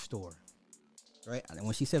going to the store, right? And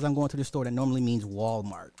when she says I'm going to the store, that normally means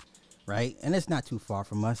Walmart, right? And it's not too far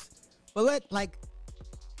from us. But let like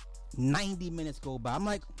 90 minutes go by. I'm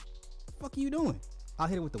like, what the fuck are you doing? I'll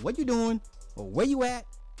hit it with the what you doing, or where you at,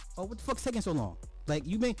 or what the fuck's taking so long? Like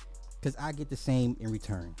because I get the same in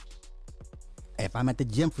return. If I'm at the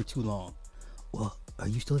gym for too long, well, are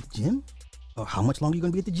you still at the gym? Or how much longer are you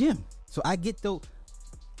gonna be at the gym? So I get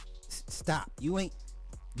stop. You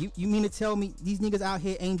mean to tell me these niggas out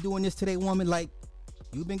here ain't doing this to their woman? Like,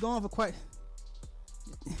 you've been gone for quite.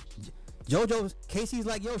 JoJo's Casey's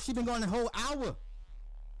like, yo, she been gone the whole hour.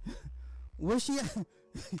 Where's she at?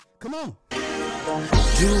 Come on. Do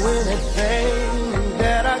anything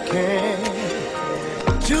that I can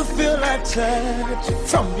to feel that touch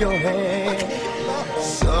from your hand.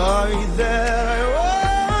 Sorry that I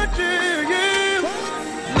wanted you.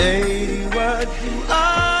 Lady, what do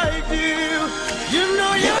I do? You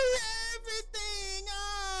know you're everything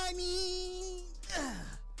I need.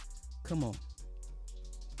 Come on.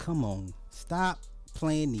 Come on. Stop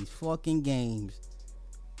playing these fucking games.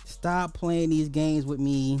 Stop playing these games with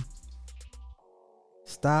me.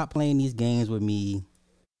 Stop playing these games with me.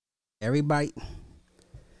 Everybody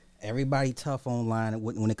tough online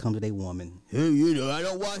when it comes to their woman. Hey, you know, I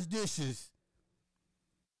don't wash dishes.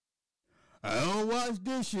 I don't wash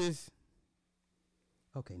dishes.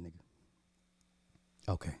 Okay, nigga.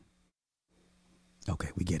 Okay. Okay,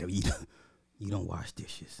 we get it. You don't wash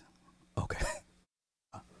dishes. Okay.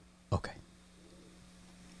 Okay.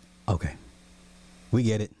 Okay. We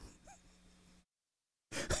get it.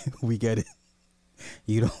 We get it.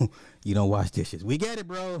 You don't wash dishes. We get it,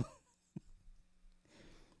 bro.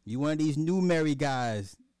 You one of these new married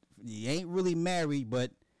guys. You ain't really married,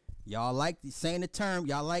 but y'all like saying the term.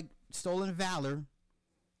 Y'all like stolen valor.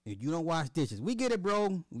 And you don't wash dishes. We get it,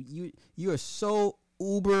 bro. You are so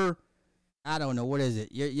uber. I don't know, what is it?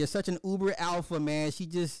 You're such an uber alpha, man. She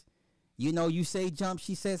just, you say jump,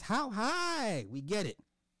 she says how high. We get it.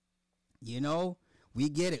 We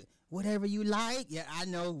get it. Whatever you like. Yeah, I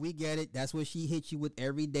know. We get it. That's what she hits you with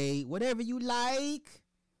every day. Whatever you like.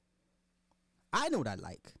 I know what I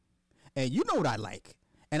like. And you know what I like.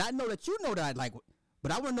 And I know that you know what I like.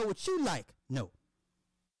 But I want to know what you like. No.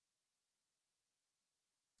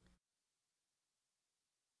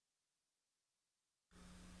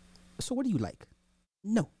 So what do you like?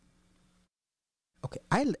 No. Okay,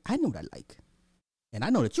 I know what I like. And I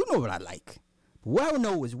know that you know what I like. But what I don't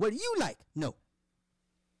know is what you like. No.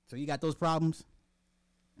 So you got those problems?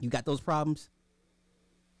 You got those problems?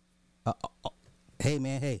 Hey,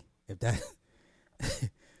 man, hey. If that's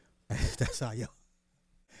how you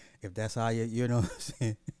know what I'm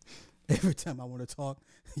saying? Every time I want to talk,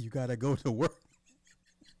 you got to go to work.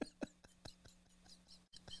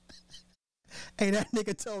 Hey, that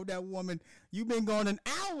nigga told that woman, you been gone an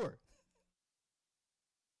hour.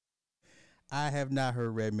 I have not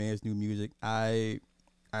heard Redman's new music. I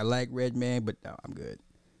like Redman, but no, I'm good.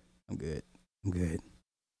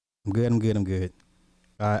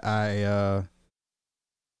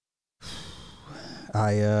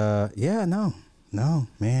 No,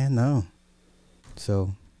 man, no.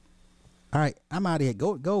 So, all right, I'm out of here.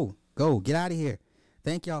 Go, get out of here.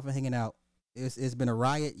 Thank y'all for hanging out. It's been a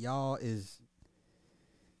riot. Y'all is,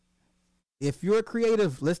 if you're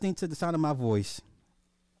creative listening to the sound of my voice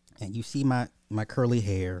and you see my curly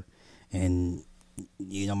hair and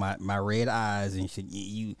my red eyes and shit,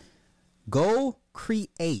 you go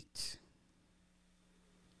create.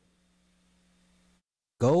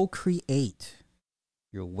 Go create.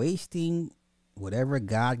 You're wasting whatever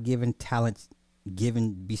God-given talents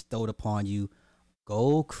bestowed upon you.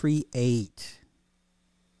 Go create.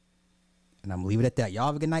 And I'm gonna leave it at that. Y'all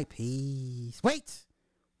have a good night. Peace. Wait.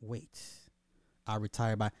 I'll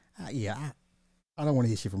retire by. I don't want to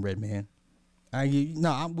hear shit from Redman.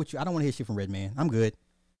 I'm with you. I don't want to hear shit from Redman. I'm good.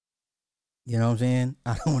 You know what I'm saying?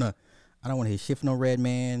 I don't want to hear shit from no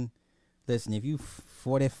Redman. Listen, if you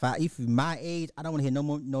 45, if you my age, I don't want to hear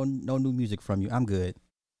no new music from you. I'm good.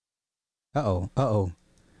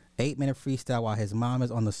 8-minute freestyle while his mom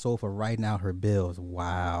is on the sofa writing out her bills.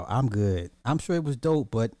 Wow, I'm good. I'm sure it was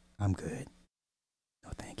dope, but I'm good.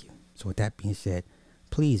 No, thank you. So with that being said,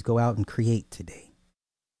 please go out and create today.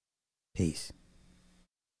 Peace.